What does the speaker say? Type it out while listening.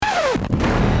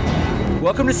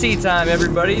Welcome to Seat Time,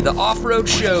 everybody, the off-road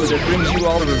show that brings you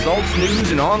all the results,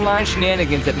 news, and online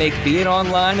shenanigans that make being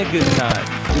online a good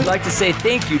time. We'd like to say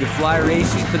thank you to Fly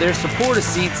Racing for their support of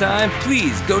Seat Time.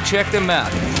 Please go check them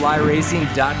out at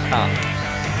flyracing.com.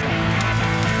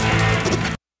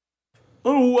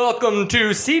 Welcome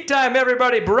to Seat Time,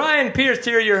 everybody. Brian Pierce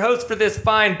here, your host for this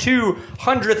fine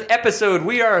 200th episode.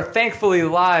 We are thankfully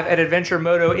live at Adventure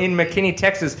Moto in McKinney,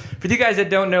 Texas. For you guys that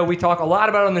don't know, we talk a lot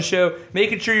about on the show,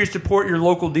 making sure you support your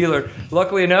local dealer.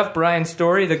 Luckily enough, Brian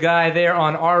Story, the guy there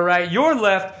on our right, your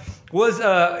left, was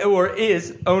or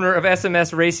is owner of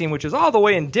SMS Racing, which is all the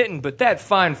way in Denton. But that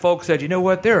fine folk said, you know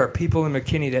what? There are people in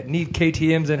McKinney that need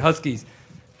KTMs and Huskies,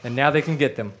 and now they can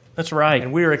get them. That's right.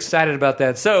 And we are excited about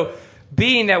that. So,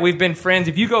 being that we've been friends,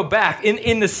 if you go back,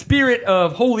 in the spirit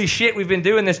of holy shit, we've been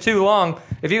doing this too long,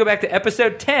 if you go back to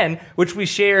episode 10, which we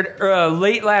shared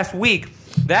late last week,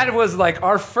 that was like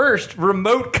our first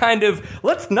remote kind of,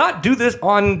 let's not do this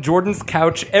on Jordan's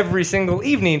couch every single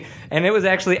evening. And it was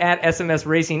actually at SMS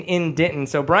Racing in Denton.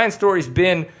 So Brian Story's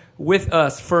been with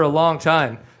us for a long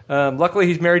time. Luckily,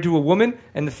 he's married to a woman,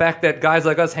 and the fact that guys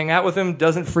like us hang out with him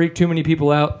doesn't freak too many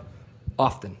people out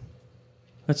often.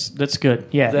 That's good.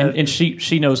 Yeah, and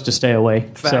she knows to stay away.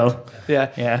 Fact. So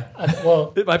yeah.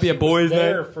 Well, it might be a boys'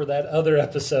 there night for that other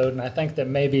episode, and I think that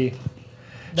maybe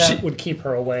that would keep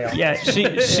her away.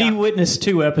 She witnessed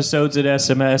 2 episodes at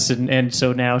SMS, and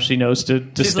so now she knows to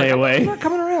stay away. I'm not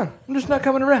coming around. I'm just not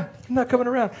coming around. I'm not coming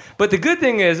around. But the good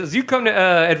thing is you come to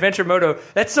Adventure Moto,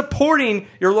 that's supporting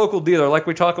your local dealer, like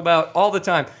we talk about all the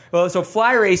time. Well, so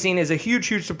Fly Racing is a huge,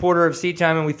 huge supporter of Seat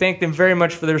Time, and we thank them very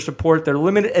much for their support. Their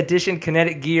limited edition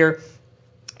kinetic gear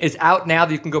is out now.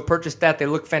 You can go purchase that. They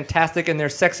look fantastic in their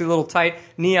sexy little tight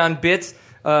neon bits.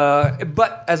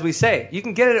 But as we say, you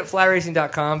can get it at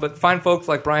flyracing.com, but fine folks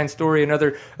like Brian Story and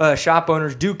other shop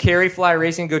owners do carry Fly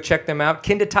Racing. Go check them out.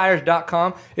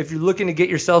 Kindatires.com if you're looking to get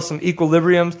yourself some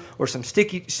equilibriums or some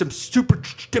super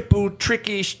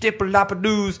tricky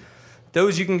stipper-lapadoos.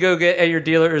 Those you can go get at your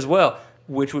dealer as well,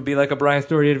 which would be like a Brian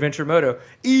Story Adventure Moto.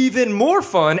 Even more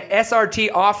fun,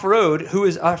 SRT Off-Road, who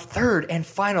is our third and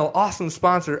final awesome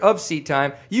sponsor of Seat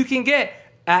Time, you can get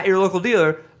at your local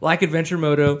dealer like Adventure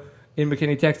Moto in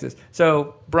McKinney, Texas.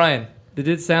 So, Brian, did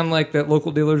it sound like that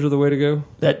local dealers are the way to go?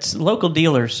 That's local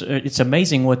dealers. It's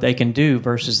amazing what they can do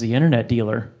versus the internet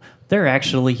dealer. They're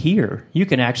actually here. You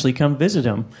can actually come visit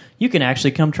them. You can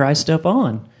actually come try stuff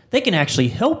on. They can actually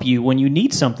help you when you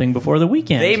need something before the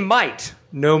weekend. They might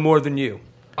know more than you.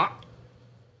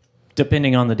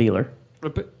 Depending on the dealer.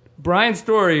 Brian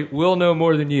Story will know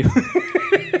more than you.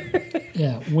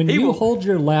 Yeah, when you hold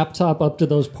your laptop up to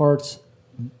those parts,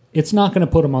 it's not going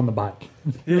to put them on the bike.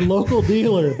 Your local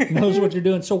dealer knows what you're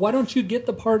doing. So why don't you get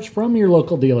the parts from your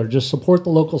local dealer? Just support the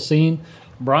local scene.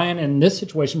 Brian, in this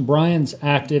situation, Brian's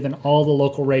active in all the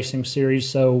local racing series,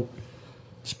 so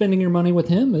spending your money with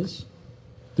him is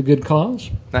the good cause.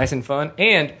 Nice and fun.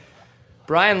 And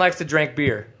Brian likes to drink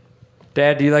beer.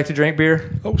 Dad, do you like to drink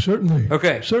beer? Oh, certainly.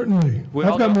 Okay. Certainly.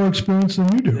 I've got more experience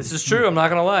than you do. This is true. I'm not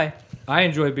going to lie. I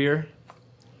enjoy beer.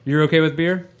 You're okay with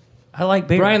beer? I like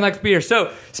beer. Brian likes beer.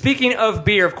 So, speaking of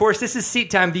beer, of course, this is Seat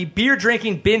Time, the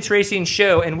beer-drinking bench racing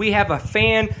show, and we have a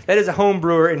fan that is a home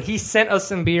brewer, and he sent us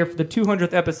some beer for the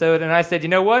 200th episode, and I said, you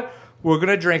know what? We're going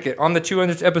to drink it on the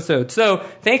 200th episode. So,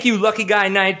 thank you, Lucky Guy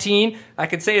 19. I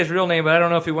could say his real name, but I don't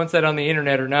know if he wants that on the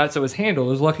internet or not, so his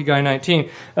handle is Lucky Guy 19.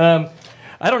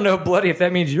 I don't know, Bloody, if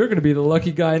that means you're going to be the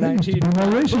Lucky Guy 19. My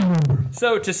racing number.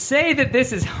 So to say that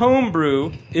this is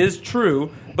homebrew is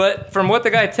true, but from what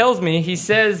the guy tells me, he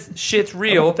says shit's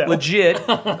real, legit.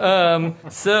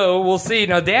 So we'll see.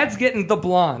 Now, Dad's getting the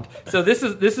blonde. So this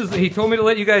is. He told me to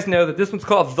let you guys know that this one's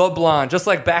called the blonde. Just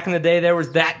like back in the day, there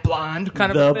was that blonde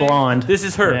kind of the thing. Blonde. This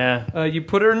is her. Yeah. You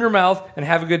put her in your mouth and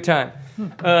have a good time.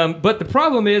 But the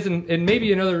problem is, and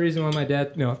maybe another reason why my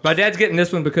dad's getting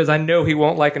this one because I know he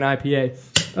won't like an IPA.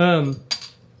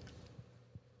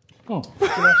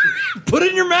 Put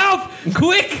it in your mouth!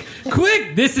 Quick!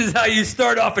 This is how you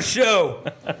start off a show.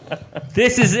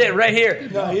 This is it right here.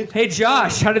 Hey,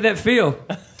 Josh, how did that feel?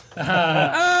 Hey!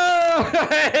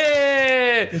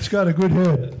 It's got a good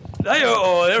head.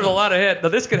 Oh, there's a lot of head. Now,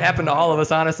 this could happen to all of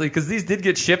us, honestly, because these did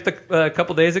get shipped a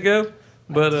couple days ago.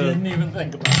 But I didn't even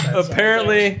think about that.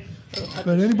 Apparently...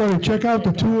 But anybody check out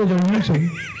the tool they're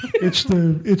using. It's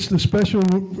the special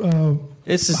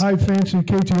high fancy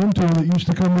KTM tool that used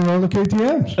to come with all the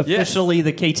KTMs. Officially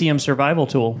the KTM survival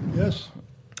tool. Yes.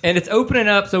 And it's opening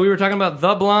up, so we were talking about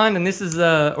the blonde, and this is,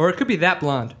 or it could be that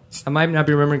blonde. I might not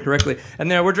be remembering correctly. And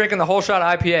then we're drinking the Whole Shot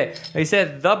IPA. Now, he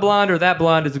said the blonde or that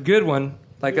blonde is a good one,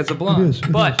 like as a blonde. It is,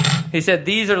 But he said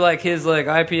these are like his like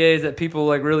IPAs that people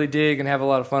like really dig and have a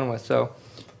lot of fun with. So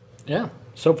yeah,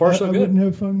 so far so I good. wouldn't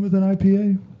have fun with an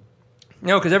IPA.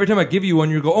 no, because every time I give you one,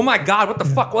 you go, "Oh my God, what the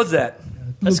fuck was that?"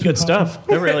 That's good stuff.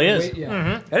 It really is.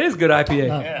 That is good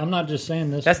IPA. I'm not just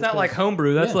saying this. That's not like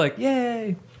homebrew. That's Yeah. like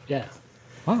yay. Yeah.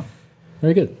 Wow.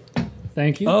 Very good.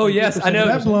 Thank you. Oh Thank you yes, for I know.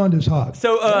 That blonde is hot.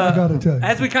 So, I gotta tell you.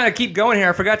 as we kind of keep going here,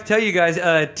 I forgot to tell you guys,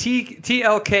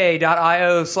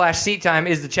 tlk.io/seattime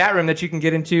is the chat room that you can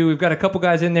get into. We've got a couple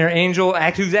guys in there. Angel,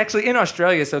 who's actually in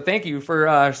Australia, so thank you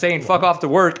for saying fuck off to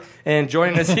work and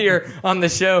joining us here on the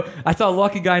show. I saw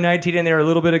Lucky Guy 19 in there a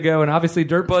little bit ago, and obviously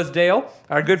Dirt Buzz Dale,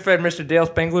 our good friend Mr. Dale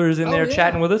Spengler, is in there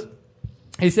chatting with us.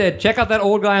 He said, check out that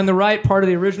old guy on the right, part of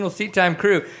the original Seat Time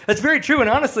crew. That's very true, and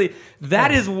honestly,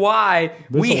 that is why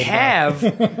we have... oh,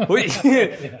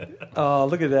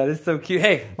 look at that. It's so cute.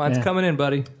 Hey, mine's coming in,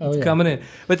 buddy. It's coming in.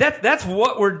 But that's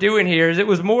what we're doing here, is it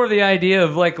was more of the idea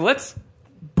of, like, let's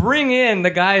bring in the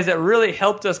guys that really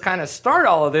helped us kind of start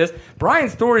all of this. Brian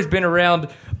Story's been around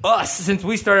us since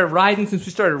we started riding, since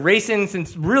we started racing,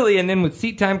 since really, and then with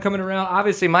Seat Time coming around.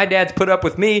 Obviously, my dad's put up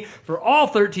with me for all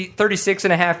 36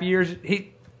 and a half years.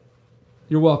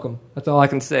 You're welcome. That's all I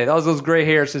can say. That was those gray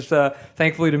hairs, just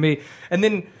thankfully to me. And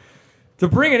then to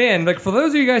bring it in, like for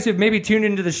those of you guys who have maybe tuned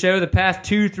into the show the past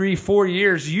 2, 3, 4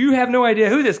 years, you have no idea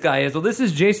who this guy is. Well, this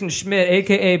is Jason Schmidt,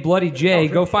 a.k.a. Bloody J.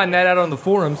 Go find that out on the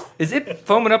forums. Is it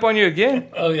foaming up on you again?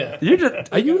 Oh, yeah.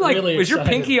 Are you like, really is your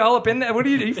excited. pinky all up in that? What are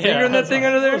you fingering that thing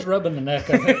under there? I was rubbing the neck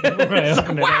of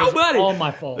it. Wow, buddy. All my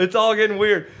fault. It's all getting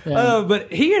weird. Yeah.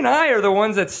 But he and I are the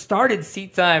ones that started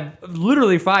Seat Time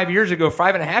literally 5 years ago,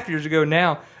 5.5 years ago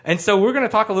now. And so we're going to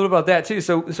talk a little about that too.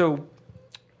 So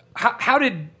how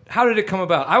did it come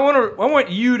about? I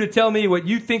want you to tell me what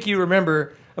you think you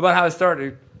remember about how it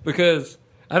started, because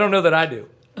I don't know that I do.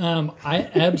 I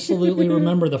absolutely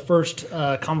remember the first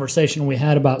conversation we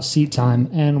had about Seat Time,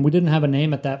 and we didn't have a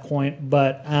name at that point.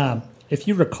 But if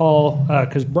you recall,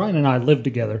 because Brian and I lived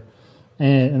together,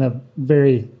 and in a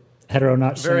very hetero,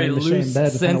 not Very sharing the loose same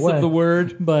bed sense kind of way. of the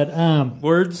word. But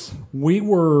Words. we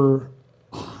were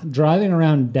driving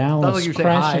around Dallas, Sounds like you were saying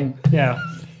crashing. Yeah.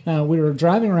 We were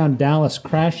driving around Dallas,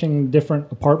 crashing different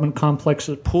apartment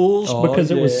complexes, pools,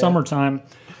 because it was summertime.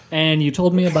 And you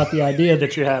told me about the idea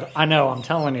that you had. I know, I'm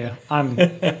telling you. I'm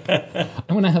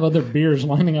going to have other beers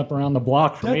lining up around the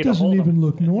block for me to hold That doesn't even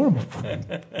look normal.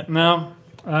 No,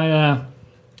 I'm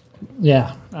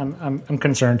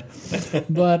concerned.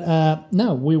 But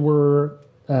no, we were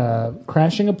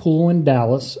crashing a pool in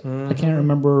Dallas. I can't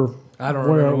remember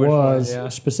where it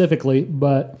was specifically,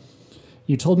 but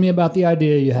you told me about the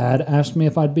idea you had, asked me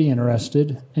if I'd be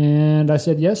interested, and I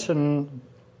said yes, and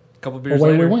A couple beers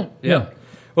away later. we went. Yeah.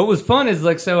 What was fun is,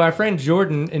 like, so our friend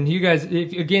Jordan, and you guys,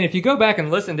 if you go back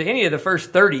and listen to any of the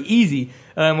first 30, easy,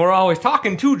 we're always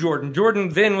talking to Jordan. Jordan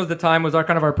then was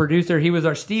our producer. He was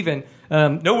our Steven.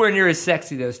 Nowhere near as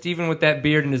sexy, though. Steven with that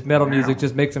beard and his metal music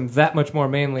just makes him that much more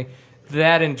manly.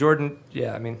 That and Jordan,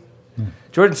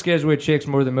 Jordan scares away chicks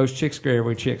more than most chicks scare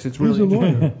away chicks. It's really He's a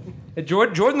lawyer.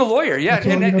 Jordan the lawyer, yeah. That's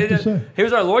all you have to say. He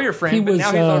was our lawyer friend, but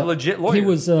now he's our legit lawyer. He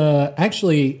was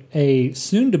actually a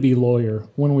soon-to-be lawyer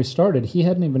when we started. He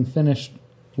hadn't even finished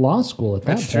law school at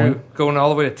that That's point. true. Going all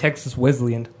the way to Texas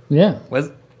Wesleyan. Yeah.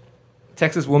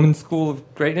 Texas Women's School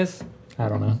of Greatness? I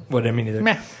don't know. What I mean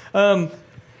either.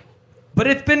 But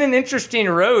it's been an interesting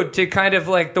road to kind of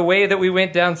like the way that we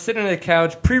went down, sitting on the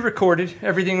couch, pre-recorded.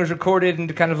 Everything was recorded,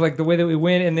 and kind of like the way that we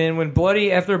went. And then when Bloody,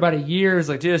 after about a year, is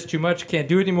like, dude, it's too much, can't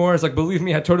do it anymore. It's like, believe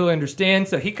me, I totally understand.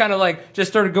 So he kind of like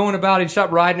just started going about it. He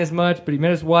stopped riding as much, but he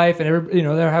met his wife, and they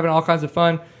were having all kinds of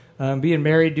fun, being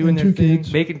married, doing their thing,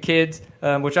 kids. making kids,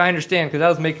 which I understand because I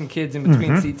was making kids in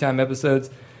between Seat Time episodes.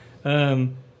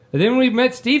 And then we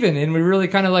met Steven, and we really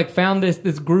kind of like found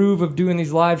this groove of doing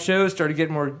these live shows, started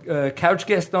getting more couch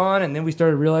guests on, and then we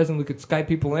started realizing we could Skype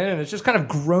people in, and it's just kind of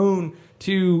grown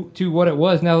to what it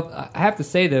was. Now, I have to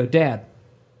say, though, Dad,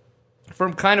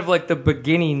 from kind of like the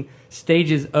beginning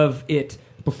stages of it,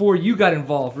 before you got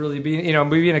involved, really being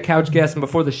a couch guest, and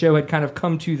before the show had kind of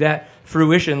come to that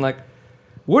fruition, like,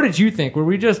 what did you think?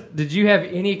 Did you have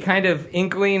any kind of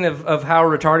inkling of how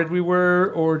retarded we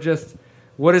were, or just...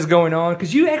 what is going on?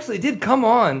 Because you actually did come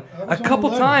on a couple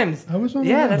times. I was on.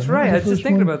 Yeah, that's right. I was just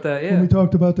thinking about that. Yeah, when we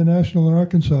talked about the National in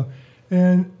Arkansas,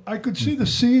 and I could see the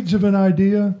seeds of an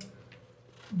idea.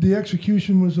 The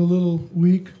execution was a little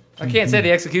weak. I can't say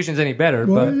the execution's any better,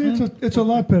 Well, but it's a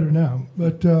lot better now.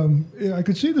 But I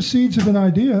could see the seeds of an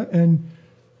idea, and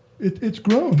it's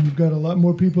grown. You've got a lot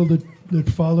more people that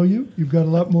follow you. You've got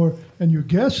a lot more, and your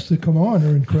guests that come on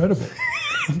are incredible.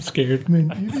 I'm scared. I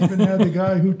mean, you even had the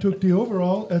guy who took the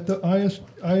overall at the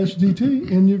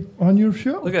ISDT on your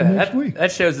show. Look at that. Next week.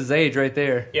 That shows his age right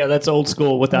there. Yeah, that's old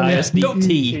school with the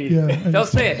ISDT. Yeah. Don't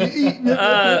say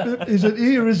it. Is it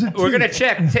E or is it T? We're going to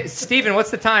check. Steven,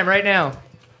 what's the time right now?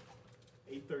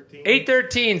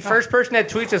 8:13. First person that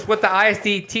tweets us what the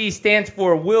ISDT stands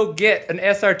for will get an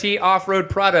SRT off-road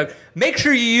product. Make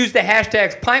sure you use the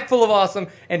hashtags PintfulOfAwesome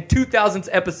and 2000th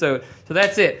episode. So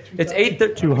that's it. It's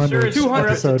 200th 200th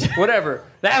episode. whatever.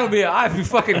 I'd be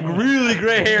fucking really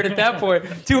gray-haired at that point.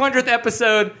 200th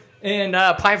episode and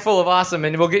Pintful of Awesome,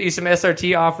 and we'll get you some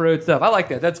SRT off-road stuff. I like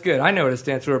that. That's good. I know what it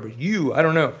stands for, but I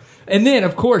don't know. And then,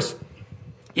 of course,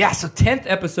 so 10th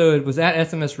episode was at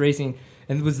SMS Racing.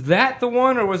 And was that the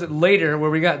one, or was it later where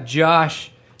we got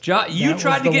Josh? You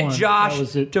tried to get Josh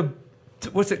to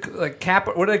what's it like?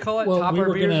 What do they call it? Well, Top we our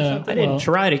were beers or gonna- something? I didn't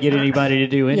try to get anybody to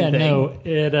do anything.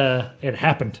 Yeah, no, it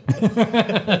happened.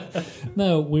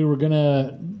 No, we were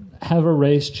gonna have a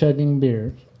race chugging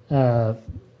beer.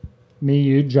 Me,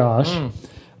 you, Josh,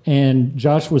 and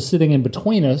Josh was sitting in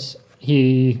between us.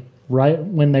 Right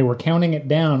when they were counting it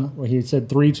down, he said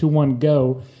 3, 2, 1,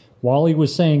 go. While he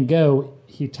was saying go,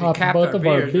 he topped both of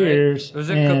our beers. Right? Was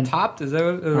it topped? Is that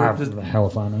what? The hell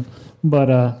if I know.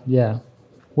 But yeah,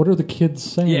 what are the kids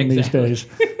saying these days?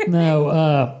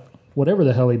 No, whatever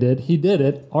the hell he did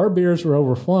it. Our beers were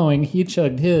overflowing. He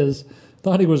chugged his.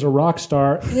 Thought he was a rock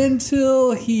star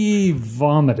until he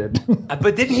vomited.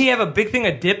 But didn't he have a big thing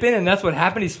of dip in, and that's what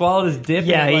happened? He swallowed his dip.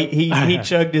 Yeah, and he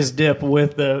chugged his dip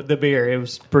with the beer. It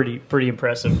was pretty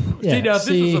impressive. Yeah, see, now if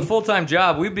this was a full-time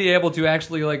job, we'd be able to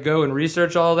actually go and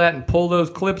research all that and pull those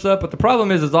clips up. But the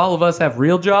problem is all of us have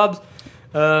real jobs.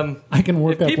 I can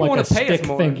work up like a stick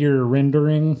figure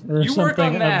rendering or you something. Work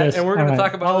on that, of this. and we're going to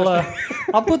talk about.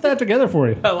 I'll put that together for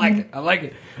you. I like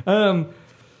it.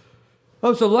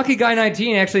 So Lucky Guy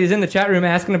 19 actually is in the chat room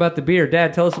asking about the beer.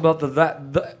 Dad, tell us about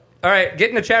the. All right, get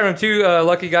in the chat room too,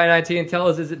 Lucky Guy 19, and tell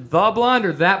us, is it the blonde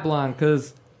or that blonde?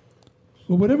 Because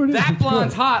whatever it is, that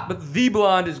blonde's hot, but the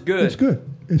blonde is good. It's good.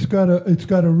 It's got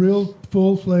a real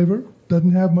full flavor.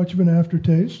 Doesn't have much of an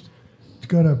aftertaste.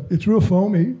 It's real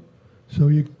foamy. So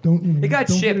you don't. It got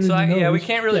don't shipped, so we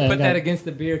can't really put that got, against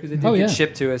the beer because it did get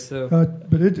shipped to us. So,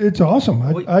 but it's awesome.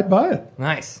 I'd buy it.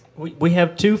 Nice. We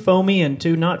have 2 foamy and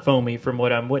 2 not foamy, from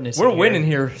what I'm witnessing. We're winning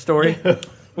here, Story.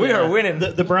 We are winning.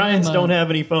 The Bryans don't have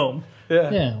any foam.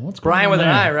 Yeah. What's Brian with an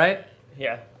I, right?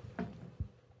 Yeah.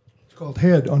 It's called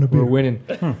head on a beer. We're winning.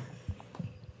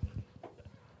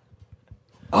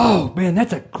 Oh man,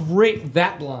 that's a great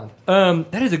blonde.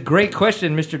 That is a great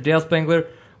question, Mr. Dale Spangler.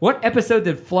 What episode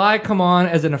did Fly come on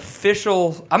as an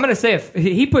official? I'm going to say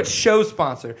he put show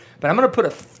sponsor, but I'm going to put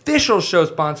official show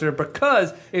sponsor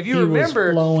because if you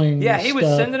remember, he was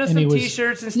sending us some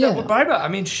T-shirts and stuff.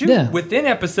 Yeah. Within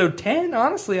episode 10,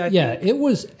 honestly, it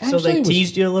was. Actually, so they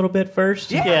teased you a little bit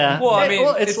first. Yeah.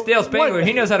 Well, it's Dale Spangler.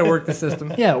 He knows how to work the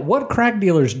system. Yeah. What crack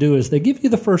dealers do is they give you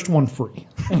the first one free,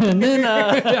 and then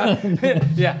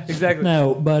yeah, exactly.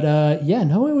 No, but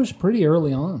it was pretty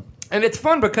early on. And it's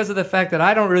fun because of the fact that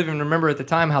I don't really even remember at the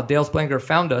time how Dale Spangler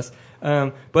found us.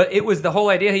 But it was the whole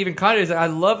idea. He even caught it. Is I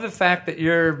love the fact that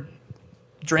you're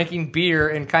drinking beer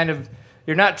and kind of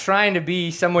you're not trying to be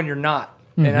someone you're not.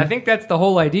 Mm-hmm. And I think that's the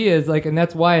whole idea. And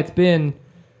that's why it's been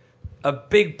a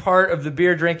big part of the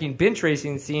beer drinking binge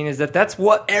racing scene. Is that's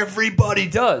what everybody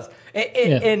does.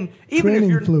 And even training if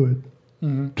you're fluid.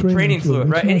 Mm-hmm. Training fluid,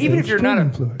 right? And even if you're not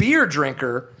a beer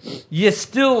drinker, you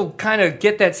still kind of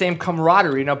get that same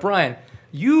camaraderie. Now, Brian,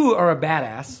 you are a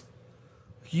badass.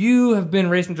 You have been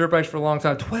racing dirt bikes for a long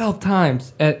time, 12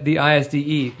 times at the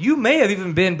ISDE. You may have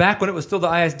even been back when it was still the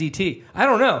ISDT. I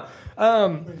don't know.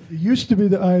 It used to be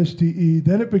the ISDE,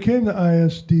 then it became the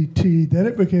ISDT, then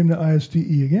it became the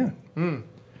ISDE again. Mm.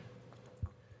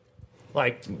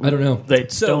 I don't know. They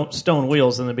stone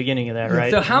wheels in the beginning of that,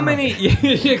 right? So how many?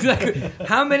 Exactly.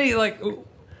 How many?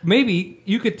 Maybe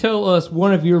you could tell us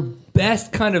one of your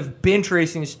best kind of binge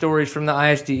racing stories from the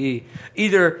ISDE.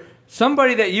 Either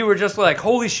somebody that you were just like,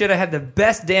 holy shit, I had the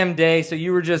best damn day. So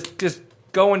you were just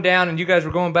going down, and you guys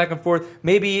were going back and forth.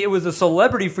 Maybe it was a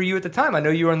celebrity for you at the time. I know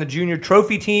you were on the junior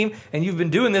trophy team, and you've been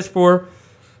doing this for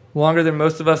longer than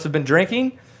most of us have been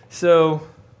drinking. So.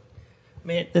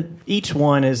 Man, each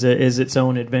one is its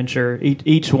own adventure.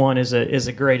 Each one is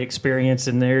a great experience,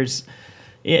 and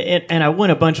and I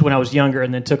went a bunch when I was younger,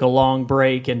 and then took a long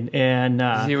break. And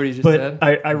see what he just said?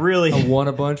 I really won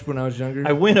a bunch when I was younger.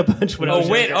 I win a bunch when I was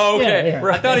younger. Oh, okay. Yeah.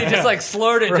 I thought he just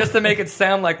slurred it just to make it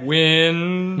sound like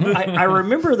win. I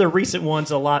remember the recent ones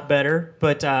a lot better,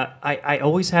 but I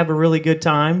always have a really good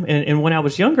time. And when I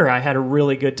was younger, I had a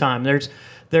really good time.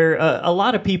 there a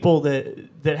lot of people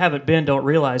that haven't been don't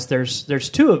realize there's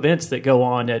 2 events that go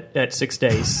on at 6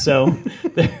 days. So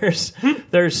there's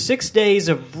 6 days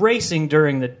of racing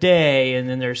during the day, and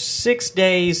then there's 6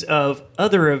 days of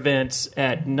other events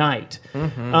at night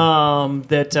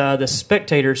that the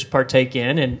spectators partake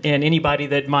in, and anybody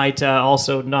that might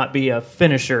also not be a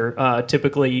finisher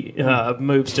typically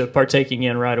moves to partaking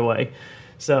in right away.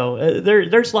 So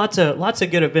there's lots of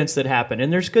good events that happen,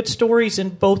 and there's good stories in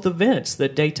both events, the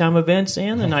daytime events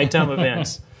and the nighttime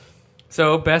events.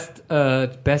 So best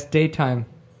daytime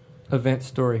event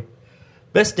story.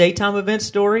 Best daytime event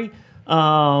story.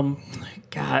 God,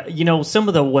 some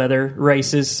of the weather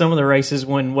races, some of the races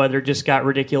when weather just got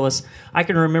ridiculous. I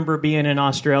can remember being in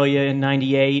Australia in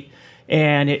 '98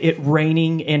 and it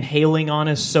raining and hailing on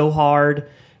us so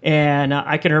hard. And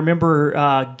I can remember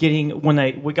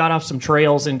we got off some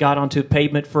trails and got onto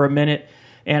pavement for a minute.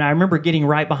 And I remember getting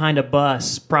right behind a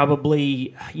bus,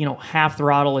 probably, half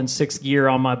throttle in 6th gear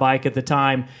on my bike at the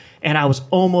time. And I was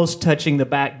almost touching the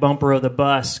back bumper of the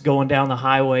bus going down the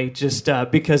highway just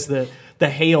because the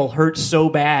hail hurt so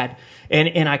bad.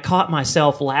 And I caught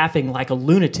myself laughing like a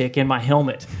lunatic in my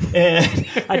helmet. And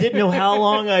I didn't know how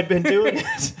long I'd been doing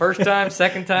this. First time,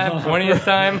 second time, 20th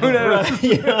time, who knows?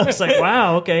 Right. I was like,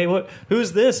 wow, okay,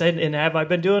 who's this? And have I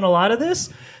been doing a lot of this?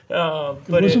 But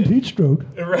it wasn't heat stroke.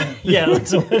 Right. Yeah.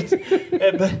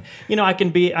 But I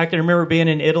can remember being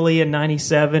in Italy in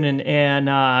 '97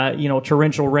 and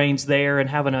torrential rains there and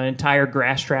having an entire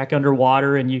grass track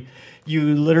underwater, and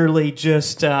you literally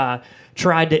just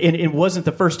tried to, and it wasn't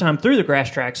the first time through the grass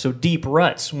tracks, so deep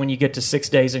ruts when you get to 6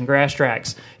 days in grass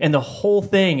tracks. And the whole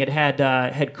thing, it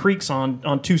had creeks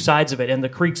on 2 sides of it, and the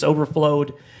creeks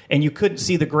overflowed, and you couldn't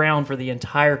see the ground for the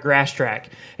entire grass track.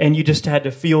 And you just had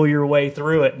to feel your way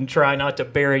through it and try not to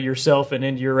bury yourself and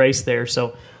into your race there.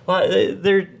 So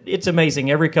it's amazing.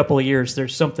 Every couple of years,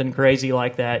 there's something crazy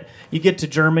like that. You get to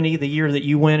Germany, the year that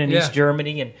you win in East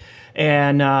Germany,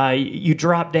 and you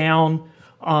drop down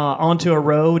onto a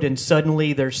road, and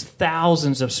suddenly there's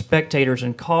thousands of spectators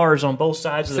and cars on both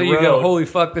sides of the road. So you go, holy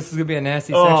fuck, this is going to be a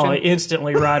nasty section? Oh,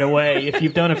 instantly right away. If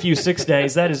you've done a few 6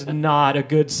 days, that is not a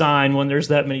good sign when there's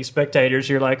that many spectators.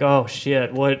 You're like, oh,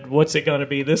 shit, what's it going to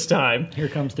be this time? Here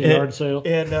comes the yard sale.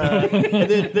 And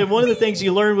then one of the things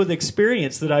you learn with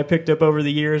experience that I picked up over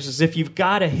the years is if you've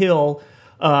got a hill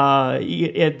that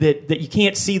you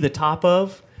can't see the top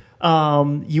of,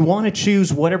 you want to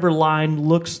choose whatever line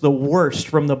looks the worst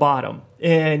from the bottom.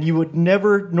 And you would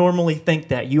never normally think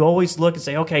that. You always look and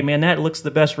say, okay, man, that looks the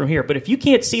best from here. But if you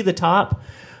can't see the top,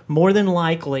 more than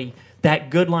likely that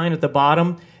good line at the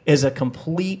bottom is a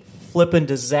complete flipping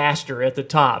disaster at the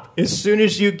top. As soon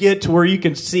as you get to where you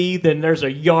can see, then there's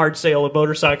a yard sale of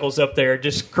motorcycles up there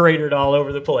just cratered all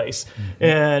over the place. Mm-hmm.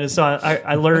 And so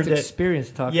I learned That's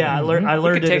experience talking. Yeah, I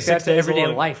learned it. Take that to everyday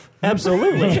life.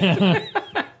 Absolutely.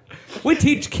 We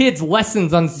teach kids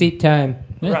lessons on seat time.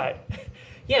 Right.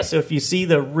 Yeah, so if you see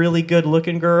the really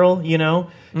good-looking girl,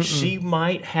 she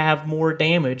might have more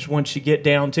damage once you get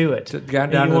down to it.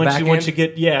 Down to the back end? Once you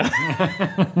get,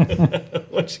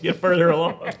 once you get further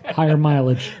along. Higher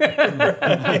mileage.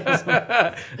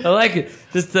 I like it.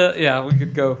 We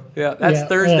could go. Yeah, that's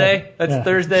Thursday. That's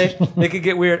Thursday. It could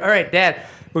get weird. All right, Dad,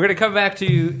 we're going to come back to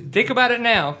you. Think about it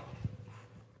now.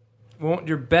 We want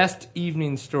your best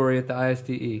evening story at the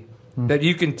ISTE. That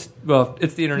you can, it's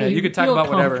the internet. You can talk about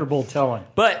whatever. Comfortable telling.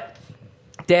 But,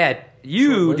 Dad,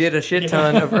 you did a shit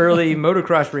ton of early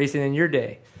motocross racing in your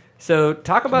day. So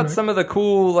talk about some of the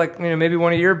cool, maybe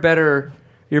one of your better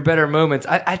moments.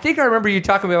 I think I remember you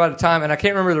talking about a time, and I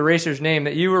can't remember the racer's name,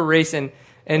 that you were racing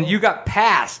and you got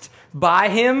passed by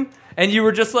him, and you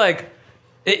were just like,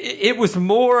 it was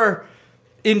more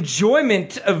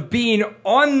enjoyment of being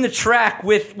on the track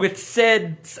with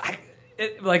said.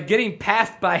 Getting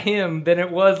passed by him than it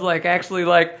was actually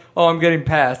I'm getting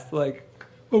passed. Well,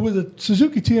 with the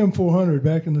Suzuki TM400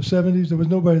 back in the 70s, there was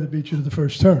nobody that beat you to the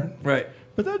first turn. Right.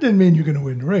 But that didn't mean you're going to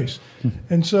win the race.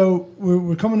 And so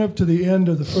we're coming up to the end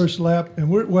of the first lap, and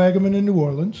we're at Wagaman in New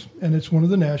Orleans, and it's one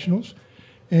of the nationals.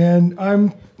 And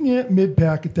I'm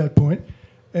mid-pack at that point.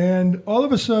 And all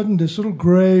of a sudden, this little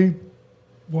gray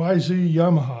YZ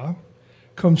Yamaha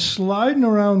comes sliding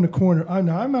around the corner.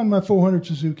 I'm on my 400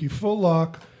 Suzuki, full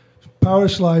lock, power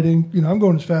sliding. I'm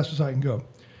going as fast as I can go.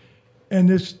 And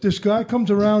this guy comes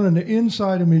around, and the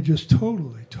inside of me just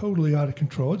totally out of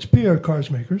control. It's Pierre Cars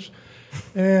Makers.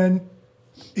 And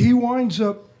he winds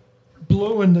up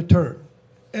blowing the turn.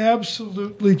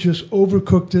 Absolutely just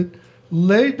overcooked it,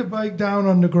 laid the bike down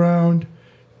on the ground,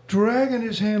 dragging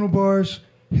his handlebars,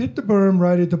 hit the berm,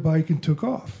 righted the bike, and took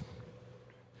off.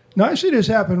 Now, I see this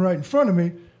happen right in front of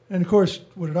me, And of course,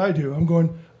 what did I do? I'm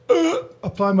going,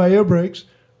 apply my air brakes.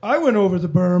 I went over the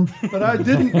berm, but I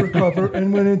didn't recover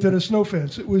and went into the snow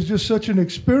fence. It was just such an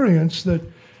experience that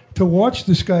to watch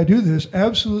this guy do this,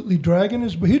 absolutely dragging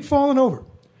his, he'd fallen over.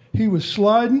 He was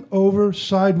sliding over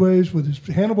sideways with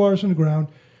his handlebars on the ground,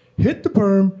 hit the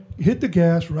berm, hit the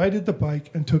gas, right at the bike,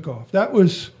 and took off.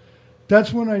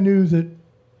 That's when I knew that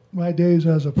my days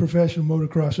as a professional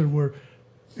motocrosser were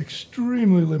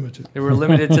extremely limited. They were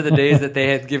limited to the days that they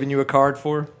had given you a card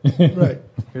for? Right.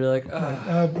 You're like,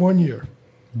 1 year.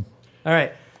 All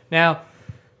right. Now,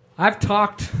 I've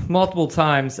talked multiple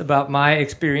times about my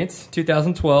experience,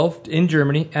 2012, in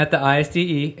Germany at the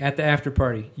ISDE at the after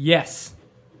party. Yes,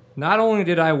 not only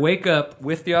did I wake up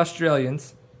with the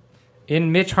Australians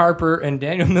in Mitch Harper and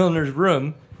Daniel Milner's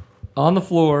room on the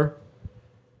floor,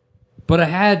 but I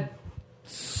had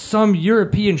some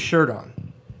European shirt on.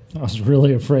 I was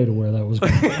really afraid of where that was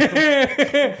going.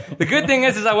 The good thing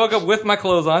is I woke up with my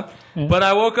clothes on, but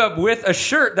I woke up with a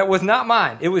shirt that was not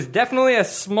mine. It was definitely a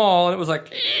small, and it was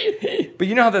like, but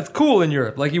you know how that's cool in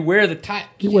Europe. Like, you wear the tight.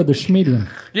 You wear the schmedium.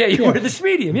 Yeah, you wear the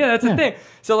schmedium. Yeah, that's the thing.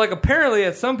 So, like, apparently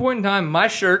at some point in time, my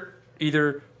shirt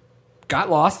either got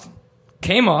lost,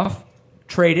 came off,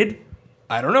 traded.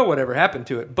 I don't know whatever happened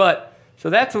to it. But, so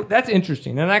that's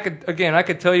interesting. And I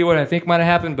could tell you what I think might have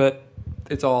happened, but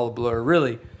it's all a blur,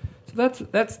 really. So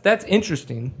that's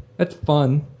interesting. That's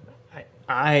fun.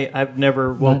 I've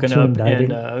never woken up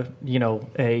in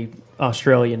a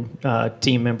Australian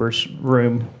team member's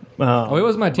room. He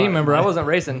was my team member. I wasn't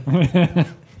racing. From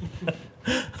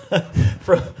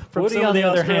Woody, some of the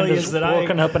Australians that I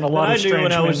woken up in a lot of I knew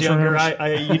when I was strange younger,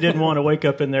 rooms. you didn't want to wake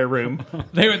up in their room.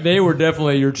 They were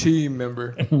definitely your team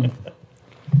member.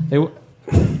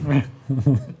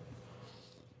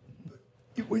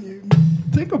 When you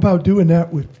think about doing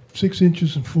that with 6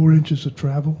 inches and 4 inches of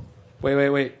travel,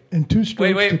 Wait. and 2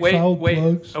 strokes to foul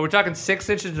plugs. Are we talking 6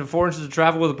 inches and 4 inches of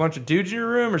travel with a bunch of dudes in your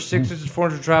room, or 6 inches and 4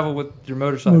 inches of travel with your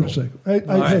motorcycle? I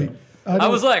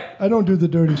was like, I don't do the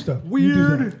dirty stuff. You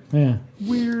do that. Yeah.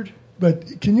 weird.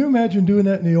 But can you imagine doing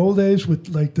that in the old days with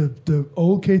like the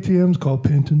old KTMs called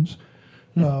Pentons,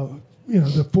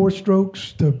 the 4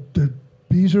 strokes, the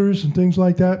Beezers and things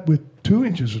like that with 2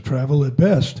 inches of travel at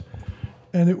best.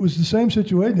 And it was the same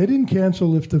situation. They didn't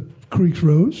cancel if the creeks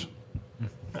rose.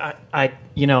 I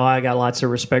got lots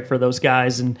of respect for those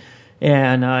guys, and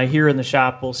here in the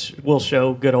shop we'll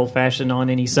show good old fashioned on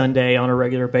any Sunday on a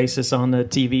regular basis on the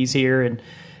TVs here,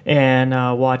 and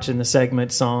watching the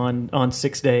segments on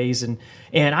 6 days, and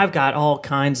I've got all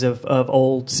kinds of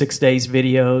old 6 days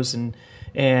videos,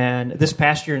 and this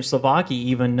past year in Slovakia,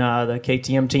 even the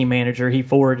KTM team manager, he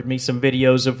forwarded me some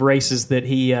videos of races that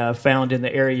he found in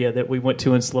the area that we went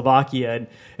to in Slovakia,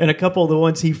 and a couple of the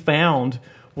ones he found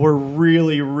were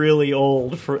really, really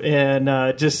old.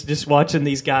 Just watching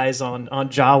these guys on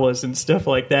Jawas and stuff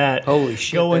like that. Holy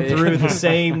shit! Going through the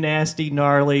same nasty,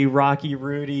 gnarly, rocky,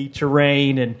 rooty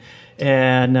terrain,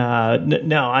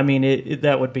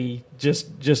 that would be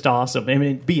just awesome. I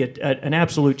mean, it'd be an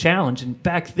absolute challenge. And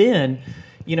back then,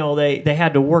 they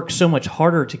had to work so much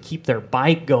harder to keep their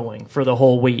bike going for the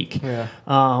whole week. Yeah.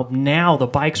 Now the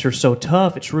bikes are so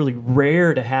tough, it's really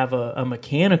rare to have a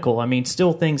mechanical. I mean,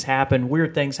 still things happen,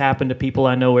 weird things happen to people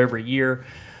I know every year.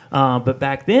 But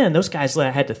back then, those guys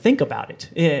had to think about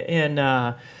it. And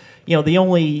the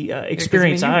only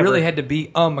experience you really had to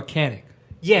be a mechanic.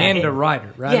 Yeah, and a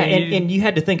rider, right? Yeah, and you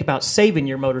had to think about saving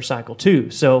your motorcycle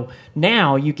too. So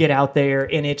now you get out there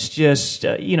and it's just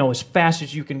as fast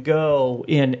as you can go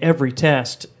in every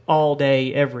test all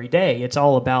day, every day. It's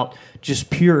all about just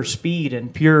pure speed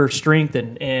and pure strength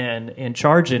and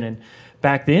charging. And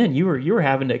back then you were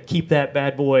having to keep that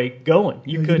bad boy going.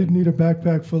 You didn't need a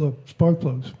backpack full of spark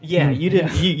plugs. Yeah, you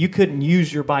didn't. You couldn't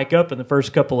use your bike up in the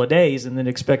first couple of days and then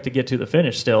expect to get to the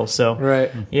finish still. So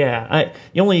right. Yeah,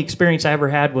 the only experience I ever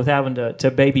had with having to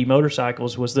baby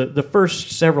motorcycles was the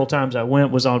first several times I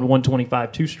went was on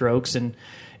 125 2 strokes, and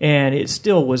it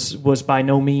still was by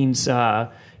no means the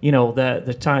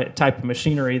type of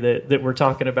machinery that we're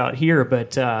talking about here,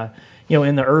 but.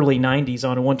 In the early 90s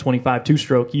on a 125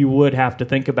 2-stroke, you would have to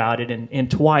think about it. And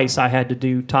twice I had to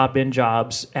do top-end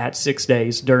jobs at 6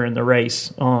 days during the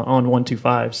race on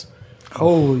 125s.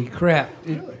 Holy crap.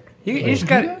 You just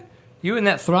got you and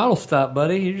that throttle stop,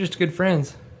 buddy. You're just good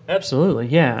friends. Absolutely,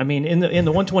 yeah. I mean, in the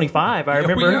 125, I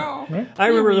remember the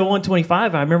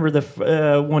 125. I remember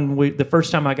the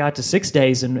first time I got to 6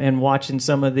 days and watching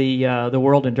some of the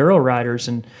World Enduro riders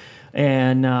and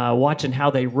watching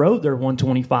how they rode their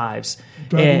 125s.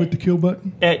 Driving with the kill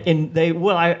button?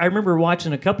 I remember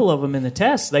watching a couple of them in the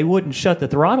tests. They wouldn't shut the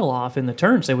throttle off in the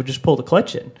turns. They would just pull the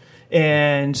clutch in.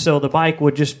 And so the bike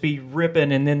would just be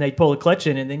ripping, and then they'd pull the clutch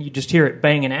in, and then you just hear it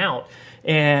banging out.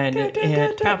 And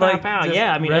pow, pow, pow.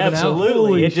 Yeah, I mean,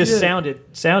 absolutely. It just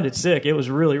sounded sick. It was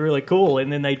really, really cool.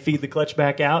 And then they'd feed the clutch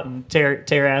back out and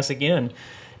tear ass again.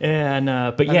 And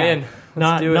but yeah,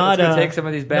 not take some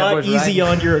of these bad boys easy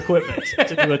riding. on your equipment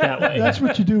to do it that way. That's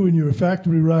what you do when you're a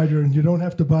factory rider and you don't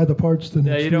have to buy the parts the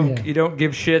next week. You don't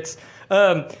give shits.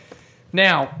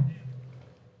 Now,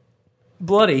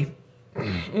 Bloody,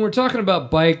 when we're talking about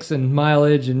bikes and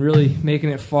mileage and really making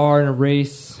it far in a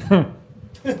race.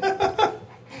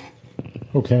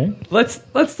 Okay.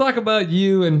 Let's talk about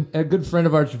you and a good friend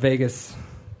of ours, Vegas,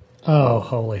 Oh,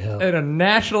 holy hell. at a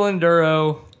national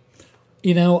enduro.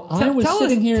 You know, I was tell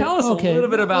sitting us, here. Tell us okay, a little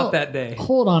bit about well, that day.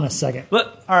 Hold on a second. All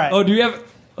right. Oh, do you have?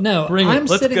 No, Bring it. I'm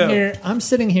Let's sitting go. here. I'm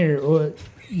sitting here.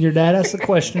 Your dad asked a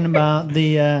question about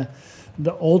the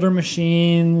older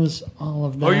machines, all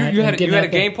of that. Oh, you had and a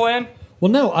game plan?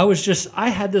 Well, no, I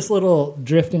had this little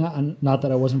drifting, not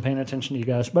that I wasn't paying attention to you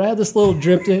guys, but I had this little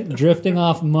drifting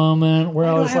off moment where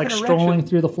I was like strolling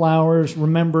through the flowers,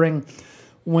 remembering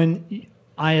when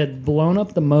I had blown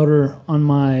up the motor on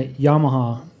my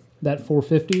Yamaha, that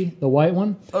 450, the white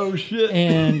one. Oh, shit.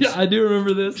 And yeah, I do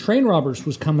remember this. Train Robbers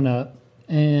was coming up,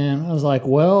 and I was like,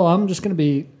 well, I'm just going to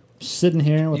be sitting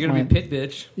here with You're going to be pit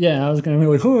bitch. Yeah, I was going to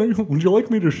be like, hey, would you like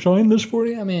me to shine this for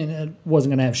you? I mean, it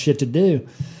wasn't going to have shit to do.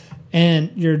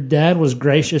 And your dad was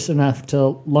gracious enough to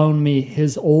loan me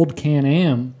his old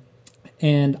Can-Am.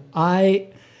 And I,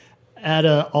 at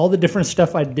all the different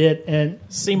stuff I did, and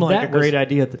seemed like a great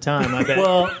idea at the time, I bet.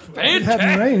 Well, It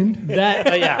hadn't rained.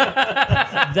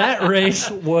 that race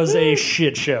was a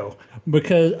shit show.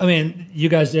 Because, I mean, you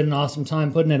guys did an awesome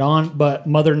time putting it on, but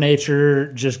Mother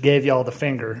Nature just gave y'all the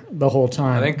finger the whole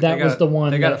time. I think that was the one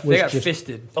they got just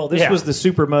fisted. Oh, this was the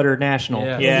Supermotor National.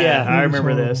 Yeah. Yeah, I remember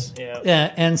horrible. this. Yeah.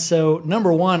 Yeah, and so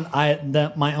number one,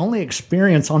 my only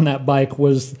experience on that bike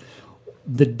was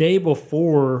the day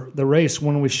before the race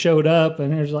when we showed up,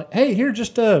 and it was like, "Hey, here,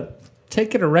 just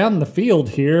take it around the field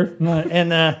here,"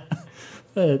 yeah,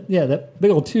 that big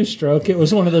old two-stroke. It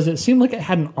was one of those. It seemed like it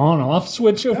had an on-off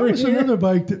switch over That was here. another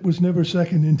bike that was never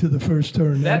second into the first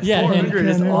turn. That Yeah, 400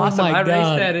 is and- awesome. oh my I raced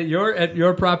God. that at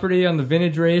your property on the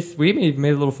vintage race. We even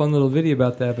made a little fun little video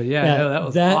about that. But yeah, no, that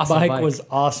was awesome. bike was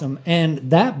awesome, and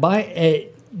that bike.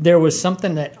 There was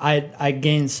something that I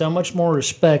gained so much more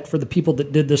respect for the people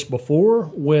that did this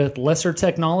before with lesser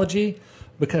technology,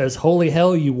 because holy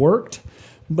hell, you worked.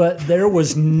 But there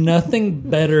was nothing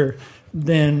better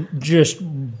than just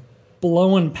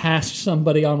blowing past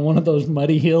somebody on one of those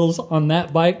muddy hills on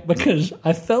that bike, because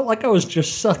I felt like I was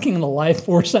just sucking the life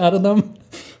force out of them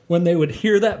when they would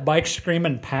hear that bike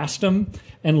screaming past them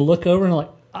and look over and like,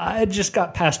 I just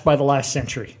got passed by the last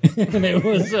century. And it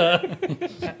was,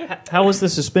 How was the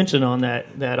suspension on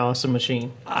that awesome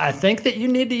machine? I think that you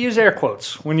need to use air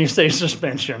quotes when you say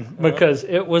suspension, because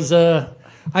it was, the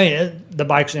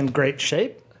bike's in great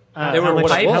shape. There were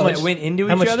pipes that went into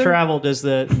How each much other. travel does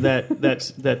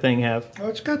that thing have? Oh,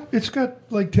 it's got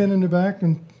like 10 in the back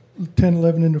and 10,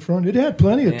 11 in the front. It had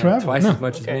plenty of travel. Twice as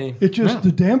much as me. It just,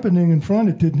 the dampening in front,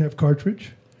 it didn't have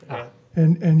cartridge.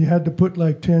 And you had to put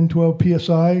like 10, 12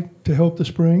 PSI to help the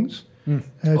springs. Had,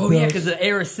 Oh yeah, because the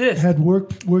air assist. had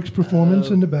works performance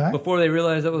in the back. Before they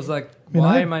realized it was like, And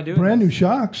why I am I doing brand this? new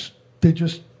shocks? They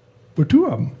just were two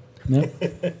of them,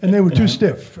 Yep. and they were too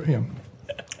stiff for him.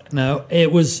 No, it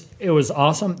was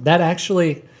awesome. That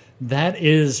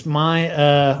is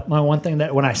my my one thing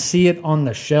that when I see it on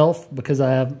the shelf, because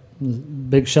I have a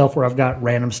big shelf where I've got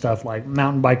random stuff like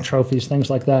mountain bike trophies, things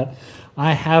like that.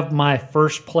 I have my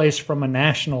first place from a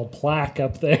national plaque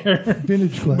up there.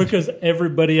 Vintage class. Because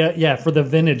everybody, for the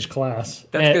vintage class.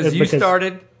 That's because you Because-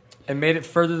 started and made it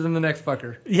further than the next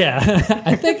fucker. Yeah,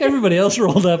 I think everybody else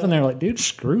rolled up and they're like, "Dude,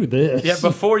 screw this." Yeah,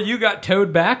 before you got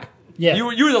towed back. Yeah. you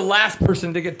were the last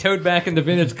person to get towed back in the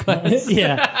vintage class.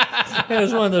 Yeah, it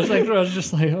was one of those things where I was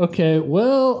just like, "Okay,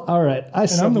 well, all right."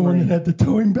 And I'm the one that had to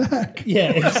tow him back. Yeah,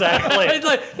 exactly. It's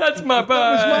like, that's my bike.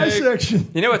 That was my section.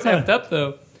 You know what's effed up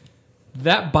though?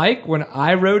 That bike, when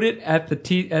I rode it at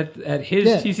the at his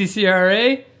Yeah.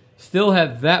 TCCRA, still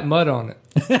had that mud on it.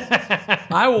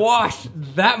 I washed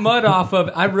that mud off of.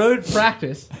 I rode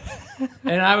practice,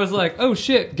 and I was like, "Oh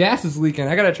shit, gas is leaking.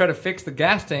 I got to try to fix the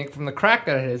gas tank from the crack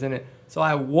that it has in it." So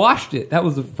I washed it. That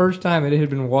was the first time it had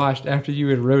been washed after you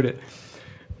had rode it.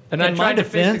 And I In my tried to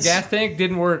fix defense- the gas tank,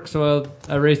 didn't work, so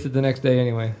I raced it the next day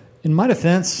anyway. In my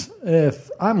defense,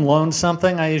 if I'm loaned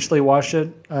something, I usually wash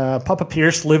it. Papa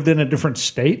Pierce lived in a different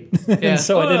state, Yeah. and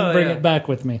so I didn't Oh, bring yeah. it back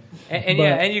with me. And But-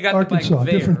 yeah, and you got Arkansas, the bike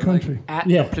there, different country. like, at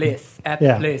Yeah. the place, at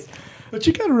Yeah. the place. But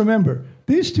you got to remember,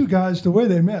 these two guys, the way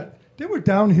they met, They were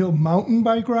downhill mountain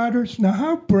bike riders. Now,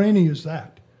 how brainy is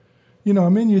that? You know, I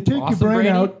mean, you take Awesome your brain brainy.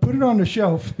 out, put it on the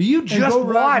shelf. You and just go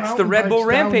ride watched the mountain Red Bull bikes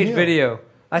Rampage downhill. video.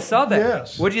 I saw that.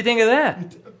 Yes. What did you think of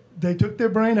that? They took their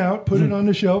brain out, put it on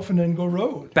the shelf, and then go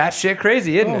rode. Batshit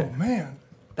crazy, isn't Oh, it? man.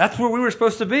 That's where we were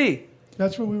supposed to be.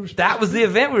 That's what we were supposed That was the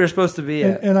event we were supposed to be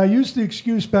at. And I used the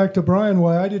excuse back to Brian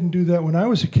why I didn't do that when I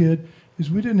was a kid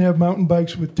is we didn't have mountain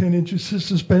bikes with 10 inches of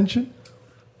suspension.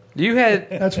 You had.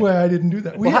 That's why I didn't do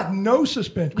that. We Well, had no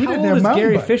suspension. We How didn't old have is mountain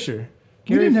Gary bikes. Fisher?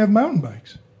 We didn't have mountain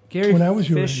bikes Gary when I was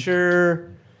your age.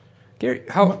 Fisher. Gary,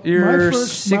 how My you're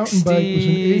first mountain bike was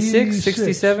in 66, 86.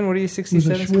 67? What are you, It was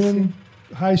 67? a Schwinn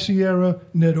High Sierra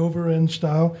net over end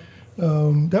style.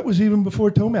 That was even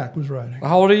before Tomac was riding.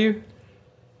 How old are you?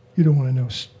 You don't want to know.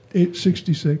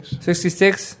 66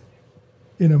 66?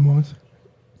 in a month.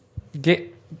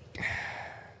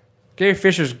 Gary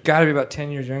Fisher's got to be about 10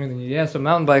 years younger than you. Yeah, so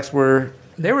mountain bikes were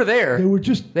there. They were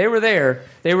just They were there.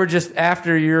 They were just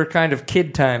after your kind of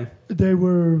kid time. they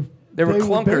were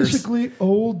clunkers. basically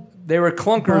old They were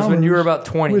clunkers when you were about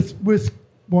 20. with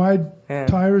wide Yeah.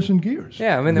 tires and gears.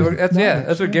 Yeah, I mean, that's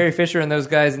Nice, what Gary Fisher and those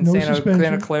guys in No Santa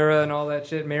suspension. Clara and all that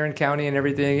shit, Marin County and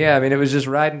everything. Yeah, I mean, it was just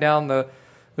riding down the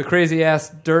crazy ass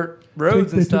dirt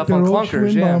roads They and took stuff their on old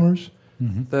clunkers. Schwinn Yeah, bombers,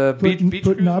 the beach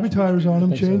put cruisers. knobby tires on them,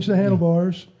 think so, changed the yeah.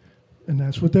 handlebars, and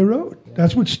that's what they rode.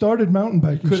 That's what started mountain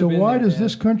biking. Could've So been why there, does yeah.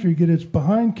 this country get its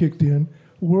behind kicked in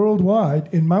worldwide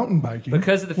in mountain biking?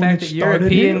 Because of the when fact it that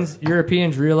started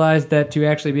Europeans realized that to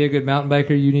actually be a good mountain biker,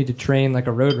 you need to train like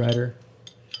a road rider.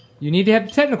 You need to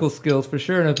have technical skills for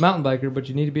sure as a mountain biker, but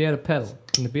you need to be able to pedal.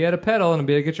 And to be able to pedal and to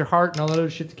be able to get your heart and all that other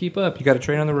shit to keep up, you got to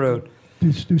train on the road.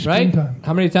 here. Do Right? springtime.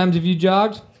 How many times have you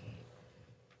jogged?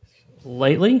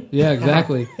 Lately? Yeah,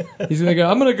 exactly. He's going to go,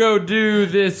 I'm going to go do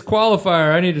this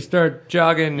qualifier. I need to start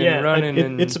jogging and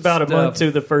running. It's about a month to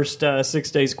the first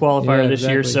 6 days qualifier Yeah, this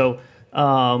year. exactly.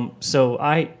 So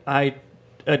I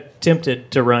attempted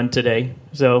to run today.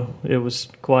 So it was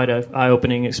quite a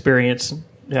eye-opening experience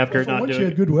after Well, for not once you doing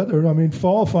had good weather. I mean,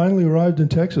 fall finally arrived in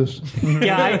Texas. it.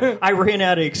 Yeah, I ran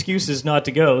out of excuses not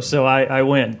to go, so I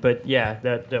went. But yeah,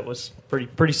 that was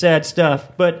pretty sad stuff.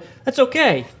 But that's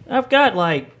okay. I've got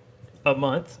like a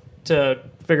month to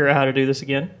figure out how to do this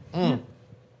again.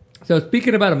 So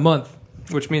speaking about a month,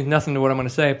 which means nothing to what I'm going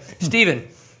to say, Steven,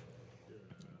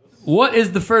 what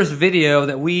is the first video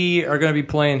that we are going to be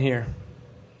playing here?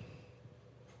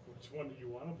 Which one do you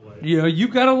want to play? You know, you've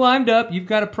got it lined up. You've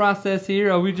got a process here.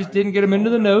 Oh, we just didn't get them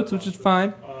into the notes, which is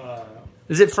fine.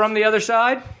 Is it From the Other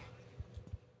Side?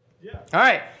 Yeah. All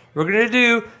right. We're going to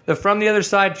do the From the Other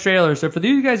Side trailer. So for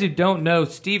you guys who don't know,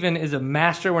 Steven is a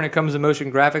master when it comes to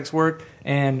motion graphics work,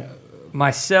 and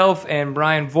myself and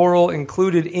Brian Vorel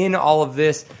included in all of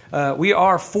this. We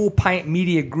are Full Pint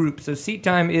Media Group. So Seat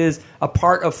Time is a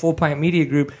part of Full Pint Media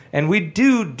Group, and we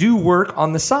do work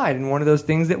on the side. And one of those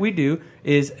things that we do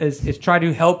is try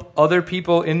to help other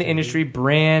people in the industry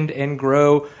brand and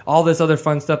grow all this other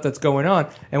fun stuff that's going on.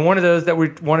 And one of those that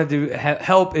we wanted to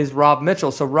help is Rob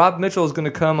Mitchell. So Rob Mitchell is going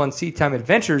to come on Seat Time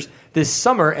Adventures this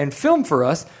summer and film for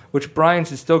us, which Brian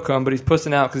should still come, but he's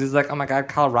pussing out because he's like, oh my God,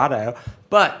 Colorado.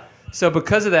 So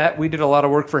because of that, we did a lot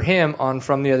of work for him on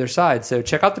From the Other Side. So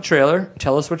check out the trailer,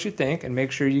 tell us what you think, and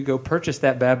make sure you go purchase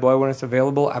that bad boy when it's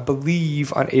available, I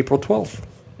believe, on April 12th.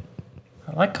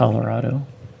 I like Colorado.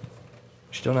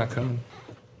 Still not coming.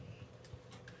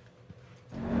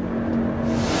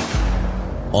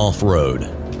 Off-road.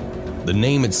 The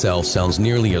name itself sounds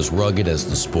nearly as rugged as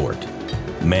the sport.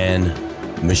 Man,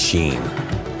 machine.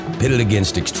 Pitted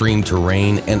against extreme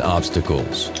terrain and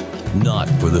obstacles. Not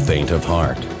for the faint of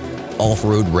heart.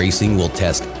 Off-road racing will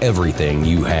test everything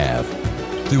you have.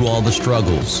 Through all the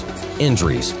struggles,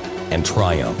 injuries, and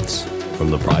triumphs. From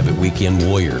the private weekend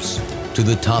warriors, to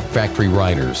the top factory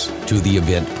riders, to the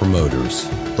event promoters.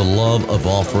 The love of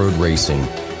off-road racing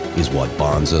is what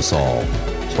bonds us all.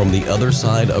 From the other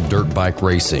side of dirt bike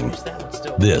racing,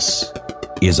 this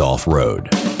is Off-Road.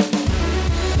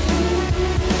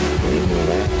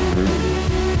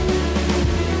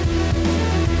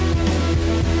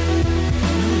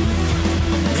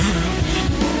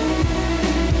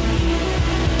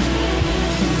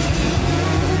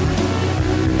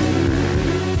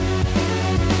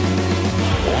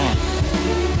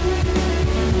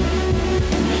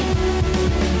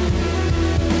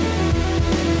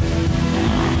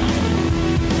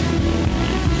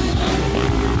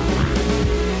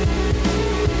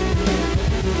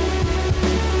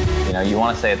 You know, you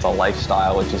want to say it's a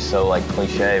lifestyle, which is so like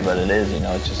cliche, but it is, you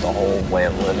know, it's just a whole way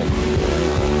of living.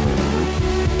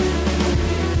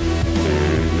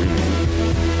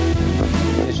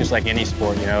 It's just like any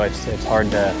sport, you know, it's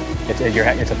hard to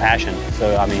it's a passion.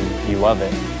 So I mean, you love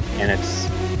it, and it's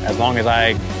as long as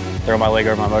I throw my leg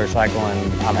over my motorcycle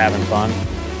and I'm having fun.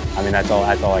 I mean, that's all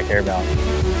I care about.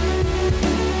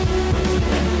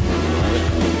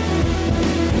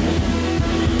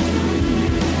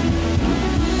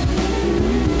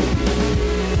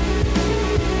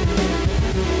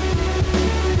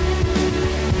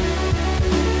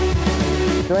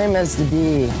 Dream is to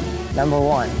be number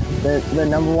one, the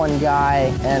number one guy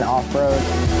in off-road.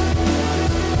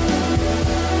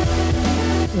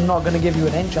 I'm not going to give you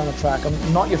an inch on the track.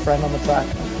 I'm not your friend on the track.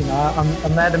 You know,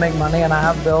 I'm there to make money and I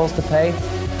have bills to pay,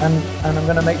 and I'm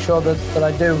going to make sure that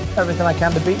I do everything I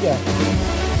can to beat you.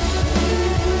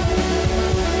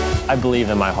 I believe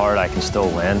in my heart I can still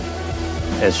win.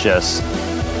 It's just,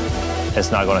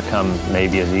 it's not going to come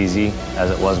maybe as easy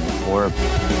as it was before.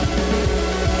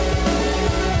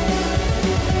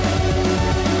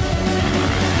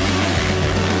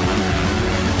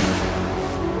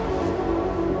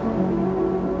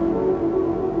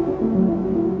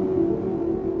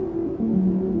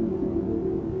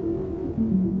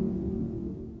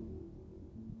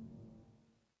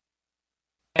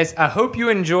 I hope you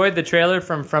enjoyed the trailer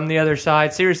from the Other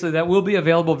Side. Seriously, that will be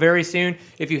available very soon.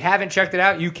 If you haven't checked it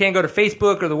out, you can go to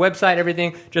Facebook or the website,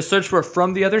 everything. Just search for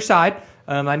From the Other Side.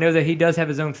 I know that he does have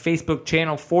his own Facebook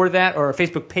channel for that, or a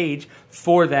Facebook page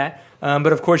for that.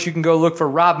 But of course, you can go look for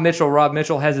Rob Mitchell. Rob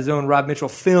Mitchell has his own Rob Mitchell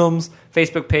Films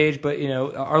Facebook page. But, you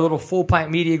know, our little Full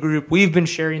Pint Media group, we've been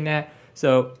sharing that.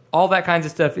 So all that kinds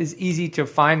of stuff is easy to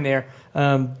find there.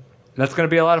 That's going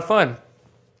to be a lot of fun.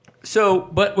 So,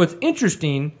 but what's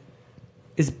interesting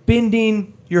is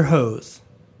bending your hose.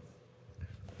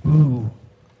 Ooh.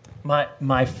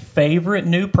 My favorite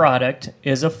new product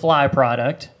is a Fly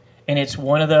product, and it's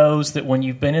one of those that when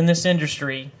you've been in this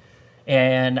industry,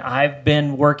 and I've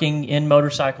been working in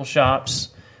motorcycle shops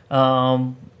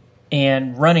and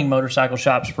running motorcycle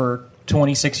shops for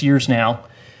 26 years now,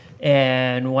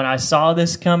 and when I saw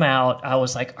this come out, I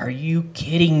was like, are you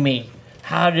kidding me?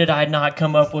 How did I not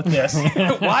come up with this?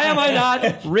 Why am I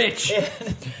not rich?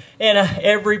 And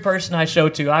every person I show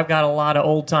to, I've got a lot of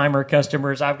old-timer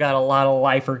customers. I've got a lot of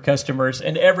lifer customers.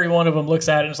 And every one of them looks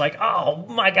at it and is like, oh,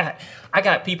 my God. I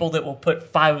got people that will put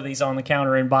 5 of these on the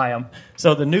counter and buy them.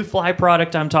 So the new Fly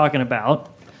product I'm talking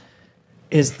about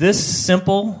is this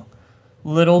simple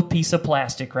little piece of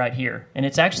plastic right here. And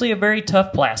it's actually a very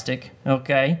tough plastic,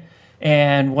 okay?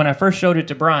 And when I first showed it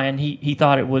to Brian, he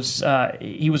thought it was,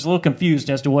 he was a little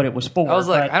confused as to what it was for. I was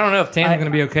like, I don't know if Tam's going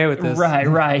to be okay with this.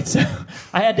 Right. So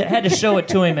I had to show it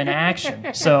to him in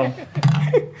action. So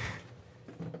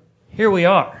here we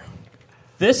are.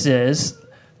 This is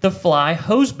the Fly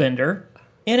hose bender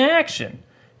in action.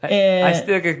 I still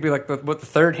think it could be like the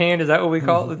third hand. Is that what we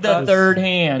call it? The third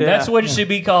hand. Yeah. That's what it should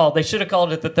be called. They should have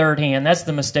called it the third hand. That's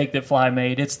the mistake that Fly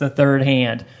made. It's the third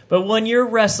hand. But when you're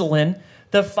wrestling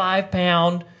the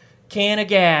 5-pound can of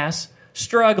gas,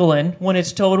 struggling when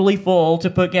it's totally full to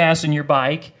put gas in your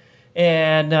bike,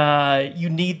 and you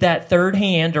need that third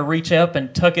hand to reach up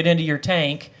and tuck it into your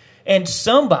tank, and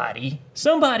somebody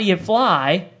at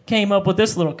Fly came up with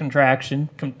this little contraption.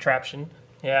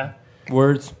 Yeah.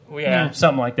 Words. Yeah,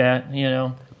 something like that, you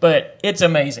know. But it's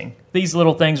amazing. These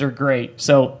little things are great.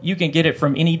 So you can get it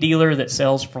from any dealer that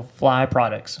sells Fly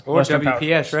products. Or Western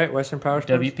WPS, right? Western Power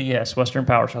Sports? WPS, Western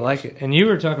Power Sports. I like it. And you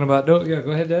were talking about, go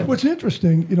ahead, Dad. What's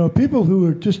interesting, you know, people who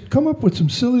are just come up with some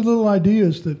silly little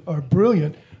ideas that are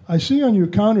brilliant. I see on your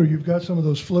counter you've got some of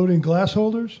those floating glass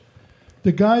holders.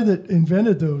 The guy that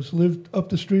invented those lived up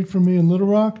the street from me in Little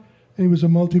Rock, and he was a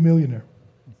multimillionaire.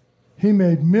 He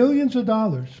made millions of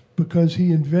dollars because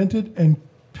he invented and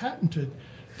patented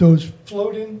those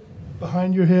floating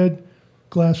behind your head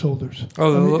glass holders.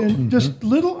 Just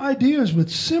little ideas with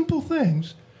simple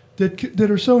things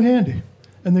that are so handy,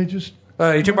 and they just.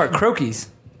 You talk about croquis.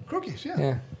 Croquis, yeah.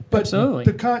 Yeah. But absolutely.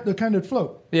 the kind that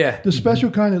float. Yeah. The special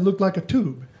kind that looked like a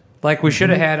tube. Like we should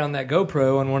have had on that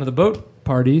GoPro on one of the boat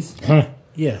parties.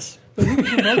 Yes. The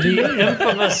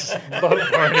infamous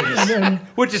boat parties.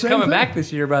 Which is coming back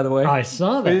this year, by the way. I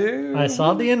saw that. I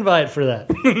saw the invite for that.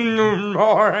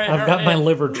 I've got my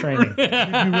liver training. Did you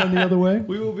run the other way?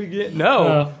 We will be getting...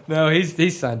 No,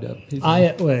 he's signed up.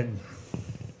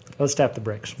 Let's tap the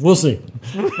brakes. We'll see.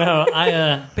 No,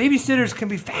 babysitters can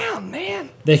be found, man.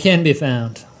 They can be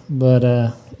found.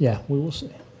 But, yeah, we will see.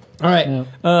 All right.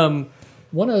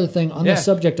 One other thing on the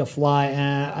subject of Fly,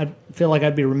 I feel like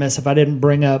I'd be remiss if I didn't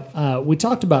bring up. We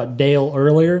talked about Dale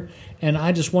earlier, and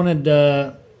I just wanted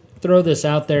to throw this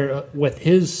out there. With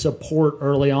his support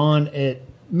early on, it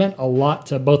meant a lot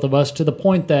to both of us, to the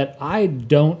point that I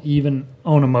don't even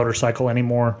own a motorcycle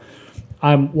anymore.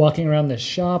 I'm walking around this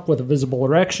shop with a visible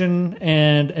erection,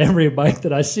 and every bike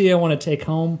that I see, I want to take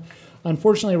home.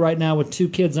 Unfortunately, right now with 2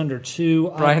 kids under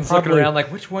 2, Brian's looking around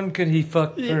like, which one could he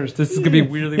fuck first? This is gonna be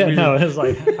weirdly weird. No, it's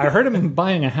like I heard him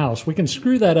buying a house. We can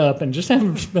screw that up and just have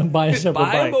him buy a separate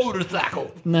Buy a bike.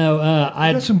 motorcycle. No,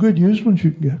 I got some good used ones you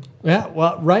can get. Yeah,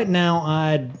 well, right now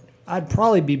I'd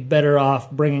probably be better off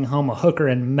bringing home a hooker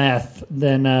and meth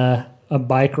than a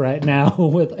bike right now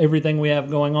with everything we have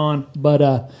going on.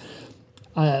 But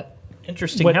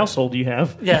interesting household you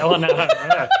have. Yeah, well, no.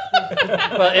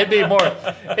 Well, it'd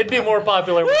be more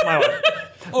popular with my wife.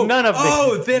 None of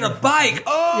the then a bike.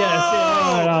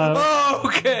 Oh,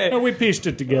 yes. okay. We pieced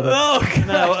it together. Okay.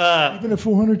 No, Even a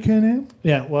 400 Can-Am?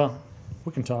 Yeah, well,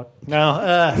 we can talk.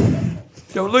 no.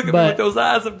 Don't look at me But- with those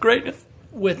eyes of greatness.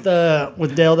 With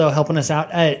Dale though helping us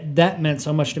out, that meant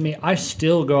so much to me. I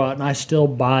still go out and I still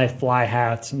buy fly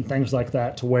hats and things like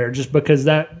that to wear, just because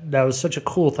that was such a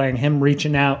cool thing. Him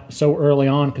reaching out so early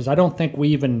on, because I don't think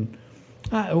we didn't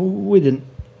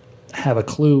have a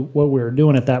clue what we were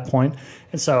doing at that point.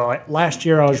 And so last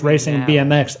year I was racing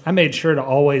BMX. I made sure to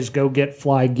always go get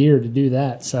fly gear to do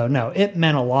that. So no, it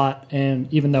meant a lot.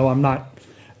 And even though I'm not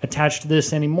attached to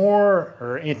this anymore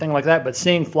or anything like that, but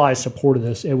seeing Fly supported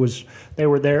this, they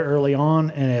were there early on,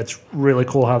 and it's really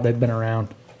cool how they've been around.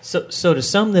 So to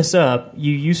sum this up,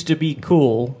 you used to be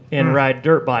cool and ride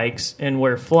dirt bikes and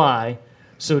wear Fly,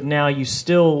 so now you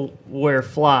still wear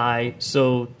Fly,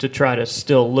 so to try to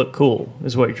still look cool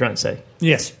is what you're trying to say.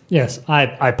 Yes,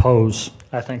 I pose,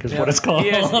 I think is what it's called.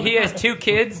 He has 2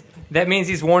 kids. That means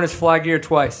he's worn his fly gear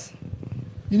twice.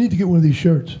 You need to get one of these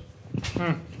shirts.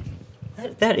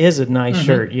 That is a nice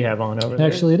shirt you have on over there.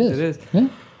 Actually, it is. It is. Yeah.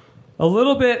 A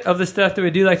little bit of the stuff that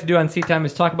we do like to do on Seat Time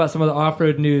is talk about some of the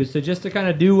off-road news. So just to kind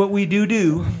of do what we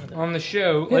do on the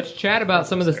show, let's chat about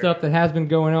some of the stuff that has been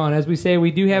going on. As we say,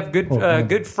 we do have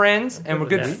good friends and we're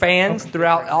good fans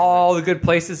throughout all the good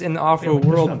places in the off-road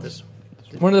world.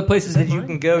 One of the places that you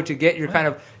can go to get your kind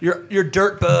of your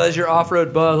dirt buzz, your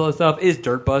off-road buzz, all that stuff is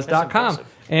dirtbuzz.com.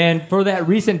 And for that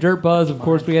recent Dirt Buzz, of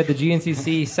course, we had the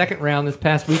GNCC second round this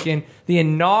past weekend, the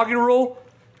inaugural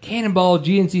Cannonball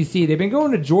GNCC. They've been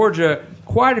going to Georgia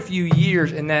quite a few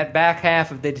years in that back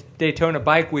half of the Daytona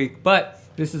Bike Week, but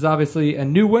this is obviously a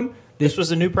new one. This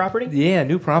was a new property? Yeah,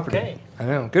 new property. Okay. I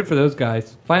know. Good for those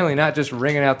guys. Finally, not just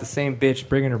ringing out the same bitch,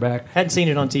 bringing her back. Hadn't seen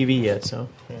it on TV yet, so.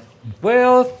 Yeah.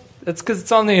 Well, that's because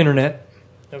it's on the internet.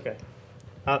 Okay.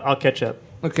 I'll catch up.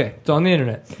 Okay, it's on the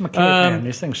internet. I'm a caveman.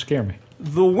 These things scare me.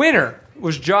 The winner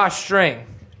was Josh Strang.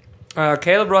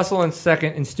 Caleb Russell in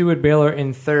second and Stuart Baylor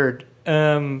in third.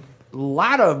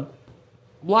 Lot of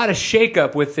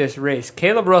shakeup with this race.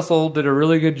 Caleb Russell did a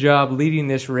really good job leading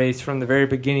this race from the very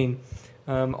beginning.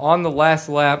 On the last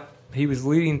lap, he was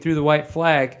leading through the white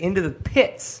flag into the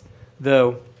pits,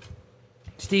 though.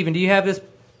 Steven, do you have this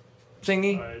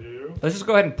thingy? I do. Let's just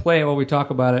go ahead and play it while we talk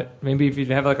about it. Maybe if you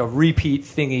have like a repeat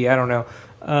thingy, I don't know.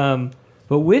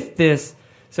 But with this,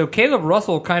 so Caleb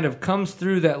Russell kind of comes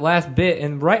through that last bit,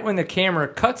 and right when the camera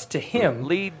cuts to him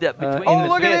lead between in oh, the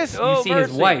look pits, at this. you see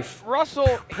his wife Russell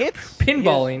hits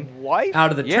pinballing his wife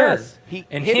out of the turn,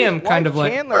 and him kind of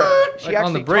like, she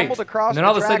on the brakes. And then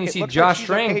all of a sudden you see Josh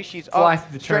Strang fly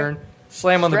through the turn,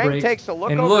 slam on the brakes, takes a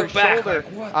look and over look his back. shoulder.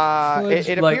 Like,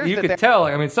 It like appears you that could tell.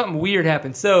 I mean, something weird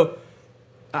happened. So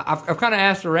I've kind of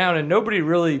asked around, and nobody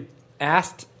really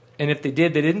asked. And if they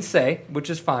did, they didn't say, which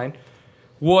is fine.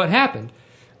 What happened?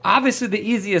 Obviously, the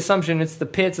easy assumption, it's the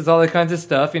pits, it's all that kinds of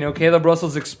stuff. You know, Caleb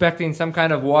Russell's expecting some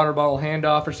kind of water bottle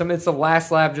handoff or something. It's the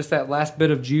last lap, just that last bit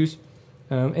of juice.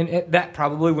 That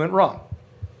probably went wrong.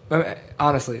 I mean,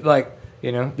 honestly, like,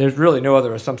 you know, there's really no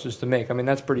other assumptions to make. I mean,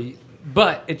 that's pretty...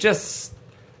 But it's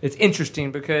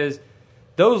interesting because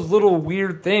those little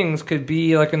weird things could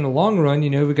be, like, in the long run, you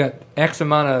know, we've got X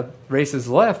amount of races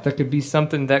left. That could be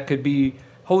something that could be,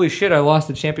 holy shit, I lost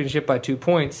the championship by 2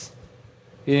 points.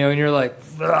 You know, and you're like,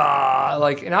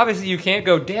 and obviously you can't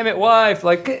go, damn it, wife,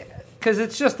 like, because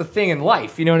it's just a thing in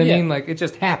life. You know what I mean? Like, it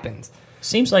just happens.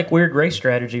 Seems like weird race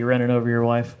strategy running over your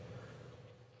wife.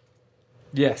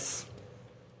 Yes.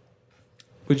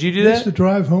 Would you do That's that? the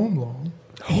drive home long.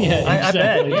 Yeah,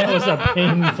 exactly. That was a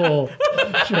painful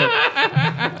trip.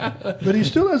 But he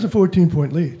still has a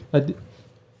 14-point lead.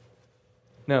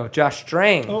 No, Josh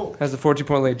Strang has a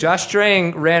 14-point lead. Josh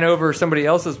Strang ran over somebody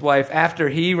else's wife after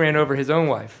he ran over his own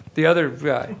wife, the other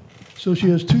guy. So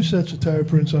she has 2 sets of tire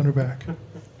prints on her back.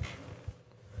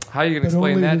 How are you going to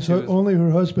explain that to us? Only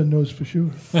her husband knows for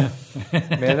sure.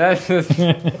 Man, that's just...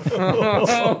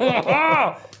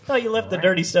 Oh, you left the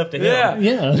dirty stuff to him.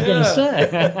 Yeah, I was going to say.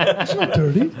 It's not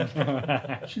dirty.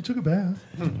 She took a bath.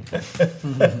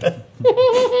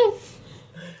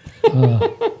 She's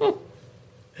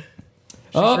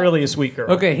really a sweet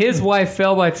girl. Okay, his wife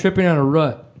fell by tripping on a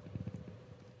rut.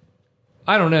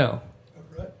 I don't know.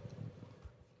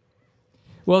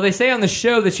 Well, they say on the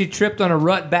show that she tripped on a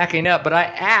rut backing up, but I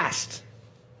asked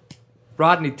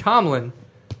Rodney Tomlin,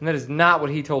 and that is not what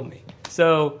he told me.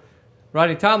 So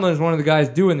Rodney Tomlin is one of the guys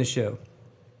doing the show.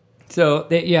 So,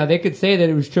 they could say that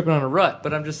it was tripping on a rut,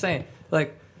 but I'm just saying,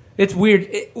 like, it's weird.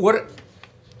 What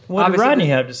did Rodney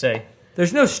have to say?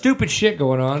 There's no stupid shit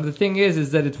going on. The thing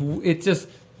is that it's just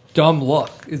dumb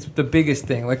luck. It's the biggest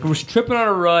thing. Like, we're tripping on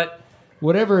a rut.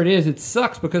 Whatever it is, it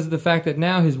sucks because of the fact that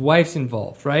now his wife's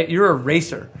involved, right? You're a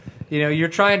racer. You're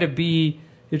trying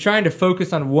to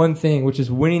focus on one thing, which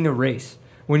is winning the race.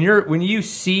 When you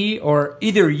see, or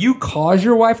either you cause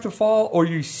your wife to fall or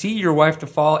you see your wife to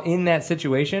fall in that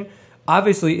situation,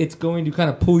 obviously it's going to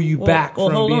kind of pull you back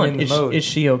from being in the mode. Is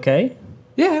she okay?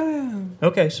 Yeah.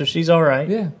 Okay, so she's all right.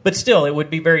 Yeah. But still, it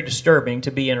would be very disturbing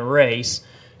to be in a race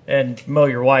and mow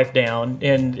your wife down,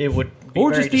 and it would be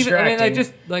or very just even,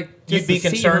 distracting. You'd be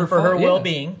concerned for her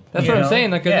well-being. That's what I'm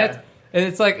saying. Like, and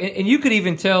it's like, and you could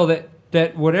even tell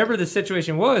that whatever the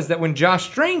situation was, that when Josh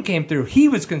Strain came through, he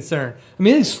was concerned. I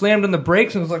mean, he slammed on the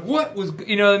brakes and was like, "What was?"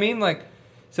 You know what I mean? Like,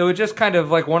 so it just kind of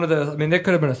like one of the. I mean, there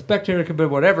could have been a spectator, it could have been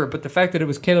whatever, but the fact that it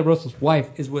was Caleb Russell's wife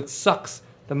is what sucks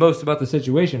the most about the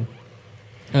situation.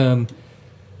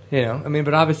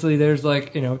 But obviously there's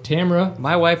like, Tamara,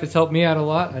 my wife has helped me out a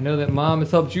lot. I know that Mom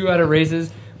has helped you out of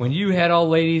races. When you had all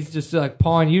ladies just like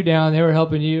pawing you down, they were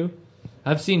helping you.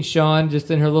 I've seen Sean just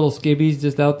in her little skibbies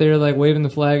just out there like waving the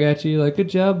flag at you like, good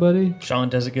job, buddy. Sean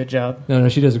does a good job. No,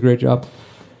 she does a great job.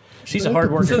 She's a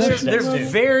hard worker. So they're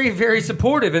very, very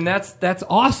supportive, and that's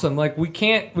awesome. Like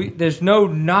there's no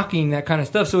knocking that kind of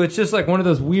stuff. So it's just like one of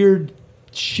those weird,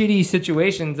 shitty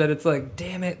situations that it's like,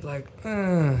 damn it, like.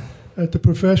 At the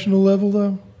professional level,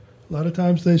 though, a lot of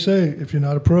times they say, if you're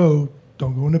not a pro,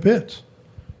 don't go in the pits.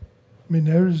 I mean,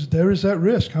 there is that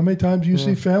risk. How many times do you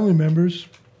see family members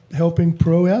helping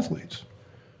pro athletes,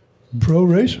 pro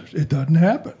racers? It doesn't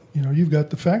happen. You've got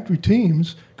the factory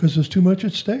teams because there's too much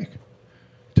at stake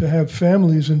to have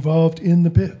families involved in the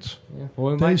pits. Yeah.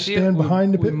 Well, they stand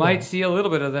behind the pit. We might see a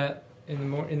little bit of that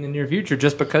in the near future,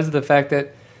 just because of the fact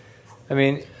that, I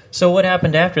mean. So what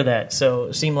happened after that? So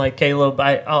it seemed like Caleb,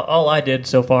 all I did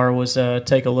so far was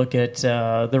take a look at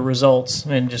the results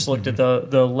and just looked at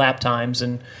the lap times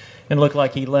and looked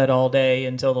like he led all day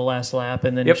until the last lap,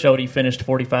 and then it showed he finished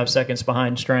 45 seconds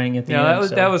behind Strang at the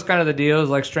end. That was kind of the deal. It was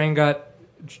like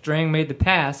Strang made the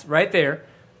pass right there,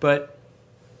 but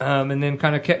and then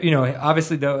kind of kept,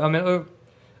 obviously though. I mean,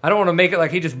 I don't want to make it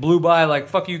like he just blew by like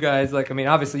fuck you guys. Like, I mean,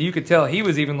 obviously you could tell he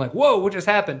was even like, whoa, what just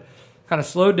happened? Kind of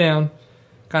slowed down.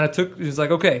 Kind of he was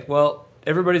like, okay, well,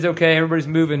 everybody's okay, everybody's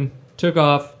moving, took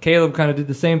off. Caleb kind of did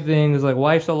the same thing. It was like,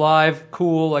 wife's alive,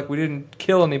 cool, like we didn't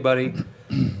kill anybody.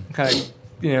 Kind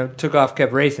of, took off,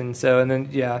 kept racing. So, and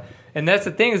then, and that's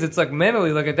the thing is it's like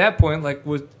mentally, like at that point, like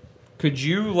could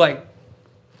you like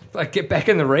get back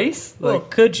in the race? Like, well,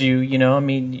 could you, I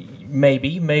mean,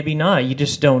 maybe not. You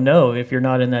just don't know if you're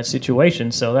not in that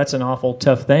situation. So that's an awful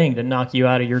tough thing to knock you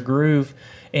out of your groove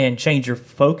and change your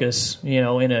focus,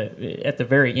 at the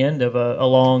very end of a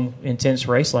long, intense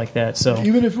race like that. So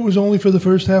even if it was only for the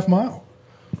first half mile,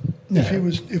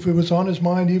 if it was on his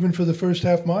mind even for the first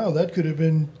half mile, that could have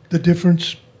been the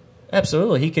difference.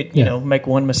 Absolutely, he could make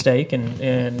one mistake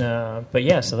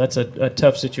but so that's a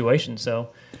tough situation. So,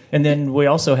 and then we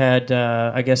also had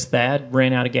I guess Thad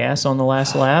ran out of gas on the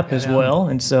last lap as well,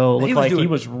 and so it looked like he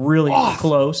was really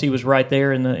close. He was right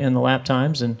there in the lap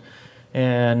times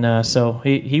and so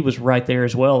he was right there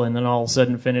as well, and then all of a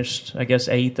sudden finished, I guess,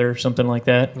 8th or something like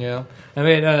that. Yeah. I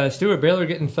mean, Stuart Baylor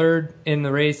getting 3rd in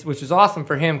the race, which is awesome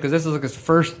for him because this is like his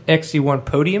first XC1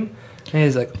 podium. And he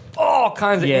has like all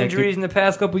kinds of injuries in the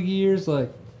past couple of years.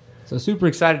 Like, so super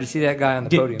excited to see that guy on the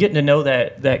podium. Getting to know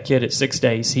that kid at 6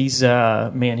 days, he's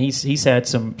had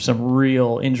some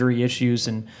real injury issues,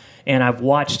 and I've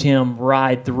watched him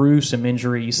ride through some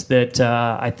injuries that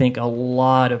I think a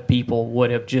lot of people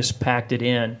would have just packed it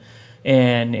in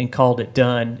and called it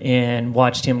done, and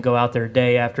watched him go out there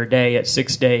day after day at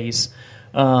 6 days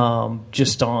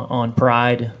just on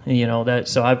pride.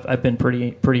 So I've been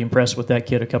pretty impressed with that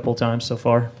kid a couple of times so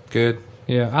far. Good.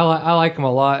 Yeah, I like him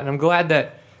a lot, and I'm glad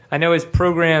that I know his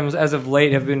programs as of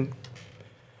late have been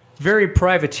very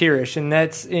privateerish, and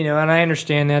that's, and I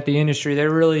understand that the industry, there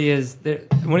really is,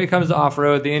 when it comes to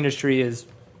off-road, the industry is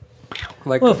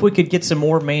Like, well, if we could get some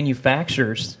more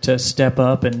manufacturers to step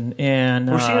up and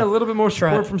we're seeing a little bit more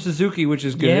support try- from Suzuki, which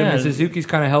is good. Yeah. And Suzuki's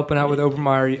kind of helping out with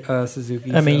Obermeyer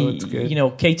Suzuki. I mean, so it's good.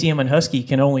 KTM and Husky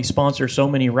can only sponsor so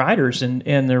many riders,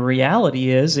 and the reality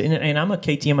is, and I'm a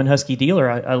KTM and Husky dealer.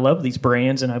 I love these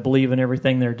brands, and I believe in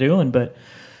everything they're doing, but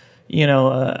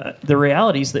the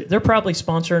reality is that they're probably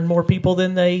sponsoring more people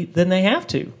than they have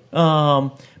to.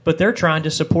 But they're trying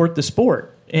to support the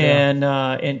sport,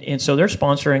 and so they're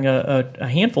sponsoring a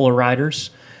handful of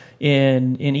riders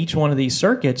in each one of these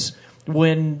circuits,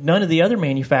 when none of the other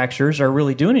manufacturers are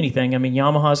really doing anything. I mean,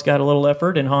 Yamaha's got a little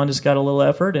effort, and Honda's got a little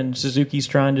effort, and Suzuki's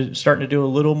starting to do a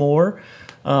little more.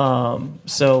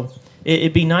 So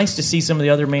it'd be nice to see some of the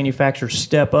other manufacturers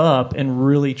step up and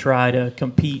really try to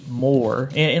compete more.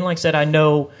 And like I said, I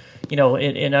know,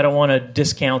 and I don't want to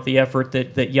discount the effort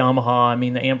that Yamaha, I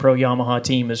mean, the Ampro Yamaha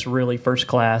team is really first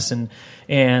class, and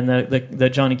the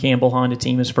Johnny Campbell Honda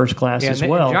team is first class as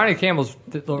well. Johnny Campbell's,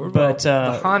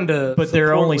 the Honda, but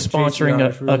they're only sponsoring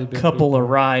a couple of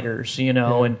riders,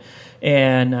 and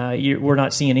we're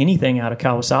not seeing anything out of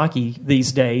Kawasaki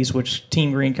these days, which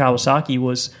Team Green Kawasaki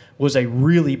was a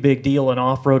really big deal in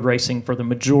off-road racing for the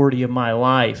majority of my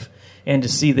life. And to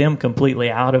see them completely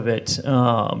out of it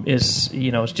is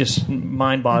it's just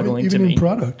mind-boggling to me. Even in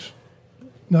products,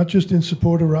 not just in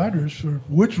support of riders. For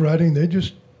woods riding, they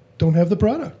just don't have the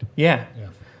product. Yeah.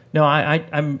 No, I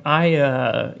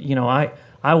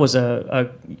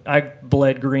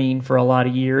bled green for a lot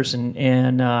of years,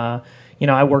 and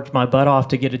I worked my butt off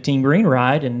to get a Team Green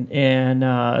ride, and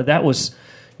that was.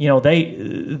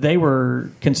 They were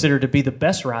considered to be the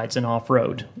best rides in off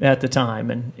road at the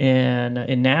time,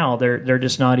 and now they're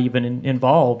just not even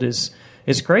involved. Is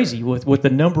crazy with the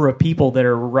number of people that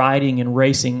are riding and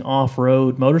racing off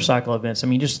road motorcycle events. I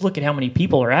mean, just look at how many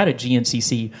people are at a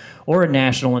GNCC or a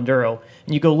National Enduro,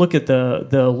 and you go look at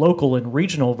the local and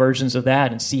regional versions of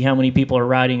that and see how many people are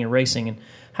riding and racing. And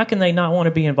how can they not want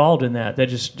to be involved in that? That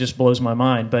just blows my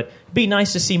mind. But it'd be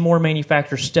nice to see more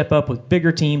manufacturers step up with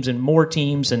bigger teams and more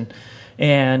teams, and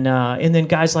then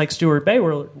guys like Stuart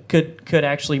Baywell could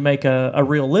actually make a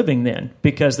real living then,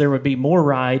 because there would be more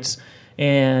rides,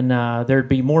 and there'd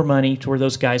be more money to where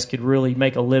those guys could really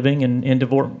make a living and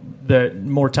devote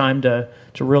more time to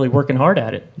really working hard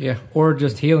at it. Yeah, or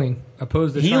just healing,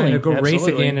 opposed to trying to go race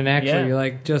again and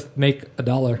actually just make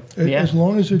 $1. As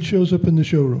long as it shows up in the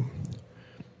showroom.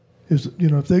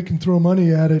 If they can throw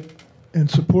money at it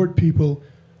and support people,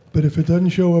 but if it doesn't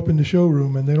show up in the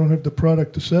showroom and they don't have the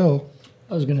product to sell.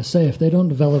 I was going to say, if they don't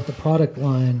develop the product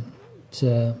line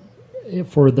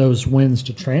for those wins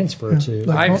to transfer to.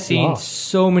 I've seen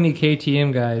so many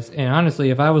KTM guys, and honestly,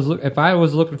 if I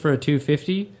was looking for a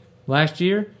 250 last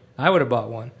year, I would have bought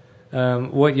one.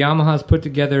 What Yamaha's put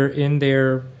together in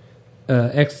their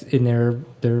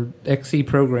XC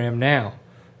program now,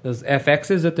 those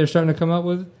FXs that they're starting to come up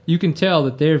with, you can tell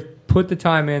that they've put the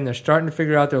time in. They're starting to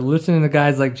figure out. They're listening to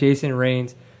guys like Jason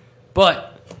Raines,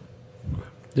 but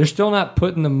they're still not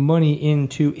putting the money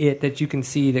into it that you can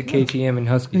see that KTM and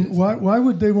Husky is. Why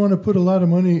would they want to put a lot of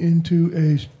money into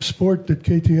a sport that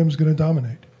KTM is going to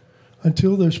dominate?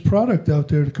 Until there's product out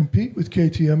there to compete with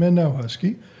KTM and now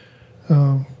Husky,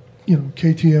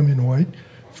 KTM in white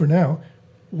for now.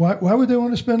 Why would they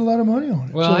want to spend a lot of money on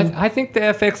it? Well, I think the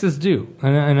FXs do,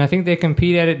 and I think they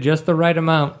compete at it just the right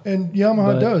amount. And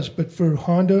Yamaha does, but for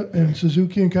Honda and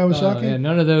Suzuki and Kawasaki,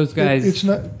 none of those guys. It's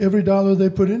not every dollar they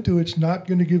put into it's not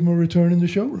going to give them a return in the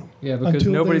showroom. Yeah, because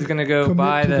nobody's going to go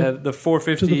buy the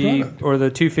 450 or the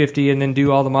 250 and then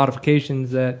do all the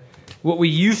modifications that what we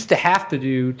used to have to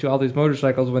do to all these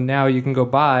motorcycles. When now you can go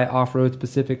buy off-road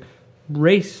specific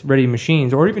race-ready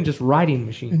machines, or even just riding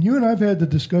machines. And you and I have had the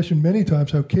discussion many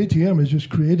times how KTM has just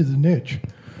created the niche.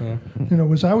 Yeah.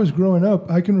 As I was growing up,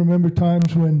 I can remember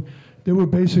times when there were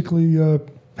basically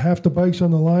half the bikes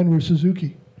on the line were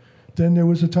Suzuki. Then there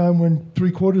was a time when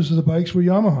 3/4 of the bikes were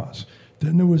Yamahas.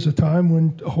 Then there was a time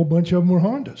when a whole bunch of them were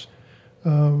Hondas.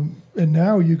 And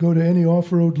now you go to any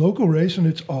off-road local race, and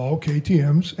it's all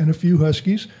KTMs and a few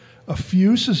Huskies, a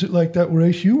few like that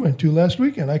race you went to last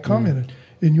weekend. I commented.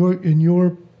 In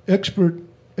your expert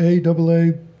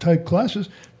AA type classes,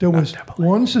 there was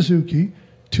one Suzuki,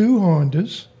 2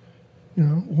 Hondas,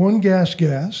 one gas.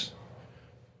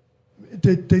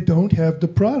 They don't have the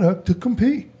product to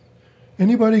compete.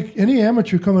 Any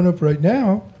amateur coming up right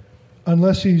now,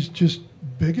 unless he's just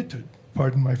bigoted,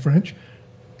 pardon my French,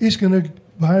 he's going to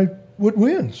buy what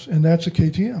wins, and that's a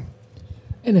KTM.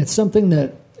 And it's something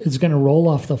that is going to roll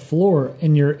off the floor,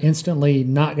 and you're instantly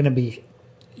not going to be.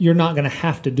 You're not going to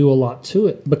have to do a lot to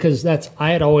it, because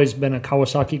I had always been a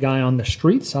Kawasaki guy on the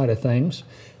street side of things,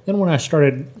 Then when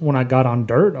I got on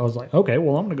dirt, I was like, okay,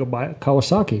 well, I'm going to go buy a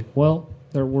Kawasaki. Well,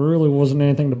 there really wasn't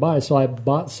anything to buy, so I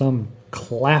bought some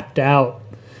clapped out,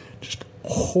 just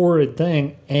horrid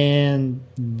thing, and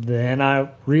then I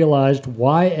realized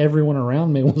why everyone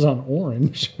around me was on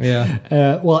orange.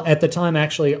 Yeah. Well, at the time,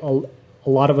 actually, a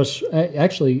lot of us,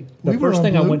 the first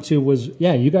thing I went to was,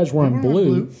 you guys were on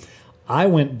blue. I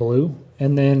went blue,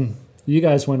 and then you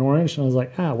guys went orange, and I was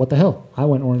like, what the hell? I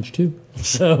went orange too.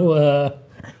 So,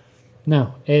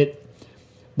 no,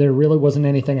 there really wasn't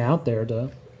anything out there to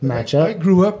match up. I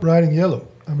grew up riding yellow.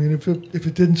 I mean, if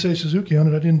it didn't say Suzuki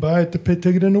on it, I didn't buy it to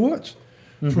take it in the woods.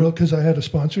 Because I had a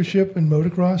sponsorship in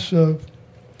motocross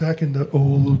back in the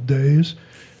old days.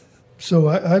 So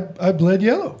I bled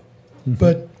yellow.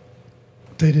 But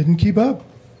they didn't keep up.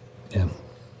 Yeah.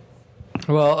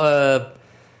 Well,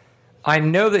 I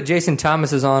know that Jason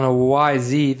Thomas is on a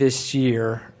YZ this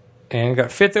year and got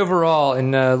 5th overall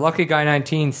in Lucky Guy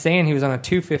 19, saying he was on a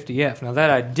 250F. Now, that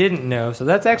I didn't know, so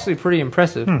that's actually pretty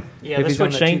impressive. Yeah, that's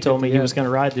what Shane told me he was going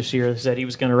to ride this year. He said he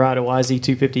was going to ride a YZ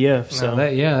 250F. So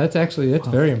that's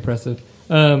very impressive.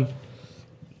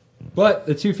 But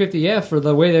the 250F, for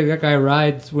the way that guy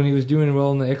rides when he was doing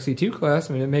well in the XC2 class,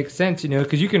 I mean, it makes sense,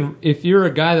 because you can, if you're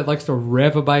a guy that likes to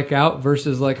rev a bike out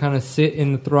versus like kind of sit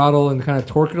in the throttle and kind of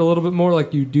torque it a little bit more,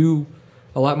 like you do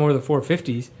a lot more of the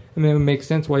 450s. I mean, it makes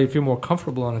sense why you feel more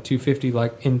comfortable on a 250,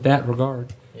 like in that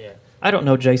regard. Yeah, I don't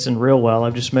know Jason real well.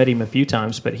 I've just met him a few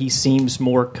times, but he seems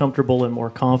more comfortable and more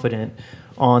confident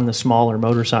on the smaller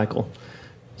motorcycle.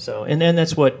 So, and then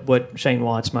that's what Shane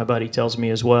Watts, my buddy, tells me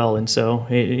as well. And so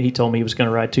he told me he was going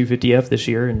to ride 250F this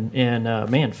year, and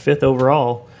man, 5th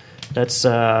overall. That's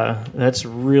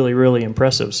really, really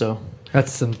impressive. So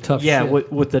that's some tough shit. Yeah,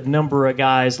 with the number of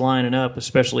guys lining up,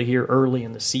 especially here early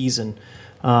in the season.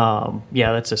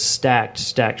 That's a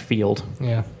stacked field.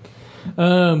 Yeah.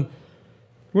 One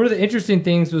of the interesting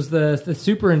things was the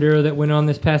Super Enduro that went on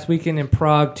this past weekend in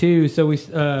Prague too. So we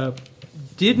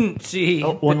didn't see.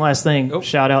 One last thing.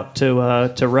 Shout out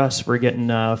to Russ for getting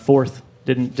 4th.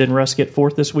 Didn't Russ get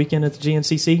 4th this weekend at the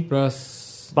GNCC?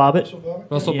 Russ Bobbitt.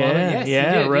 Russell Bobbitt.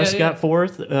 Yes, Russ got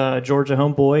 4th. Georgia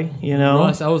homeboy.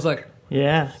 Russ. I was like,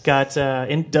 got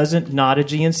and not a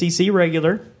GNCC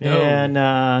regular, and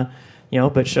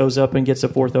but shows up and gets a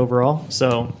 4th overall.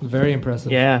 So very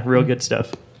impressive. Yeah, real good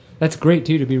stuff. That's great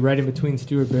too to be right in between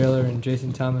Stuart Baylor and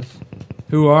Jason Thomas,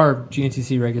 who are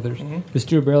GNCC regulars. But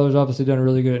Stuart Baylor's obviously done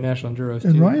really good at National Enduros too.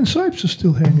 And Ryan Sipes is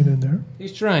still hanging in there.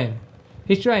 He's trying.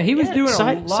 He was doing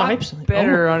a lot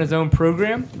better on his own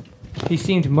program. He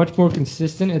seemed much more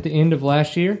consistent at the end of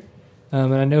last year.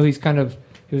 And I know he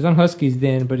was on Huskies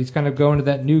then, but he's kind of going to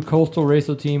that new Coastal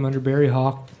Racer team under Barry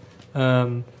Hawk.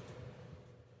 I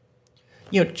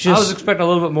was expecting a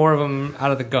little bit more of him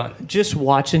out of the gun. Just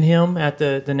watching him at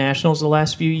the Nationals the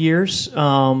last few years,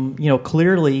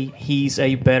 clearly he's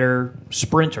a better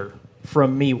sprinter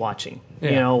from me watching.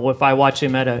 Yeah. If I watch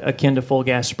him at akin to Full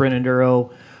Gas Sprint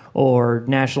Enduro or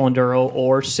National Enduro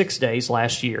or 6 days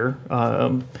last year.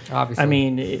 Obviously. I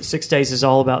mean, 6 days is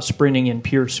all about sprinting and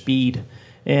pure speed.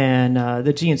 And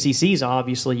the GNCCs,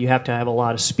 obviously, you have to have a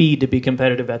lot of speed to be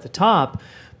competitive at the top.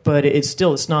 But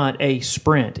it's not a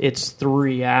sprint. It's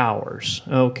 3 hours,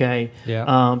 okay?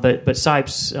 Yeah. But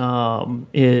Sipes,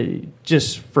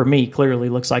 just for me, clearly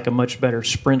looks like a much better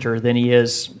sprinter than he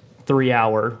is 3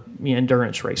 hour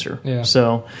endurance racer. Yeah.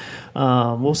 So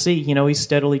we'll see. He's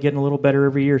steadily getting a little better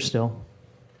every year still.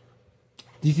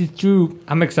 This is true.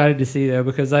 I'm excited to see, though,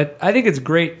 because I think it's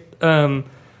great.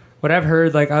 What I've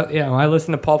heard, I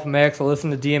listen to Pulp MX, I listen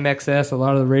to DMXS, a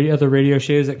lot of the other radio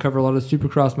shows that cover a lot of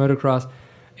Supercross, motocross.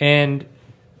 And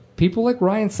people like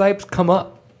Ryan Sipes come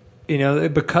up,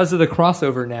 because of the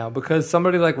crossover now. Because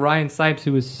somebody like Ryan Sipes,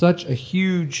 who is such a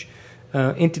huge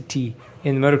entity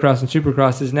in the motocross and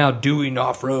supercross, is now doing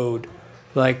off-road.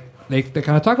 Like, they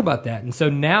kind of talk about that. And so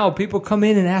now people come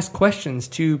in and ask questions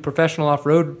to professional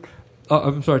off-road,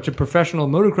 to professional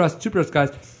motocross and supercross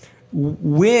guys.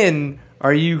 When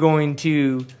are you going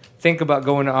to think about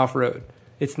going to off-road?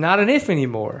 It's not an if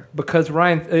anymore because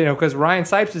Ryan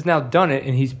Sipes has now done it,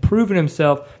 and he's proven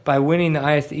himself by winning the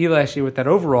ISDE last year with that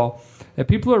overall. That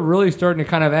people are really starting to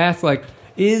kind of ask, like,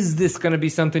 is this going to be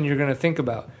something you're going to think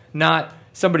about? Not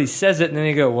somebody says it and then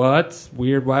they go, well, that's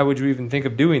weird. Why would you even think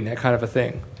of doing that kind of a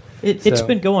thing? It's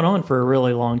been going on for a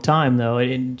really long time, though.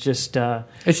 It's just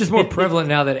more prevalent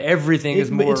now that everything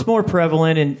is more... It's more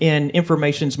prevalent, and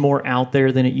information's more out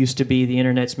there than it used to be. The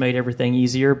Internet's made everything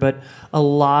easier, but a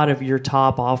lot of your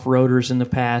top off-roaders in the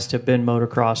past have been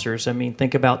motocrossers. I mean,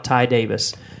 think about Ty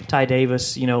Davis. Ty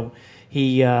Davis,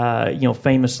 He,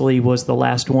 famously was the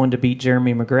last one to beat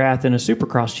Jeremy McGrath in a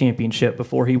Supercross championship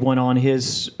before he went on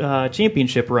his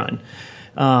championship run.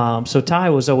 So Ty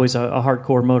was always a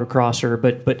hardcore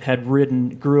motocrosser, but had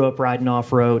grew up riding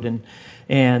off-road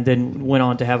and then went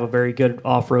on to have a very good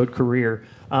off-road career.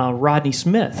 Rodney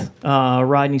Smith.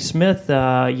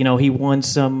 He won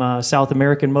some South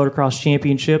American motocross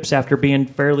championships after being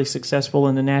fairly successful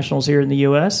in the Nationals here in the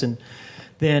U.S., and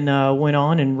then went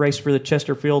on and raced for the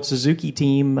Chesterfield Suzuki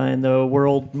team in the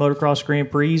World Motocross Grand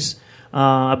Prix.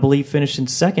 I believe finished in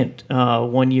second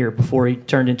 1 year before he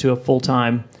turned into a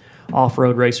full-time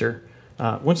off-road racer.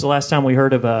 When's the last time we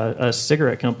heard of a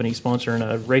cigarette company sponsoring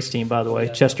a race team, by the way?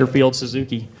 Yeah. Chesterfield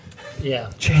Suzuki.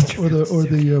 Yeah. Or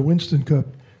the Winston Cup.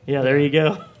 Yeah, there you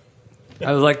go.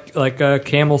 I was like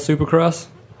Camel Supercross.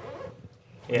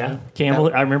 Yeah,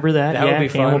 Camel. I remember that. That would be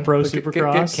Camel fun. Pro Get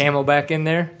Supercross. Camel back in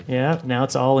there. Yeah, now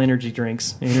it's all energy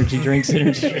drinks. Energy drinks.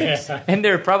 And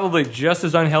they're probably just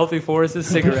as unhealthy for us as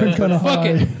cigarettes. Fuck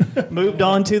it. Moved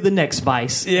on to the next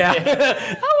vice. Yeah.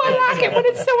 I like it when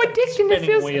it's so addicting. It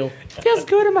feels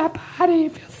good in my body.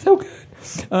 It feels so good.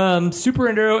 Super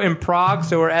Enduro in Prague,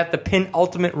 so we're at the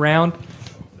penultimate round.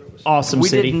 Awesome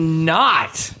city. We did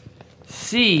not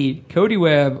see Cody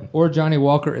Webb or Johnny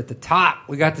Walker at the top.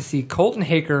 We got to see Colton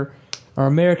Haker, our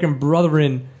American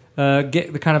brethren,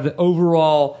 get the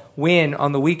overall win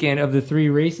on the weekend of the 3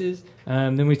 races.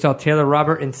 Then we saw Taylor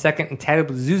Robert in second and Taddy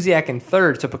Blazuzak in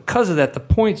third. So because of that, the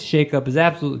points shakeup is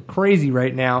absolutely crazy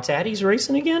right now. Taddy's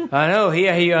racing again? I know.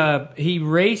 He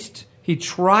raced. He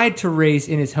tried to race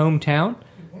in his hometown.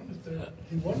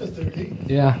 He won the 30.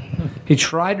 Yeah, he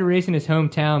tried to race in his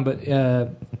hometown, but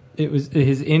it was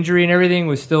his injury and everything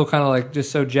was still kind of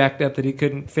just so jacked up that he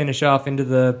couldn't finish off into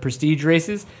the prestige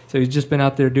races. So he's just been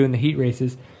out there doing the heat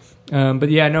races. But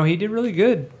yeah, no, he did really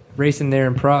good racing there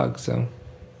in Prague. So,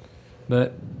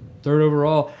 but third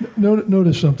overall.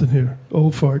 Notice something here.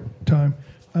 Old fart time.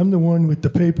 I'm the one with the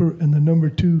paper and the number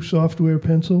 2 software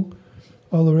pencil.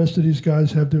 All the rest of these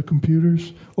guys have their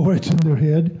computers, or it's in their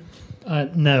head.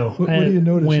 No. What do you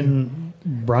notice? When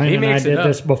Brian and I did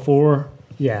this before,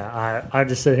 I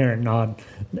just sit here and nod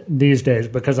these days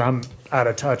because I'm out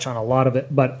of touch on a lot of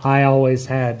it. But I always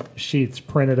had sheets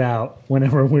printed out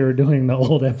whenever we were doing the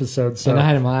old episodes. So. And I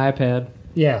had it on my iPad.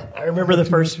 Yeah. I remember the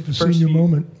first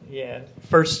moment. Yeah.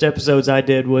 First episodes I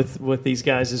did with these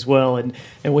guys as well, and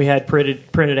we had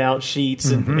printed out sheets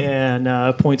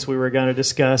and points we were going to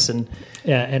discuss, and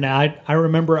I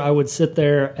remember I would sit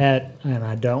there and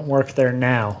I don't work there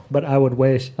now, but I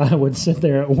would sit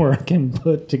there at work and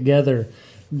put together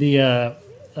the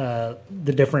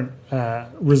different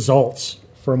results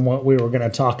from what we were going to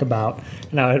talk about,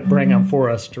 and I would bring them for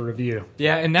us to review.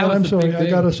 Yeah, and that was I'm the sorry, big I thing.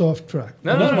 got us off track.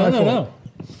 No.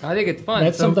 I think it's fun.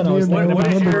 That's something I was thinking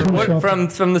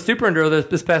about. From the Super Enduro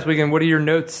this past weekend, what do your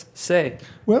notes say?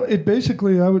 Well, it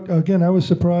basically, I was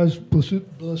surprised.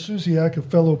 Blasuziak, a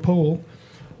fellow Pole,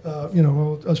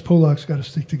 us Polacks got to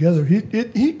stick together.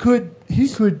 He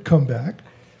could come back.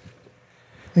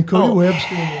 And Cody Webb's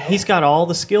doing well. He's got all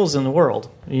the skills in the world.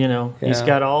 He's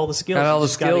got all the skills. Got all the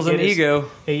skills and ego.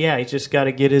 Yeah, he's just got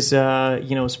to get his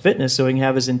his fitness so he can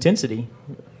have his intensity.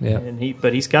 Yeah,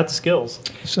 but he's got the skills.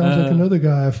 Sounds like another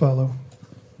guy I follow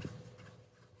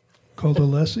called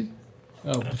Alessi.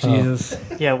 Oh, Jesus.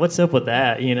 Yeah, what's up with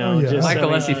that? Mike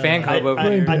Alessi fan club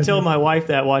over here. I tell my wife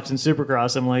that watching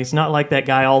Supercross, I'm like, it's not like that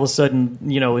guy all of a sudden,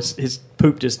 has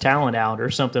pooped his talent out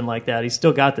or something like that. He's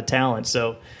still got the talent.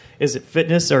 So is it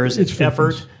fitness or is it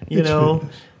effort? Fitness.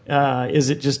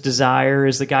 Is it just desire?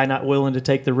 Is the guy not willing to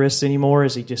take the risks anymore?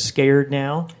 Is he just scared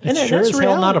now? It's sure as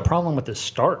hell not a problem with his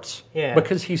starts. Yeah.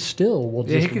 Because he still will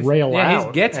just rail out.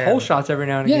 He gets hole shots every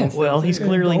now and again. Well, he's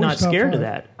clearly not scared of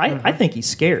that. I think he's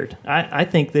scared. I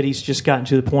think that he's just gotten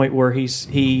to the point where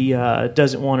he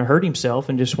doesn't want to hurt himself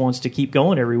and just wants to keep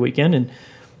going every weekend. And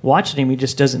watching him, he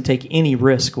just doesn't take any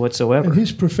risk whatsoever. And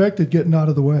he's perfected getting out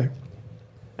of the way.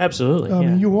 Absolutely. I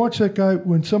mean, you watch that guy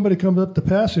when somebody comes up to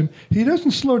pass him, he doesn't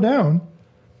slow down,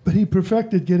 but he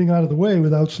perfected getting out of the way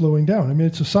without slowing down. I mean,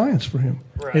 it's a science for him.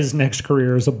 Right. His next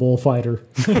career is a bullfighter.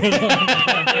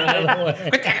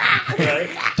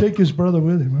 Take his brother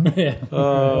with him. Huh? Yeah.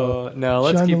 Oh, no,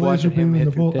 let's keep watching him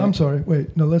hit through death. I'm sorry.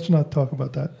 Wait, no, let's not talk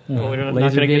about that. We're not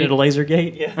going to get into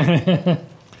Lasergate? Yeah.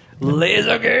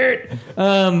 Lasergate!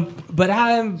 But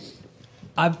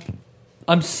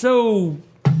I'm so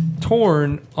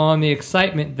torn on the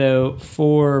excitement, though,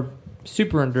 for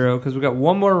Super Enduro, because we've got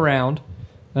one more round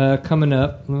coming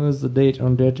up. What was the date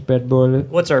on that bad boy?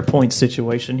 What's our point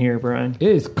situation here, Brian? It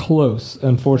is close,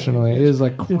 unfortunately. It is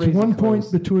like crazy It's 1 close.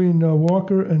 point between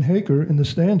Walker and Haker in the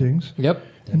standings. Yep.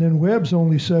 And then Webb's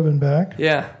only 7 back.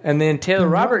 Yeah, and then Taylor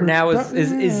Robert now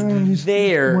is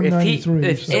there.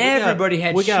 If So everybody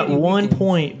had, we got 1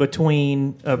 point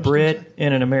between a Brit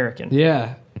and an American.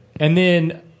 Yeah, and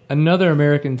then another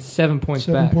American 7 points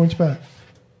 7 back. points back.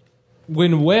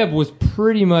 When Webb was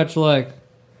pretty much like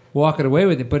walking away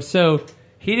with it, but so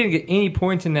he didn't get any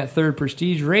points in that third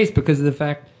prestige race because of the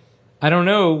fact I don't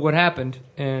know what happened,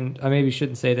 and I maybe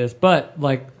shouldn't say this, but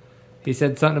like he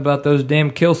said something about those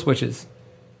damn kill switches.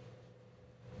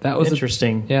 That was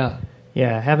interesting. Yeah.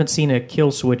 Yeah, I haven't seen a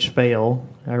kill switch fail.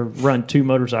 I run 2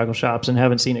 motorcycle shops and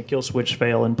haven't seen a kill switch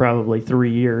fail in probably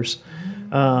 3 years.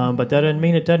 But that doesn't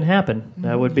mean it doesn't happen.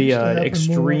 That would be an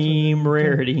extreme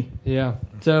rarity. Yeah.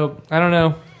 So, I don't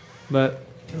know. But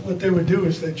what they would do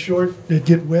is they'd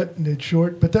get wet and they'd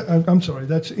short. But I'm sorry,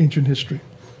 that's ancient history.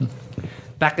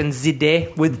 Back in the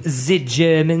day with the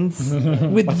Germans.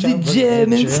 With the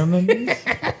Germans.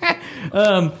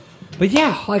 But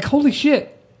yeah, like, holy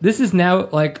shit. This is now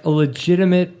like a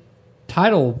legitimate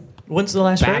title. When's the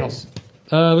last battle. race?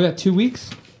 We got 2 weeks.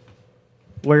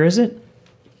 Where is it?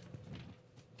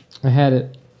 I had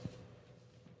it.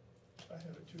 I have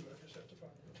it too. I just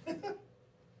have to find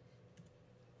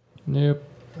Nope.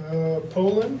 it.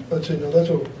 Poland. Let's see. No, that's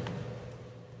over.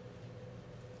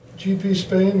 GP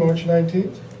Spain, March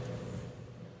 19th.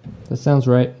 That sounds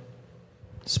right.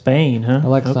 Spain, huh? I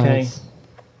like okay. science.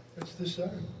 That's this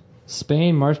Saturday.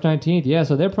 Spain, March 19th. Yeah,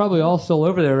 so they're probably all still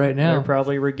over there right now. They're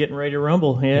probably getting ready to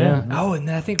rumble. Yeah. Oh, and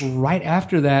then I think right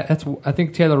after that, I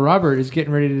think Taylor Robert is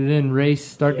getting ready to then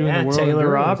start doing the World Taylor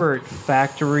Enduro. Robert,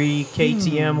 factory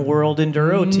KTM World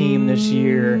Enduro team this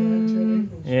year.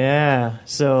 Yeah,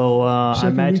 so I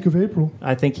Second imagine, week of April.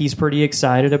 I think he's pretty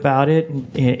excited about it.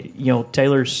 And,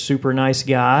 Taylor's super nice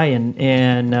guy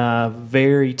and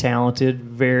very talented,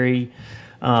 very,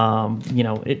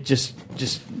 it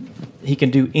just he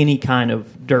can do any kind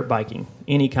of dirt biking,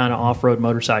 any kind of off-road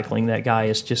motorcycling. That guy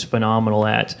is just phenomenal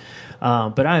at.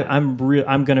 But I'm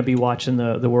going to be watching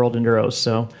the World Enduros,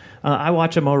 so I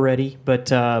watch them already. But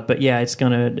yeah, it's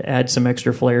going to add some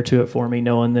extra flair to it for me,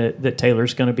 knowing that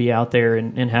Taylor's going to be out there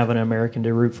and have an American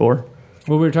to root for.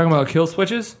 Well, we were talking about kill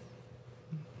switches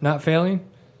not failing.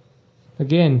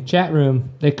 Again, chat room.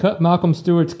 They cut Malcolm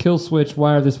Stewart's kill switch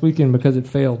wire this weekend because it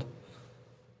failed.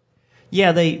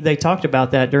 Yeah, they talked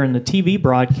about that during the TV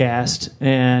broadcast,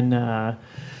 and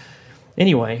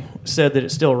anyway, said that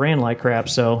it still ran like crap,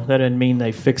 so that doesn't mean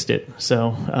they fixed it.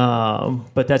 So,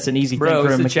 but that's an easy thing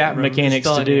for mechanics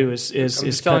to do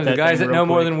is telling the guys that know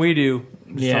more than we do.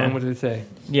 Yeah. Tell them what to say.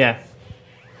 Yeah.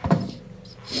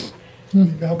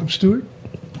 Malcolm Stewart?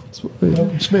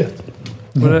 Malcolm Smith.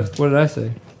 What did I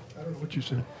say? I don't know what you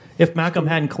said. If Malcolm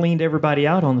hadn't cleaned everybody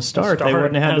out on the start, they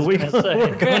wouldn't have had the wheel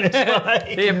work on his bike.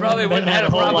 He probably wouldn't have had a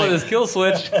problem with his kill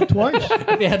switch. Twice.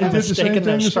 If he had a mistake in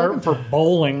that start for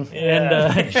bowling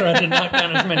and tried to knock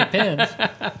down as many pins.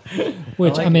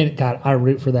 Which, God, I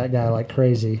root for that guy like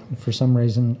crazy. For some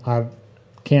reason, I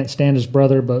can't stand his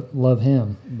brother, but love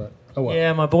him. But oh well.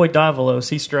 Yeah, my boy Davalos,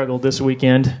 he struggled this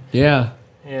weekend. Yeah.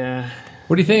 Yeah.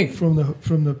 What do you think? From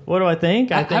the What do I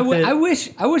think? I wish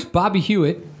Bobby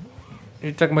Hewitt,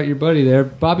 you're talking about your buddy there,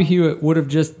 Bobby Hewitt would have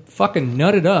just fucking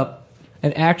nutted up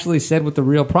and actually said what the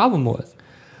real problem was.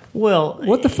 Well,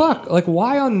 what the fuck? Like,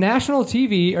 why on national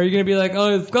TV are you going to be like,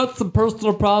 oh, he's got some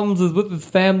personal problems with his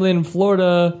family in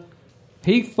Florida?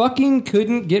 He fucking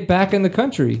couldn't get back in the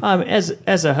country.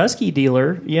 As a Husky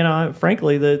dealer,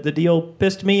 frankly, the deal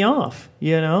pissed me off,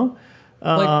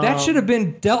 Like, that should have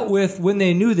been dealt with when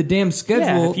they knew the damn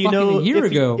schedule a year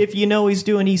ago. If you know he's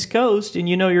doing East Coast and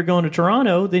you know you're going to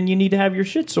Toronto, then you need to have your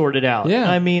shit sorted out. Yeah.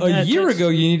 I mean, a year ago,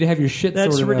 you need to have your shit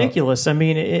sorted out. That's ridiculous. I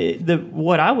mean,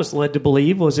 what I was led to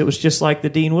believe was it was just like the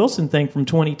Dean Wilson thing from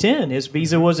 2010. His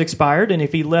visa was expired, and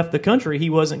if he left the country,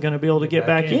 he wasn't going to be able to get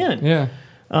back in. Yeah.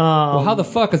 Well, how the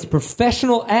fuck, as a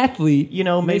professional athlete,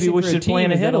 maybe we should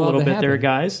plan ahead a little bit there,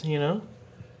 guys,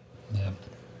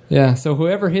 Yeah, so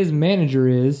whoever his manager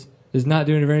is not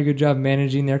doing a very good job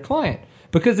managing their client.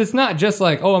 Because it's not just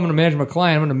like, oh, I'm going to manage my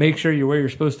client, I'm going to make sure you're where you're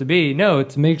supposed to be. No,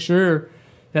 it's make sure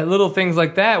that little things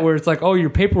like that where it's like, oh, your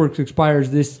paperwork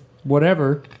expires this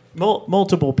whatever.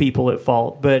 Multiple people at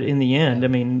fault, but in the end, I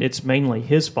mean, it's mainly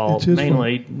his fault,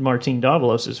 mainly Martin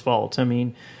Davalos' fault. I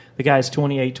mean, the guy's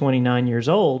 28, 29 years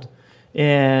old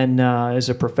and is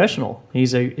a professional.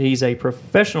 He's a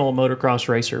professional motocross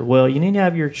racer. Well, you need to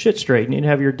have your shit straight. You need to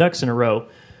have your ducks in a row.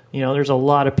 There's a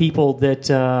lot of people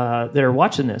that are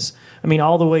watching this. I mean,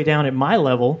 all the way down at my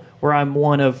level, where I'm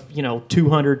one of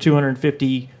 200,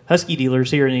 250 Husky dealers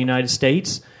here in the United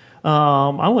States.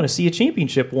 I want to see a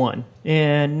championship won,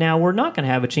 and now we're not going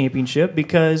to have a championship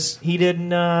because he didn't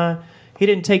he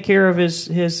didn't take care of his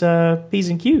P's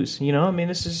and Q's. You know, I mean,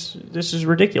 this is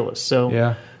ridiculous.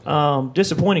 So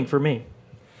disappointing for me.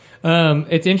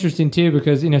 It's interesting too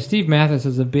because Steve Mathis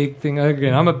is a big thing.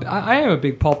 Again, I am a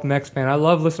big Pulp MX fan. I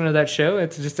love listening to that show.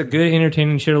 It's just a good,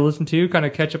 entertaining show to listen to. Kind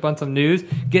of catch up on some news,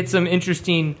 get some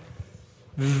interesting,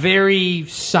 very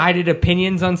sided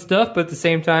opinions on stuff, but at the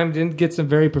same time, didn't get some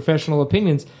very professional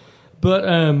opinions. But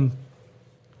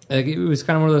it was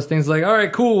kind of one of those things like, all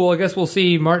right, cool. Well, I guess we'll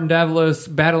see Martin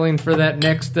Davalos battling for that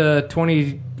next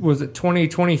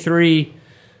 2023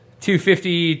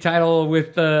 250 title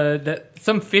with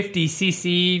some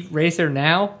 50cc racer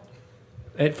now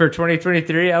for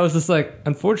 2023. I was just like,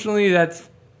 unfortunately, that's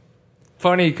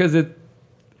funny because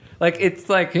it's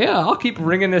like, yeah, I'll keep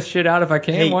ringing this shit out if I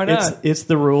can. Hey, why not? It's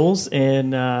the rules,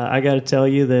 and I got to tell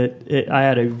you that I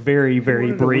had a very,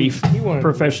 very brief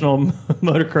professional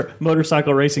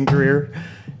motorcycle racing career.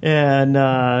 And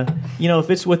if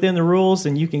it's within the rules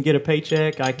and you can get a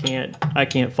paycheck, I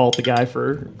can't fault the guy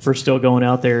for still going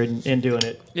out there and doing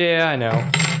it. Yeah, I know.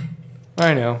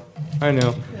 Yeah,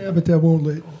 but that won't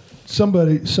let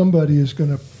somebody is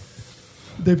going to.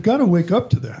 They've got to wake up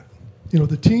to that.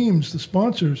 The teams, the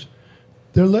sponsors,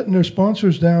 they're letting their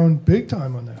sponsors down big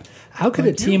time on that. How could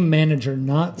a team manager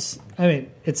not? I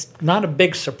mean, it's not a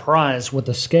big surprise what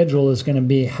the schedule is going to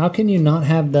be. How can you not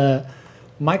have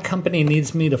my company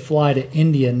needs me to fly to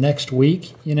India next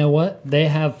week. You know what? They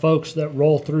have folks that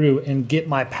roll through and get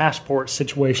my passport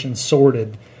situation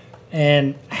sorted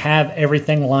and have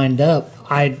everything lined up.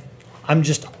 I'm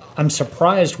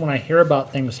surprised when I hear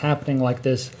about things happening like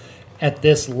this at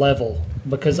this level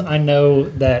because I know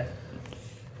that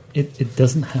it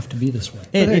doesn't have to be this way.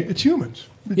 It's humans.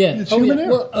 It's human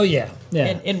error.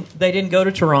 And they didn't go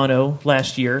to Toronto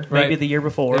last year, maybe the year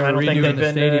before. I don't think they've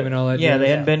been stadium and all that. Yeah, they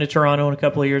hadn't been to Toronto in a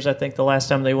couple of years. I think the last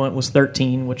time they went was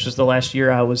 2013, which was the last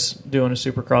year I was doing a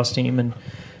Supercross team,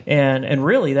 and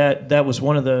really that was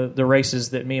one of the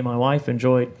races that me and my wife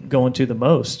enjoyed going to the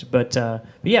most. But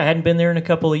yeah, I hadn't been there in a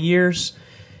couple of years.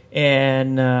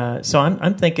 And so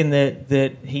I'm thinking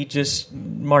that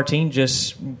Martin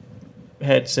just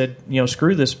had said,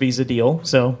 screw this visa deal.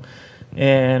 So,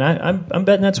 and I'm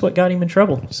betting that's what got him in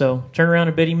trouble. So turn around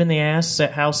and bit him in the ass.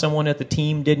 How someone at the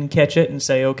team didn't catch it and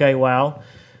say, okay, wow,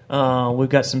 we've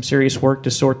got some serious work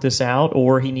to sort this out,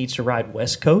 or he needs to ride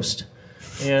West Coast.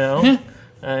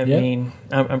 I mean,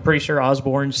 I'm pretty sure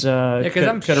Osborne's because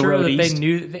I'm sure that they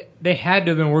knew they had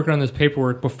to have been working on this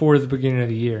paperwork before the beginning of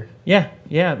the year.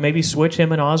 Yeah. Maybe switch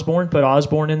him and Osborne, put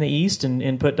Osborne in the east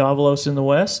and put Davalos in the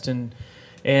west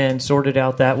and sort it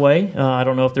out that way. I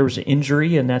don't know if there was an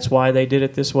injury and that's why they did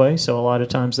it this way. So a lot of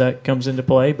times that comes into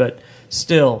play, but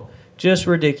still, just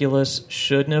ridiculous.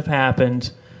 Shouldn't have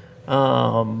happened.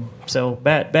 So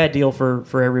bad deal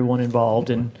for everyone involved,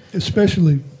 and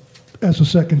especially as a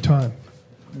second time.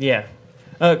 Yeah.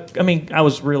 I mean, I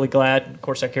was really glad. Of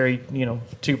course, I carry,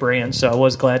 2 brands, so I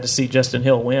was glad to see Justin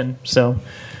Hill win. So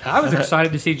I was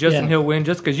excited to see Justin Hill win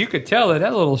just because you could tell that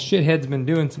little shithead's been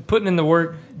putting in the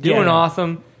work, doing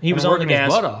awesome. He was on the gas,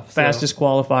 his butt off, fastest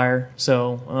qualifier.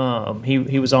 So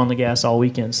he was on the gas all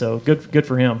weekend. So good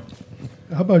for him.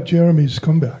 How about Jeremy's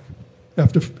comeback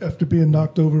after being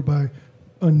knocked over by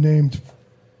unnamed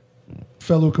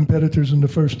fellow competitors in the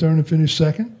first turn and finished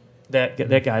second?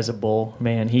 That guy's a bull,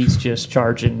 man. He's just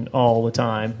charging all the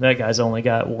time. That guy's only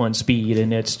got one speed,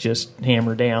 and it's just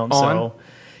hammer down. So,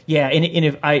 yeah, and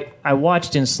if I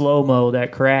watched in slow-mo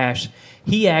that crash,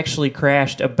 he actually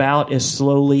crashed about as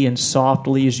slowly and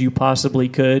softly as you possibly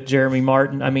could, Jeremy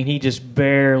Martin. I mean, he just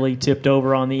barely tipped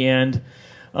over on the end.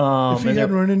 If he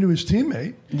hadn't run into his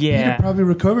teammate, he'd have probably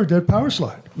recovered that power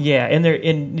slide. Yeah,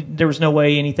 and there was no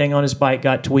way anything on his bike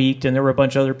got tweaked, and there were a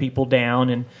bunch of other people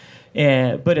down,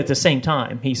 but at the same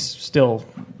time, he's still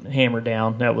hammered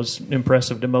down. That was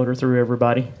impressive to motor through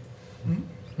everybody.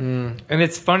 And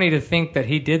it's funny to think that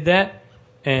he did that,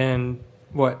 and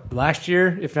last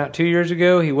year, if not 2 years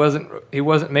ago, he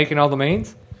wasn't making all the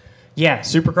mains. Yeah,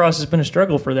 Supercross has been a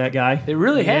struggle for that guy. It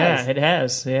really has. Yeah, it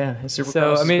has. Yeah, Supercross.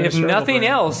 So I mean, if nothing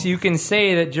else, you can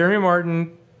say that Jeremy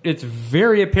Martin. It's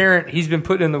very apparent he's been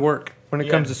putting in the work when it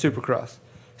comes to Supercross.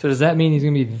 So does that mean he's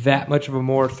going to be that much of a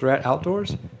more threat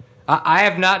outdoors? I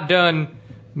have not done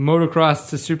motocross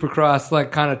to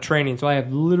Supercross kind of training, so I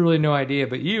have literally no idea.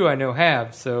 But you, I know,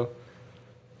 have. So,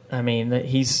 I mean,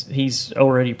 he's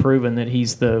already proven that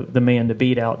he's the man to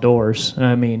beat outdoors.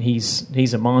 I mean,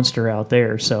 he's a monster out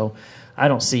there. So, I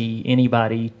don't see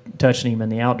anybody touching him in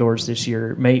the outdoors this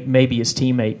year. Maybe his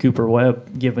teammate Cooper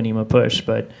Webb giving him a push,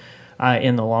 but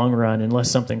in the long run, unless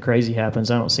something crazy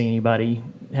happens, I don't see anybody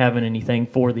having anything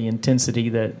for the intensity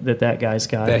that guy's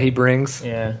got. That he brings.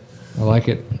 Yeah. I like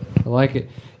it. I like it.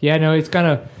 Yeah, no, it's kind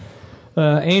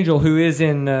of Angel, who is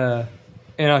in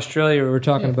Australia, we're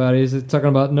talking about, is talking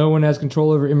about no one has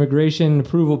control over immigration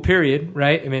approval, period,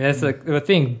 right? I mean, that's the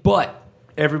thing. But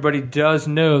everybody does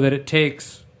know that it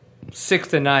takes 6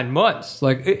 to 9 months.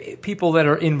 Like, people that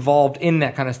are involved in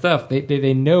that kind of stuff,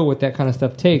 they know what that kind of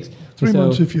stuff takes. 3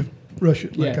 months if you rush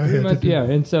it, like I had to do. Yeah,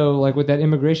 and so, like, with that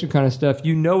immigration kind of stuff,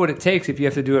 you know what it takes if you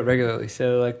have to do it regularly.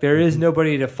 So, like, there is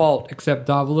nobody to fault except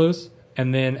Davalos.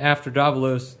 And then after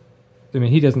Davalos, I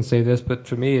mean, he doesn't say this, but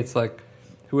to me, it's like,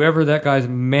 whoever that guy's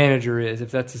manager is,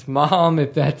 if that's his mom,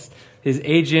 if that's his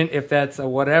agent, if that's a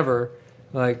whatever,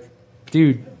 like,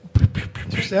 dude.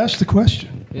 Just ask the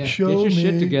question. Yeah, Show get your me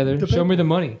shit together. Show me the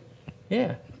money.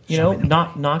 Yeah. You know,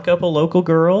 knock up a local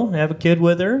girl, have a kid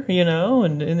with her, you know,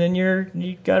 and then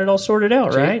you got it all sorted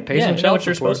out, right? Pay some Is that what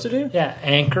you're supposed to do? Yeah,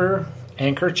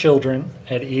 anchor children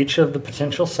at each of the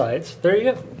potential sites. There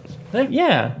you go.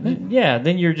 Yeah.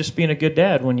 Then you're just being a good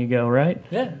dad when you go, right?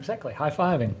 Yeah, exactly.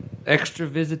 High-fiving. Extra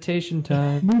visitation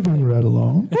time. Moving right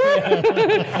along.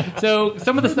 So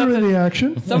some of the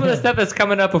stuff that's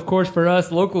coming up, of course, for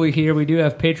us locally here, we do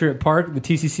have Patriot Park, the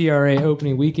TCCRA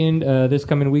opening weekend, this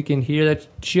coming weekend here. That's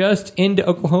just into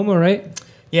Oklahoma, right?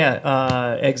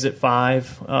 Yeah, Exit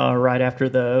 5, right after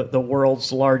the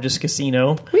world's largest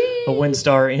casino, a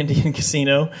WinStar Indian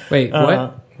Casino. Wait,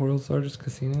 what? World's largest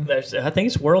casino? I think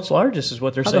it's world's largest is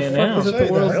what they're saying now. Is it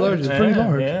the world's largest? It's pretty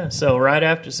large. Yeah, so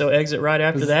exit right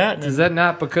after that. Is that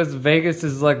not because Vegas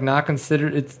is like not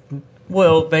considered? It's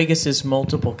well, Vegas is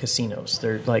multiple casinos.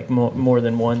 There's like more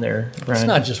than one there. Right? It's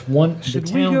not just one. Should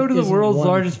we go to the world's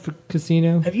largest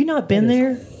casino? Have you not been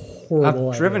there? Horrible.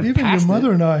 I've driven Even past your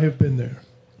mother it. and I have been there.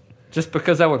 Just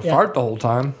because I would fart the whole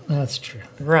time. That's true.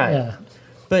 Right. Yeah.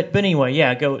 But anyway,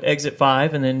 yeah, go exit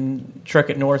 5 and then truck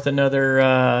it north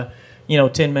another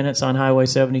 10 minutes on Highway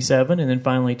 77, and then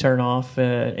finally turn off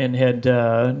and head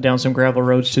down some gravel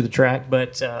roads to the track.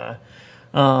 But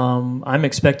I'm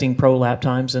expecting pro lap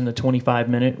times in the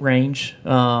 25-minute range.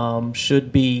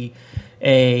 Should be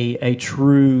a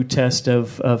true test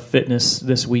of fitness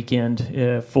this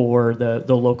weekend for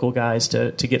the local guys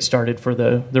to get started for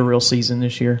the real season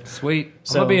this year. Sweet.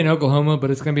 So, I'm going to be in Oklahoma,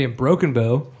 but it's going to be in Broken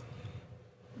Bow.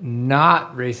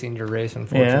 Not racing your race,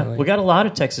 unfortunately. Yeah, we got a lot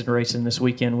of Texas racing this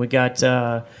weekend. We got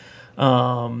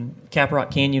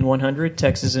Caprock Canyon 100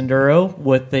 Texas Enduro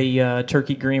with the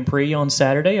Turkey Grand Prix on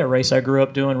Saturday, a race I grew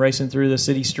up doing, racing through the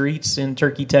city streets in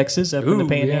Turkey, Texas, up in the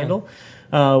Panhandle,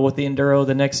 with the Enduro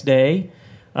the next day.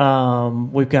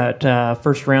 We've got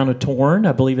first round of Torn.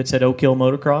 I believe it's at Oak Hill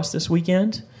Motocross this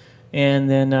weekend. And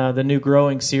then the new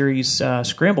growing series,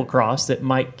 Scramble Cross, that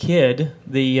Mike Kidd,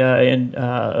 the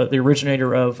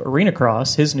originator of Arena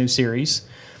Cross, his new series,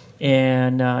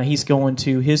 and he's going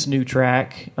to his new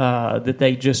track that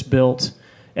they just built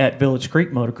at Village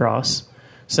Creek Motocross.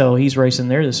 So he's racing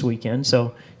there this weekend.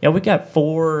 So yeah, we got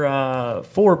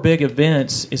four big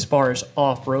events as far as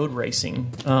off-road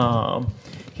racing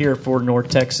here for North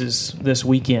Texas this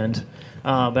weekend.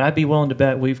 But I'd be willing to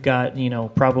bet we've got,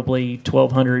 probably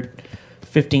 1,200,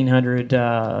 1,500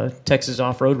 Texas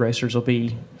off-road racers will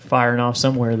be firing off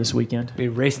somewhere this weekend. Be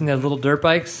racing their little dirt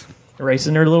bikes?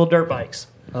 Racing their little dirt bikes.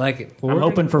 I like it. I'm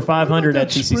hoping for 500 at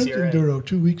TCCRA. Sprint Enduro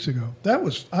 2 weeks ago.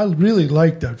 I really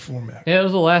liked that format. Yeah, it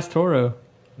was the last Toro.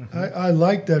 I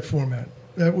liked that format.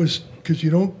 That was because you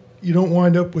don't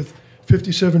wind up with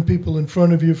 57 people in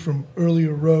front of you from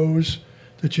earlier rows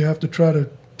that you have to try to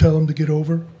tell them to get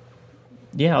over.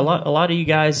 Yeah, a lot of you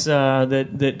guys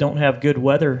that don't have good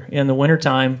weather in the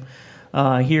wintertime,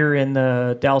 here in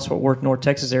the Dallas-Fort Worth, North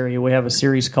Texas area, we have a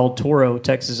series called Toro,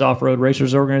 Texas Off-Road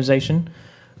Racers Organization,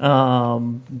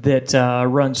 that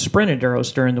runs sprint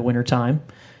enduros during the wintertime.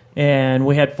 And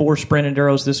we had 4 sprint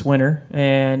enduros this winter,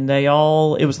 and it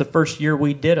was the first year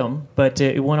we did them, but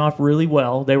it went off really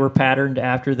well. They were patterned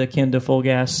after the Kenda Full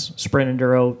Gas Sprint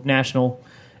Enduro National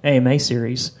AMA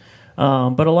Series.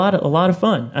 But a lot of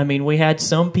fun. I mean, we had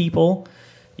some people,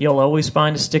 you'll always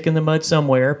find a stick in the mud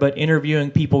somewhere, but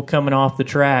interviewing people coming off the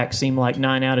track seemed like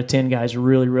 9 out of 10 guys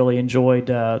really, really enjoyed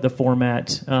the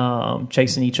format,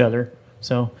 chasing each other.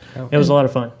 So it was a lot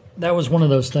of fun. That was one of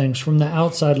those things from the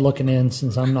outside looking in,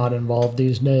 since I'm not involved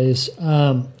these days.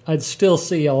 I'd still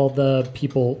see all the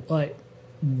people like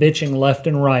bitching left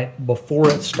and right before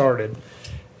it started.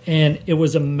 And it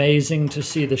was amazing to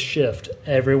see the shift.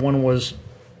 Everyone was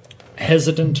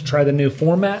hesitant to try the new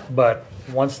format, but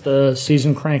once the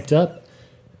season cranked up,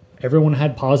 everyone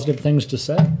had positive things to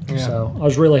say. Yeah. So I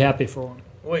was really happy for them.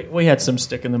 We had some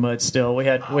stick in the mud still. We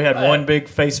had one big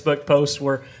Facebook post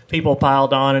where people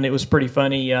piled on, and it was pretty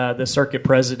funny. The circuit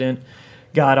president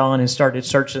got on and started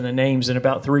searching the names, and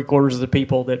about 3/4 of the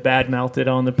people that badmouthed it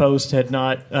on the post had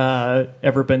not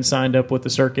ever been signed up with the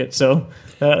circuit. So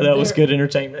that was good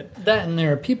entertainment. That, and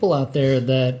there are people out there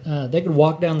that they could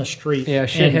walk down the street. Yeah,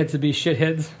 shitheads to be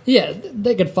shitheads. Yeah,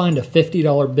 they could find a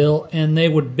 $50 bill and they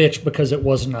would bitch because it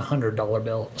wasn't a $100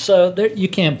 bill. So you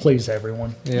can't please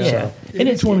everyone. Yeah. So. And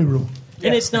it's 20 rule.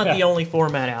 And it's not the only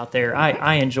format out there.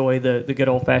 I enjoy the good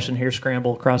old-fashioned hare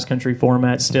scramble cross-country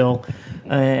format still,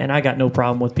 and I got no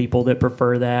problem with people that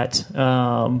prefer that.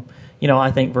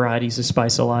 I think variety is the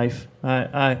spice of life.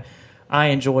 I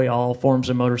enjoy all forms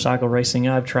of motorcycle racing.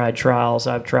 I've tried trials.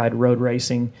 I've tried road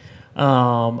racing.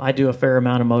 I do a fair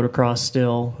amount of motocross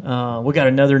still. We got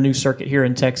another new circuit here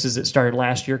in Texas that started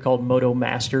last year called Moto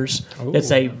Masters. Ooh.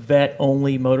 It's a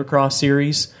vet-only motocross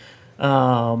series.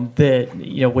 That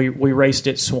we raced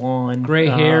at Swan. Gray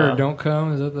hair or don't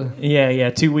come? Is that the? Yeah.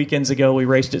 2 weekends ago, we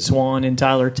raced at Swan in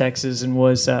Tyler, Texas, and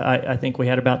was I think we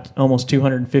had about almost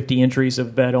 250 entries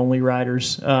of vet only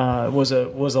riders. It was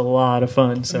a lot of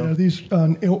fun. So are these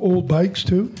on old bikes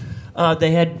too? They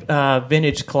had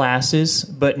vintage classes,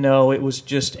 but no, it was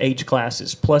just age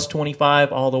classes, plus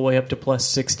 25 all the way up to plus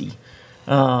 60.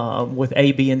 With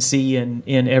A, B, and C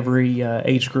in every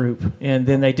age group. And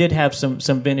then they did have some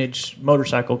vintage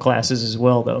motorcycle classes as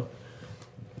well, though.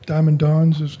 Diamond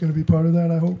Dons is going to be part of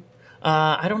that, I hope.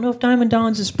 I don't know if Diamond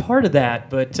Dons is part of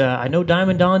that, but I know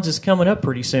Diamond Dons is coming up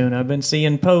pretty soon. I've been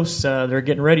seeing posts. They're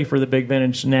getting ready for the Big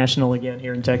Vintage National again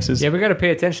here in Texas. Yeah, we got to pay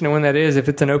attention to when that is. If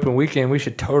it's an open weekend, we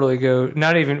should totally go.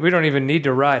 We don't even need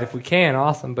to ride. If we can,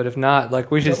 awesome. But if not,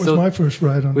 we should still. That was my first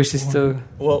ride on. We should still.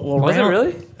 Well, was it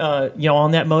really?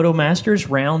 On that Moto Masters,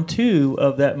 round 2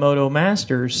 of that Moto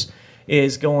Masters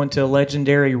is going to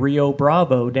legendary Rio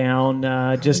Bravo down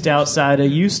just outside of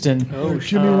Houston.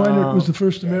 Jimmy Weinert was the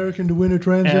first American to win a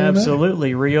Trans Am.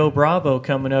 Absolutely. Rio Bravo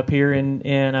coming up here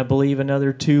in I believe,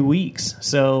 another 2 weeks.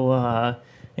 So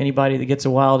anybody that gets a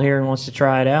wild hair and wants to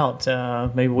try it out,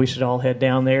 maybe we should all head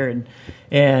down there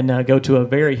and go to a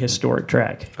very historic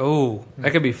track. Oh,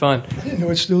 that could be fun. I didn't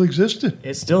know it still existed.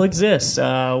 It still exists.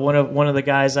 One of the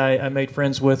guys I made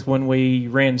friends with when we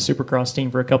ran the Supercross team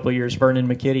for a couple of years, Vernon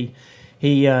McKitty,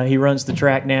 he runs the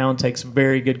track now and takes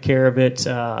very good care of it.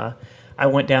 I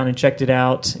went down and checked it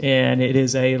out, and it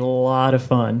is a lot of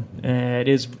fun.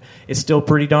 It's still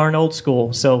pretty darn old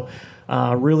school. So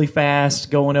really fast,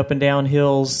 going up and down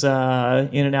hills, in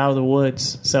and out of the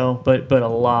woods. So, but a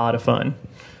lot of fun.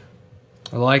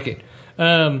 I like it.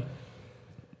 So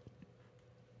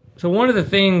one of the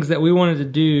things that we wanted to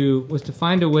do was to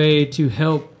find a way to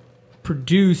help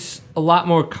produce a lot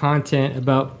more content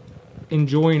about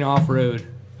enjoying off-road.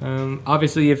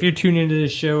 Obviously, if you're tuning into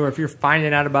this show or if you're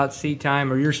finding out about seat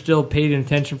time or you're still paying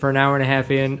attention for an hour and a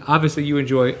half in, obviously you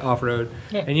enjoy off-road.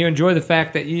 Yeah. And you enjoy the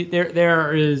fact that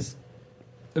there is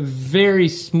a very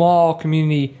small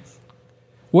community,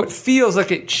 what feels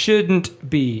like it shouldn't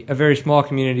be a very small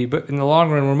community, but in the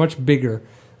long run, we're much bigger.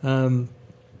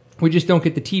 We just don't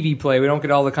get the TV play. We don't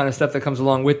get all the kind of stuff that comes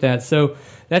along with that. So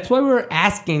that's why we're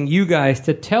asking you guys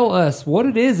to tell us what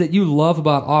it is that you love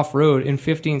about off-road in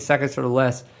 15 seconds or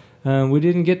less. We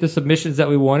didn't get the submissions that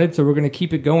we wanted, so we're going to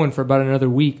keep it going for about another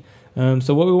week.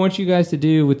 So what we want you guys to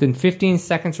do within 15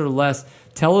 seconds or less,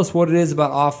 tell us what it is about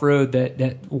off-road,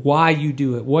 that why you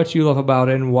do it, what you love about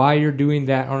it, and why you're doing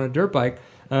that on a dirt bike.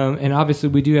 And obviously,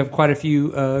 we do have quite a few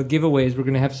giveaways. We're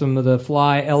going to have some of the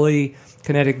Fly LE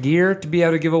kinetic gear to be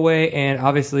able to give away, and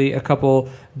obviously a couple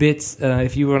bits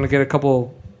if you want to get a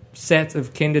couple sets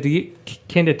of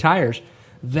Kenda tires.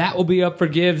 That will be up for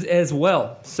gives as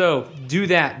well. So do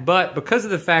that. But because of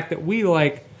the fact that we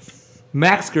like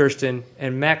Max Gersten,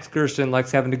 and Max Gersten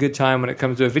likes having a good time when it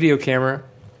comes to a video camera,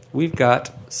 we've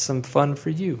got some fun for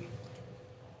you.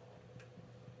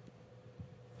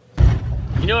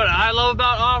 You know what I love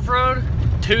about off-road?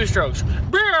 2 strokes.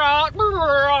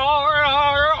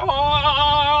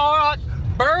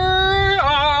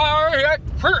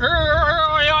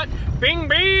 Bing,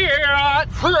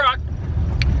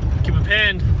 keep it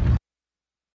pinned.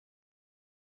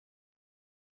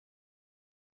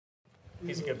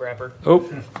 He's a good rapper. Oh.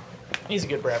 He's a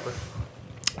good rapper.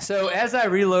 So as I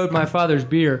reload my father's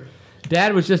beer,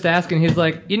 Dad was just asking, he's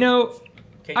like, KTM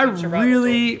I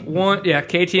really want,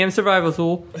 KTM survival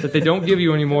tool that they don't give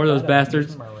you anymore, those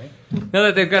bastards. Now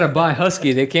that they've got to buy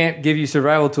Husky, they can't give you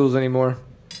survival tools anymore.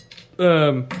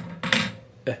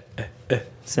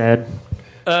 Sad.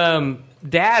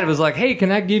 Dad was like, hey,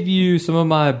 can I give you some of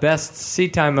my best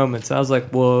seat time moments? I was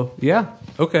like, well, yeah,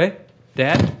 okay,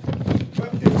 Dad.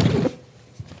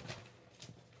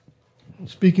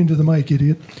 Speaking to the mic,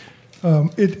 idiot.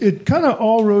 It kind of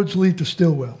all roads lead to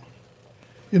Stillwell.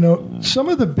 You know, some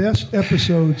of the best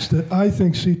episodes that I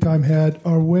think Seat Time had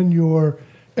are when your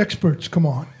experts come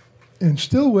on. And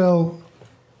Stillwell...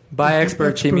 By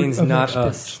experts, he means not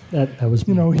us. That was,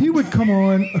 you know, he would come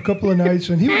on a couple of nights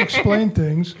and he would explain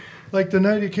things. Like the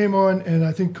night he came on, and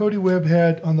I think Cody Webb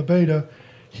had on the beta,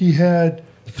 he had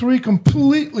 3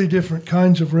 completely different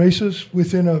kinds of races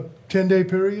within a 10-day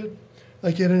period.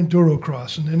 Like he had an enduro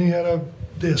cross, and then he had a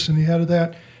this, and he had a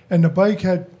that. And the bike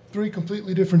had 3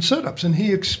 completely different setups. And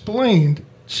he explained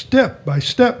step by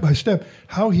step by step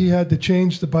how he had to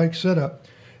change the bike setup.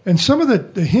 And some of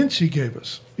the hints he gave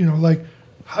us, you know, like,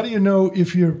 how do you know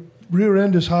if your rear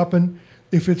end is hopping,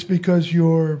 if it's because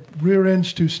your rear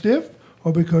end's too stiff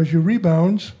or because your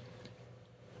rebound's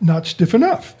not stiff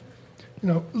enough? You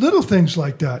know, little things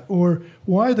like that. Or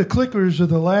why the clickers are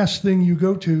the last thing you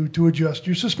go to adjust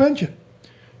your suspension.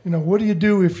 You know, what do you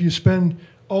do if you spend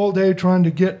all day trying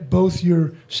to get both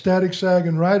your static sag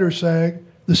and rider sag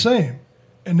the same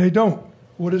and they don't?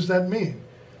 What does that mean?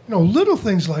 You know, little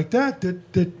things like that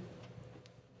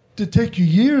take you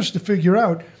years to figure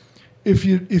out. If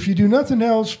you do nothing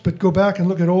else but go back and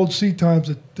look at old seat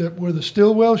times that were the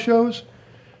Stillwell shows,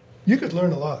 you could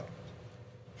learn a lot.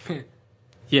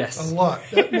 Yes. A lot.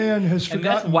 That man has forgotten.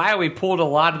 And that's why we pulled a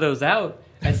lot of those out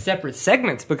as separate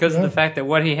segments, because of the fact that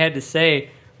what he had to say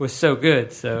was so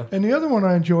good. So. And the other one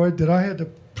I enjoyed that I had the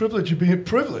privilege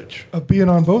of being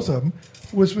on both of them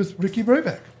was with Ricky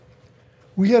Brayback.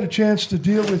 We had a chance to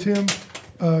deal with him.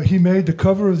 He made the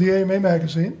cover of the AMA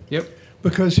magazine. Yep.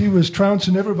 Because he was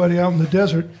trouncing everybody out in the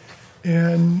desert.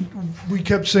 And we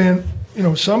kept saying, you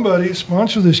know, somebody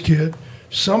sponsor this kid.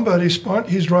 He's riding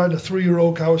a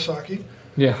 3-year-old Kawasaki.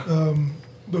 Yeah.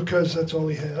 Because that's all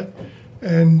he had.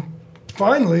 And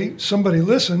finally, somebody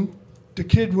listened. The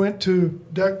kid went to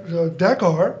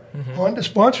Dakar. Honda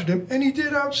sponsored him, and he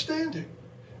did outstanding.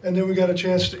 And then we got a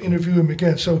chance to interview him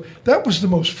again. So that was the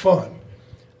most fun,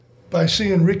 by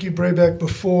seeing Ricky Brayback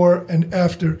before and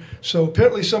after. So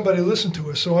apparently somebody listened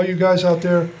to us. So all you guys out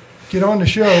there, get on the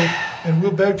show, and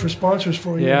we'll beg for sponsors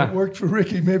for you. Yeah. It worked for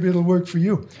Ricky. Maybe it'll work for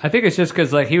you. I think it's just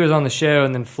because he was on the show,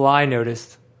 and then Fly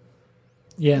noticed.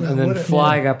 Yeah. And then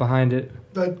Fly got behind it.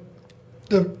 But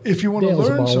if you want to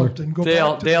learn something, go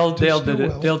back to Dale did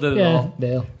it. Stillwell. Dale did it all.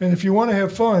 Dale. And if you want to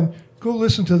have fun, go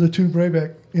listen to the 2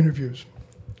 Brayback interviews.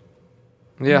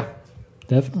 Yeah.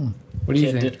 Definitely. What do you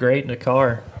Kid think? did great in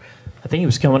Dakar. I think he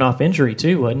was coming off injury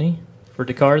too, wasn't he, for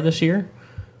Dakar this year?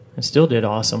 And still did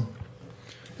awesome.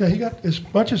 Yeah, he got as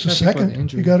much as a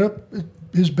second. He got up.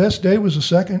 His best day was a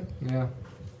second. Yeah.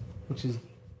 Which is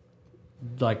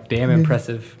like damn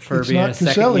impressive for it's being not a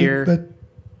second Caselli, year. But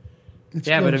it's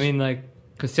yeah, but I close. mean, like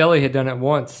Caselli had done it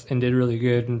once and did really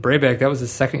good, and Brayback, that was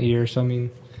his second year. So I mean,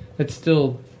 that's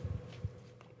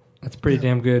pretty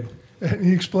damn good. And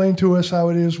he explained to us how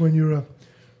it is when you're a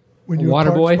water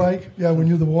parts boy? bike. Yeah, when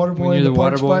you're the water boy When in you're the the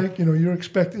water parts boy? bike, you know, you're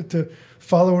expected to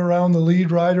follow around the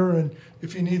lead rider, and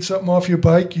if you need something off your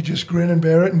bike, you just grin and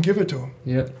bear it and give it to him.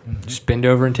 Yep. Just bend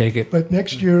over and take it. But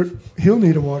next year, he'll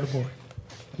need a water boy.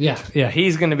 Yeah,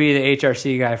 he's going to be the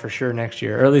HRC guy for sure next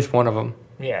year, or at least one of them.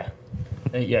 Yeah.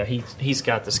 Yeah, he's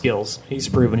got the skills. He's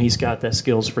proven he's got the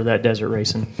skills for that desert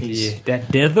racing.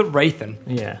 That desert racing.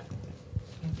 Yeah.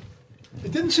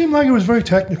 It didn't seem like it was very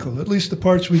technical, at least the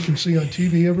parts we can see on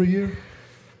TV every year.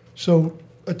 So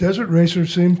a desert racer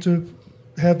seemed to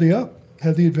have the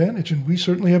advantage, and we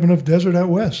certainly have enough desert out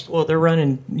west. Well, they're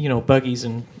running, buggies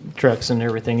and trucks and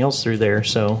everything else through there,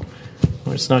 so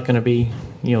it's not going to be,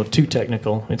 too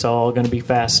technical. It's all going to be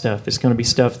fast stuff. It's going to be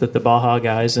stuff that the Baja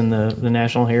guys and the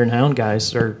National Hare and Hound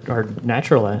guys are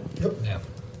natural at. Yep. Yeah.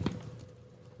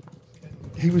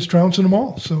 He was trouncing them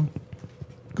all, so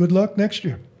good luck next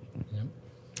year.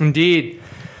 Indeed.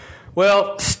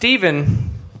 Well,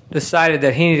 Steven decided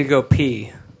that he needed to go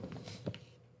pee.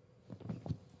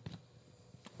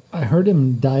 I heard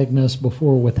him diagnosed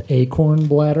before with acorn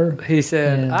bladder. He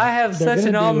said, I have such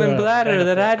an almond bladder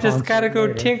that I just gotta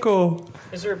go tinkle.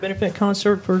 Is there a benefit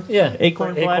concert for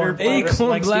Acorn bladder?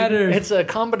 Acorn bladder. It's a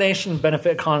combination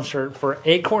benefit concert for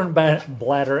Acorn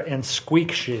bladder and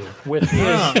Squeak Shoe, which he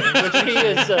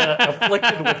is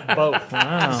afflicted with both.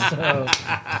 Wow. So,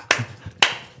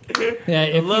 Yeah,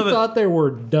 if you thought there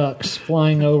were ducks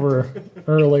flying over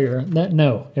earlier,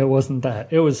 no, it wasn't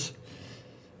that. It was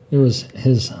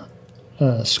his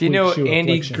squeak Do you know shoe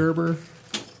Andy affliction. Gerber?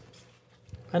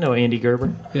 I know Andy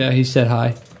Gerber. Yeah, he said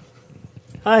hi.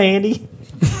 Hi, Andy.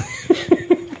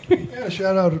 Yeah,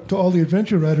 shout out to all the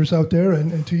adventure riders out there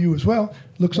and to you as well.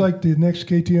 Looks like the next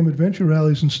KTM Adventure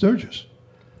Rally is in Sturgis.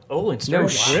 Oh, in No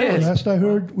Sturgis. shit. Last I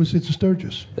heard was it's a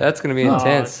Sturgis. That's going to be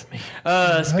intense.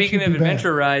 Speaking should of be bad.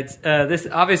 adventure rides, this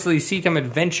obviously Seatham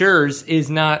Adventures is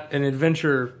not an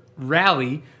adventure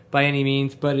rally by any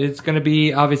means, but it's going to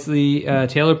be obviously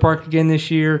Taylor Park again this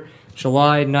year,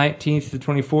 July 19th to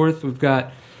 24th. We've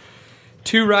got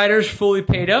 2 riders fully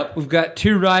paid up. We've got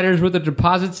 2 riders with the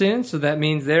deposits in, so that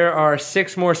means there are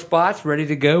 6 more spots ready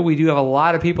to go. We do have a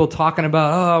lot of people talking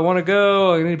about, I want to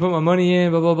go, I need to put my money in,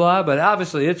 blah, blah, blah. But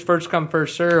obviously, it's first come,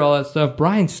 first serve, all that stuff.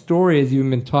 Brian Story has even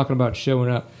been talking about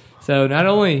showing up. So not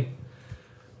only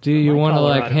do you want to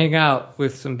like hang out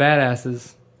with some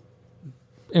badasses,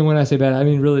 and when I say bad, I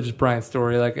mean really just Brian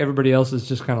Story. Like everybody else is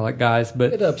just kind of like guys,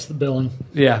 but It ups the billing.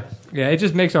 yeah, it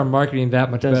just makes our marketing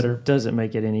that much better. Doesn't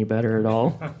make it any better at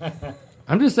all.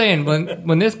 I'm just saying,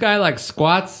 when this guy like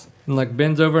squats and like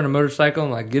bends over on a motorcycle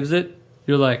and like gives it,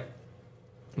 you're like,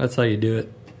 that's how you do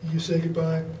it. You say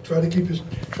goodbye. Try to keep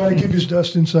his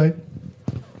dust in sight.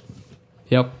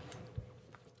 Yep.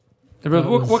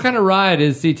 What kind of ride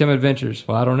is Seatham Adventures?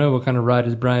 Well, I don't know. What kind of ride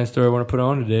does Brian Story want to put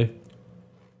on today?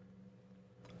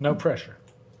 No pressure.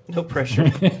 No pressure.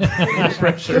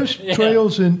 There's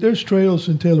trails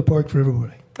in Taylor Park for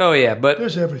everybody. Oh yeah, but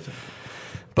There's everything.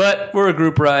 But we're a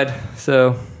group ride,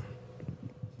 so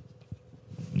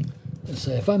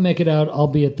So if I make it out, I'll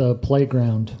be at the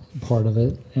playground part of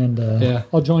it, and Yeah.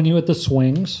 I'll join you at the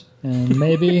swings, and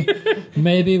maybe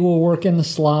we'll work in the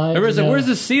slide. everyone's like, "Where's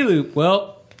the C loop?"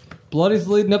 Well, Bloody's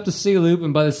leading up to C loop,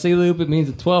 and by the C loop, it means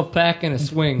a 12-pack and a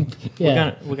swing.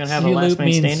 Yeah, We're gonna have a C last loop man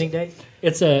means- standing day.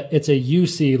 It's a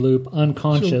UC loop,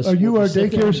 unconscious. So are you We'll our just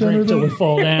sit there daycare and drink center, till we though?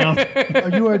 fall down?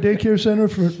 Are you our daycare center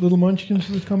for little munchkins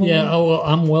that come Yeah. along? Oh well,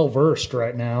 I'm well versed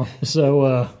right now,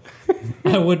 so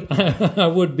I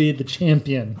would be the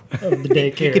champion of the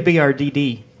daycare. You could be our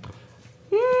DD.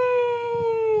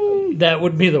 That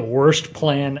would be the worst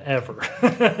plan ever.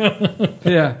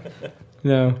 Yeah.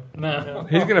 No. No.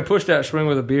 He's going to push that swing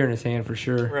with a beer in his hand for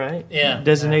sure. Right. Yeah.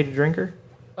 Designated drinker.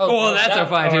 Oh, well, that's a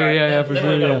fine, too. all right. Yeah, for Then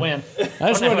sure. we're gonna Yeah. win. I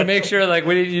just wanted to make sure, like,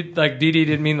 DD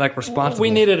didn't mean, like, responsible. We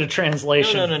needed a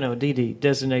translation. No. DD.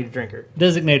 Designated drinker.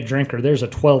 Designated drinker. There's a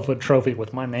 12-foot trophy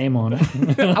with my name on it.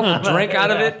 I will drink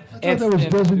out of it. I thought that was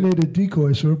designated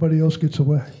decoy so everybody else gets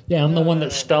away. Yeah, I'm the one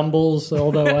that stumbles,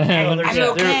 although I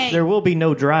haven't. There will be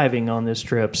no driving on this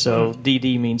trip, so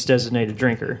DD means designated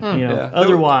drinker. Yeah.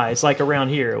 Otherwise, like around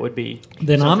here, it would be.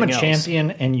 Then I'm a something else.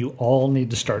 champion, and you all need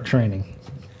to start training.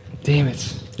 Damn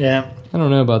it. Yeah. I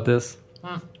don't know about this.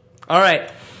 All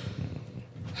right.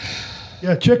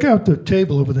 Yeah, check out the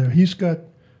table over there. He's got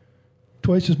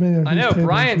twice as many on I his know. table as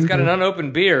Brian's we got do. an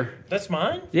unopened beer. That's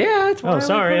mine? Yeah, that's Oh,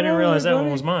 sorry. I didn't realize that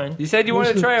one was mine. You said you wanted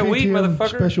This to is try a wheat, KTM motherfucker?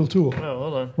 special tool. Oh,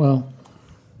 hold on. Well,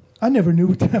 I never knew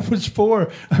what that was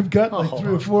for. I've got like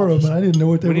 3 or 4 of them. I didn't know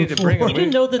what they We were need to for. bring 'em. You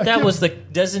didn't know that was the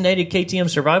designated KTM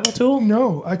survival tool?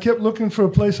 No, I kept looking for a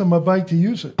place on my bike to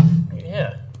use it.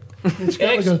 Yeah. It's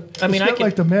got like I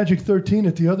the Magic 13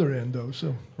 at the other end, though.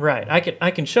 So Right. I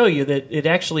can show you that it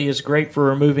actually is great for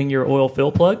removing your oil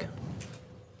fill plug.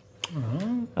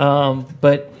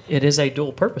 But it is a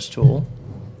dual purpose tool,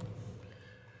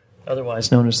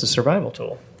 otherwise known as the survival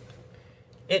tool.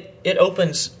 It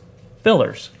opens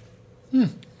fillers.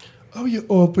 oh, you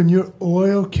open your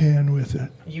oil can with it.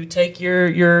 You take your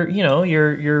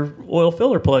oil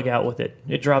filler plug out with it.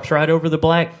 It drops right over the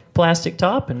black plastic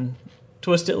top and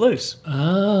twist it loose.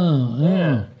 oh,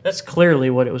 yeah. That's clearly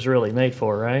what it was really made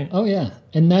for, right? Oh, yeah.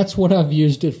 And that's what I've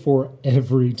used it for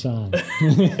every time.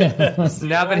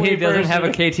 Now that he doesn't have a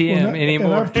KTM And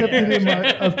anymore. I've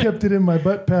kept it in my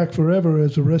butt pack forever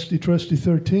as a Rusty Trusty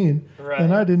 13,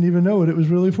 and I didn't even know what it was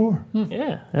really for.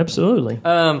 Yeah, absolutely.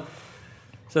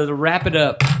 So to wrap it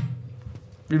up,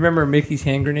 remember Mickey's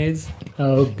hand grenades?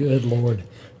 Oh, good Lord.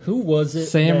 Who was it?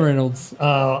 Sam that- Reynolds.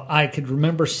 I could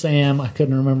remember Sam. I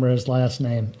couldn't remember his last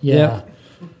name. Yeah.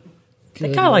 He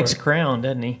kind of likes Crown,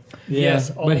 doesn't he? Yes.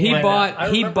 but he my bought.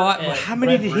 God. He I bought. remember How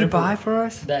many Red did he River buy for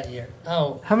us? that year?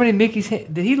 Oh. How many Mickey's?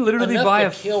 Did he literally Enough buy to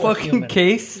a kill a fucking human.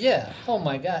 case? Yeah. Oh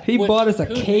my God. He bought us a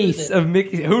who knew case that- of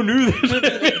Mickey's. Who knew this? Who knew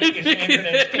that Mickey's hand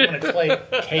grenades came in a clay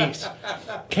case?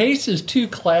 Case is too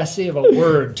classy of a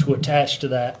word to attach to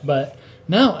that, but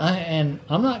no. I'm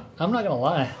not gonna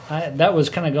lie. That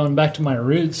was kind of going back to my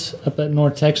roots up at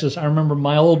North Texas. I remember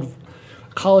my old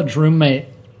college roommate.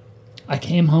 I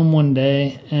came home one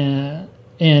day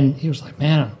and he was like,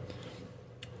 "Man,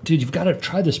 dude, you've got to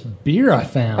try this beer I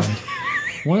found."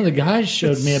 One of the guys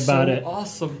showed me about it.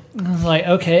 Awesome. And I was like,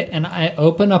 okay. And I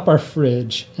opened up our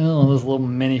fridge, one of those little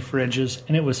mini fridges,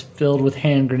 and it was filled with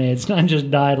hand grenades. And I just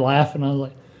died laughing. I was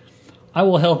like, I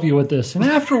will help you with this, and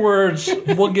afterwards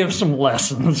we'll give some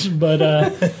lessons. But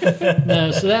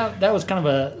no, so that was kind of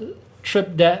a trip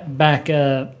back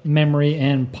memory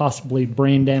and possibly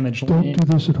brain damage. Don't do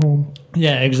this at home.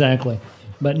 Yeah, exactly.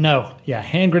 But no,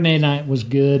 hand grenade night was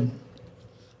good.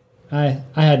 I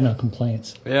had no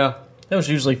complaints. Yeah, that was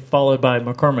usually followed by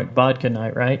McCormick vodka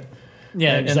night, right?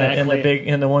 Yeah, exactly.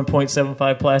 In the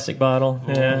 1.75 plastic bottle.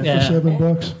 Yeah. For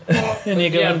 $7. And you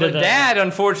go into but Dad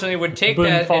unfortunately would take Boone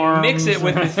that Farms. and mix it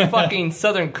with his fucking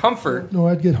Southern Comfort. No,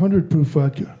 I'd get 100 proof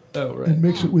vodka. Oh, right. And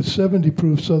mix it with 70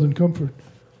 proof Southern Comfort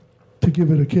to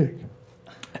give it a kick.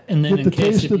 And then Get in the case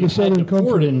taste if of you the had Southern to pour it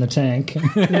Comfort. in the tank. And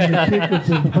you kick with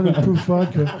the 100 proof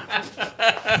vodka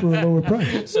for a lower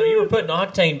price. So you were putting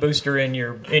octane booster in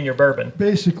your bourbon.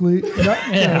 Basically,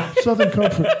 Southern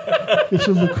Comfort. It's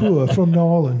a liqueur from New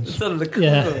Orleans.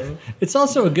 Yeah. It's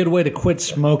also a good way to quit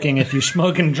smoking if you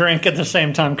smoke and drink at the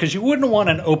same time, because you wouldn't want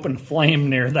an open flame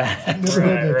near that. Never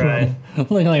had that problem.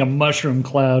 Looking like a mushroom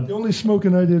cloud. The only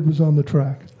smoking I did was on the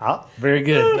track. Ah, very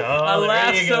good. I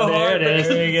laughed so hard. There it is.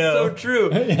 There you go. So true.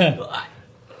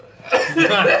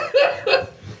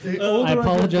 I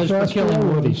apologize for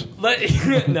killing Woody.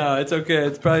 No, it's okay.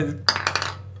 It's probably.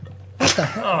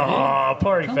 Oh,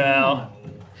 party foul.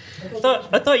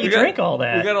 I thought you drank all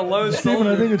that. We got a low Stephen,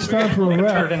 I think it's time for a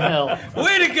wrap. In hell.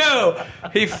 Way to go!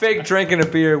 He faked drinking a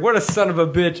beer. What a son of a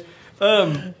bitch.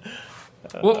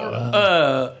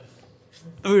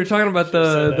 We were talking about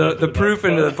the proof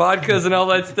and the vodkas and all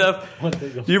that stuff.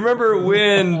 You remember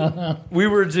when we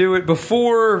were doing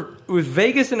before it was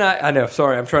Vegas and I know,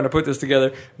 sorry, I'm trying to put this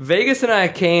together. Vegas and I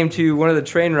came to one of the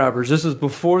train robbers. This was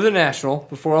before the National,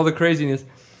 before all the craziness.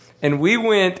 And we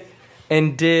went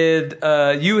and did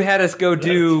you had us go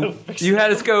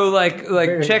like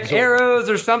check arrows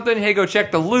or something. Hey, go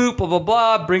check the loop, blah blah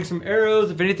blah, bring some arrows.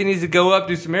 If anything needs to go up,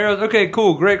 do some arrows. Okay,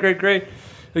 cool, great.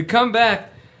 We come back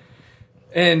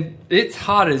and it's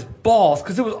hot as balls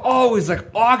because it was always like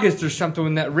August or something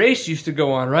when that race used to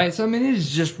go on, right? So I mean, it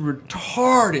is just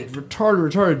retarded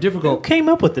difficult. Who came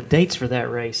up with the dates for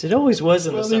that race? It always was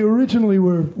in Well, the they originally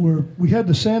were we had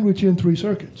to sandwich in 3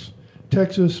 circuits: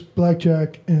 Texas,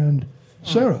 Blackjack, and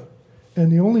Sarah.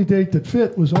 And the only date that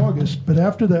fit was August. But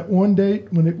after that one date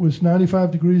when it was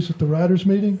 95 degrees at the riders'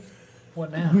 meeting,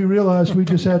 What now? we realized we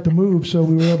just had to move, so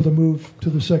we were able to move to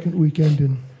the second weekend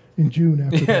in June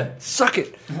after that. Suck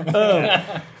it.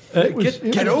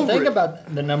 Get over Think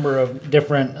about the number of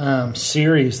different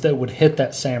series that would hit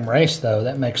that same race, though.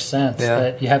 That makes sense. Yeah.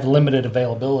 That you have limited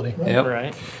availability. Yep.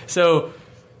 Right. So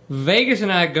Vegas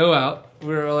and I go out.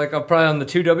 We were like probably on the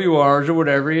 2 WRs or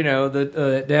whatever,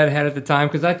 that Dad had at the time.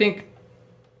 Because I think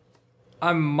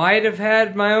I might have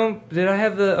had my own. Did I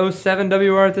have the 07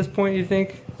 WR at this point, you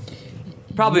think?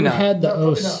 Probably You not. had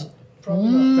the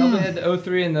Probably had the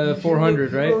 03 and the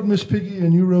 400, You right? rode Miss Piggy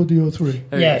and you rode the 03.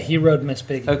 Yeah, he rode Miss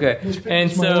Piggy. Okay. Miss Piggy's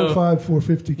And my so 05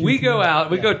 450. we go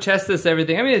out, we go test this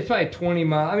everything. I mean, it's probably 20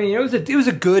 miles. I mean, it was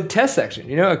a good test section.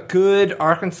 A good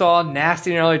Arkansas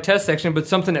nasty gnarly test section, but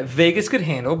something that Vegas could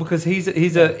handle because he's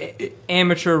a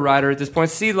amateur rider at this point,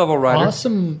 sea-level rider.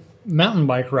 Awesome mountain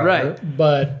bike rider, Right.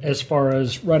 but as far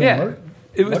as riding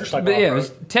It was, motorcycle but yeah, it off-road,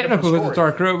 was technical because it's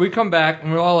dark road. We come back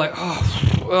and we're all like,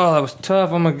 oh, that was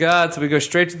tough. Oh my God. So we go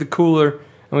straight to the cooler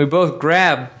and we both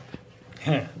grab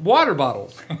water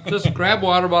bottles. Just grab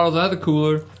water bottles out of the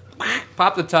cooler,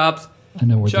 pop the tops, I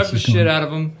know where chug this the is shit going. out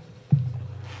of them.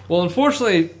 Well,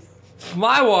 unfortunately,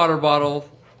 my water bottle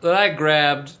that I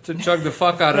grabbed to chug the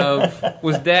fuck out of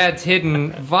was Dad's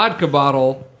hidden vodka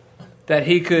bottle that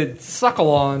he could suckle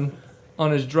on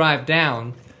his drive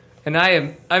down. And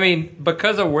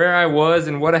because of where I was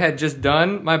and what I had just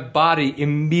done, my body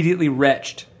immediately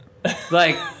retched. I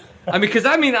like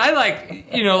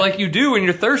you do when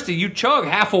you're thirsty, you chug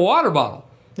half a water bottle.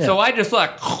 Yeah. So I just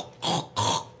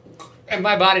and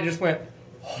my body just went,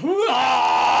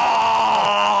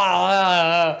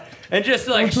 and just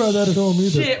like Don't try that at home either.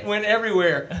 shit went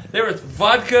everywhere. There was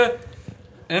vodka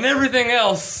and everything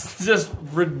else just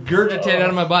regurgitated out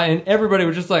of my body, and everybody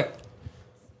was just like,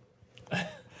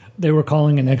 They were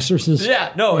calling an exorcist.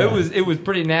 yeah, no, it was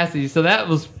pretty nasty. So that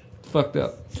was fucked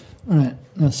up. All right.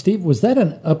 Now, Steve, was that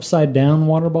an upside down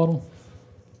water bottle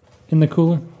in the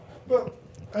cooler? Well,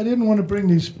 I didn't want to bring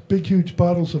these big, huge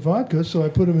bottles of vodka, so I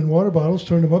put them in water bottles,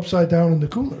 turned them upside down in the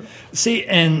cooler. See,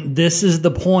 and this is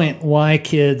the point why,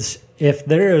 kids, if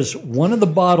there is one of the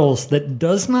bottles that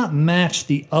does not match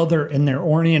the other in their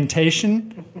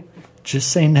orientation,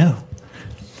 just say no.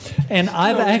 And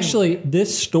I've actually,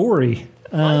 this story...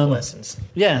 Life lessons.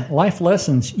 Yeah, life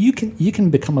lessons. You can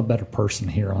become a better person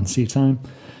here on Sea Time.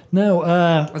 No,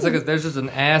 It's like if there's just an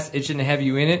ass itching to have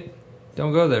you in it,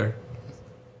 don't go there.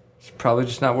 It's probably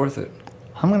just not worth it.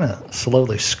 I'm going to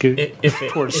slowly scoot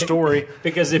towards Story.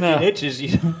 Because if it itches,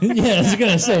 you... Yeah, I was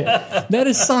going to say, that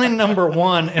is sign number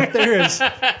one. If there is...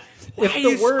 If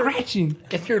the word scratching?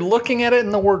 If you're looking at it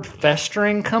and the word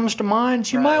festering comes to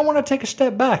mind, you might want to take a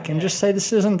step back and just say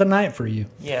this isn't the night for you.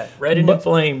 Yeah, red and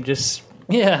inflamed, just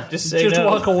say no.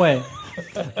 Walk away.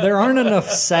 There aren't enough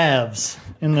salves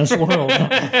in this world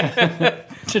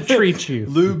to treat you.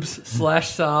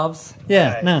 Lubes/salves.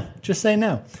 Yeah, no, just say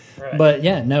no. Right. But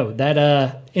yeah, no,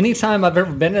 that anytime I've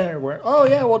ever been there where,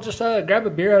 we'll just grab a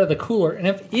beer out of the cooler,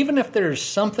 and even if there's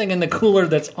something in the cooler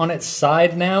that's on its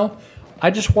side now, I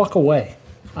just walk away.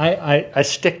 I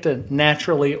stick to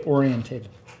naturally orientated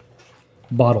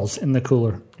bottles in the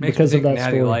cooler because of that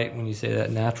Natty story. Light when you say that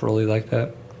naturally like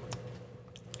that.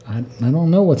 I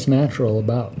don't know what's natural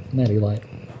about Natty Light,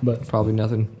 but probably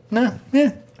nothing. No,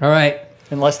 yeah. All right.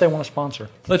 Unless they want to sponsor.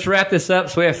 Let's wrap this up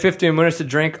so we have 15 minutes to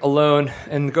drink alone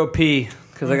and go pee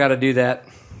because I got to do that.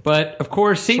 But, of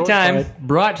course, Seat Time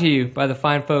brought to you by the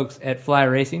fine folks at Fly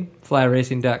Racing,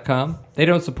 flyracing.com. They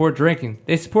don't support drinking.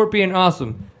 They support being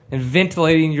awesome and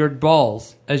ventilating your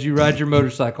balls as you ride your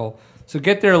motorcycle. So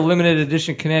get their limited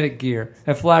edition kinetic gear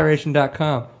at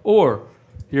flyracing.com or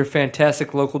your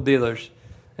fantastic local dealers.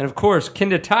 And, of course,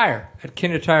 Kinda Tire at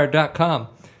kindatire.com.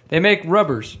 They make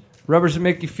rubbers that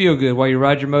make you feel good while you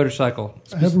ride your motorcycle.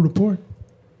 I have a report.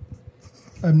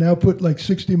 I've now put like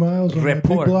 60 miles on my big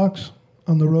blocks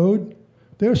on the road.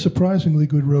 They're surprisingly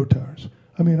good road tires.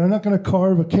 I mean, I'm not going to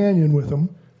carve a canyon with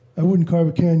them. I wouldn't carve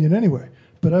a canyon anyway.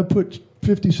 But I put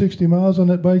 50, 60 miles on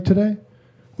that bike today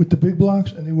with the big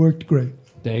blocks, and they worked great.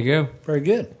 There you go. Very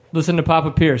good. Listen to Papa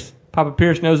Pierce. Papa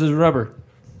Pierce knows his rubber.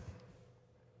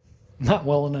 Not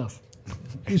well enough.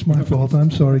 It's my fault.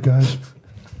 I'm sorry, guys.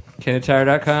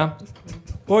 KindaTire.com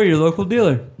or your local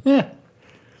dealer. Yeah.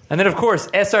 And then, of course,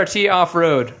 SRT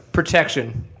Off-Road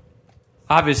Protection.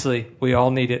 Obviously, we all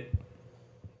need it.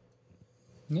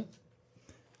 Yeah.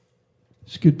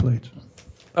 Skid plates.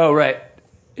 Oh, right.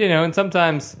 You know, and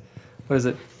sometimes, what is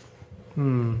it?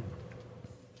 I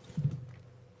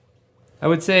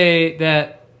would say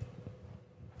that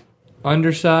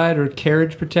underside or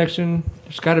carriage protection,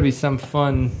 there's got to be some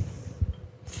fun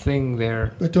thing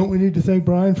there. But don't we need to thank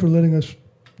Brian for letting us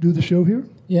do the show here?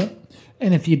 Yeah.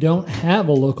 And if you don't have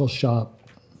a local shop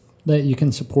that you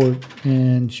can support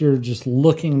and you're just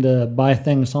looking to buy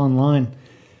things online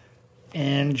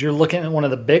and you're looking at one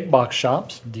of the big box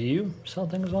shops, do you sell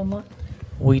things online?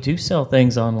 We do sell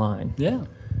things online. Yeah.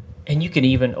 And you can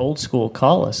even old school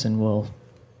call us and we'll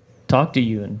talk to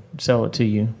you and sell it to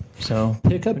you. So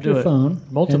pick up your phone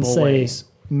multiple and say, ways.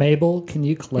 Mabel, can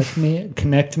you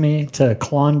connect me to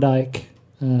Klondike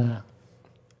Adventure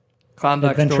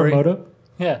Story? Moto?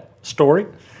 Yeah, Story.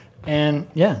 And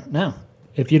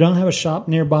if you don't have a shop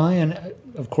nearby, and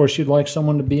of course you'd like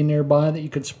someone to be nearby that you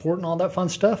could support and all that fun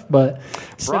stuff, but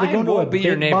Brian will be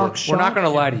your neighbor. We're not going to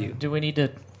lie to you. Do we need to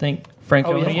thank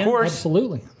Franconia? Oh, yeah, of course.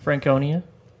 Absolutely. Franconia.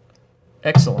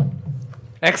 Excellent.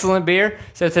 Excellent beer.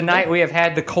 So tonight we have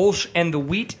had the Kolsch and the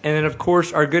wheat, and then of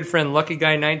course our good friend Lucky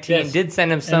Guy 19 did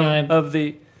send him some of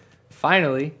the.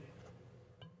 Finally,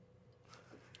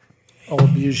 I'll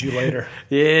abuse you later.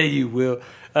 Yeah, you will.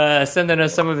 Sending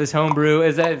us some of his homebrew.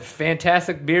 Is that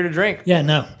fantastic beer to drink? Yeah,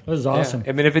 no, it was awesome.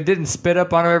 Yeah. I mean, if it didn't spit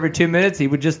up on him every 2 minutes, he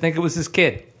would just think it was his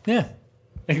kid. Yeah,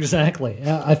 exactly.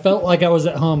 Yeah, I felt like I was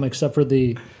at home, except for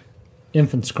the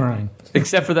infants crying.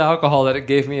 Except for the alcohol that it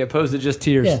gave me, opposed to just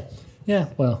tears. Yeah. Yeah,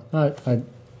 well, I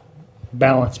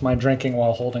balance my drinking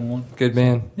while holding one. Good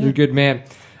man. Yeah. You're a good man.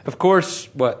 Of course,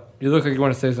 what? You look like you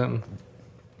want to say something.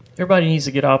 Everybody needs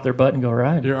to get off their butt and go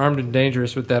ride. You're armed and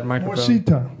dangerous with that microphone. More seat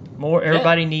time.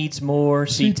 Everybody needs more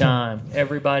seat time.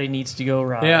 Everybody needs to go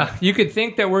ride. Yeah, you could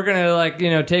think that we're going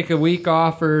to, take a week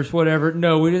off or whatever.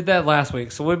 No, we did that last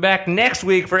week. So we're back next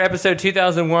week for episode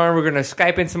 2001. We're going to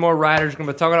Skype in some more riders. We're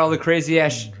going to talk about all the crazy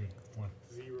ass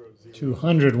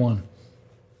 201.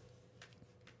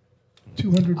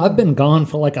 200. I've been gone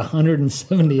for like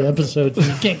 170 episodes and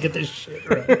you can't get this shit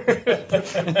right.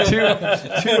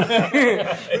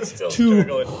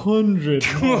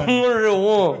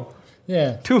 201.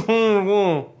 Yeah.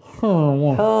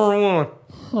 201.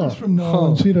 That's from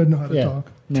Nolans. He doesn't know how to talk.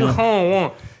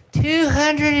 No.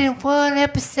 201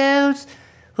 episodes.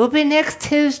 We'll be next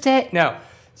Tuesday. No.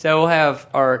 So we'll have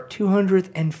our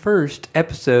 201st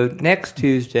episode next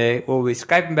Tuesday. We'll be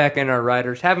Skyping back in our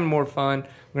riders, having more fun.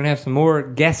 We're going to have some more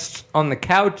guests on the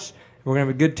couch. We're going to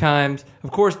have a good times.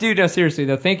 Of course, seriously,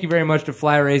 though, thank you very much to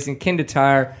Fly Racing, Kinda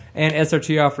Tire, and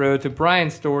SRT Off-Road, to Brian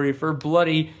Story, for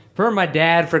my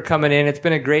dad for coming in. It's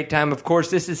been a great time. Of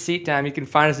course, this is Seat Time. You can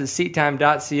find us at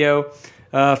seattime.co.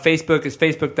 Facebook is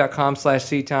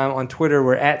facebook.com/SeatTime. On Twitter,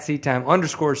 we're at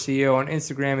SeatTime_CO. On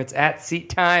Instagram, it's at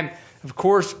SeatTime. Of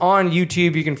course, on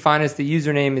YouTube, you can find us. The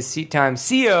username is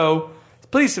SeatTimeCO.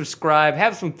 Please subscribe,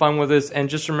 have some fun with us, and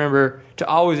just remember to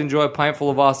always enjoy a pint full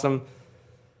of awesome.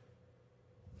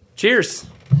 Cheers.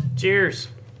 Cheers.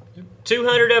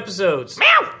 200 episodes.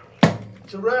 Meow.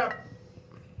 It's a wrap.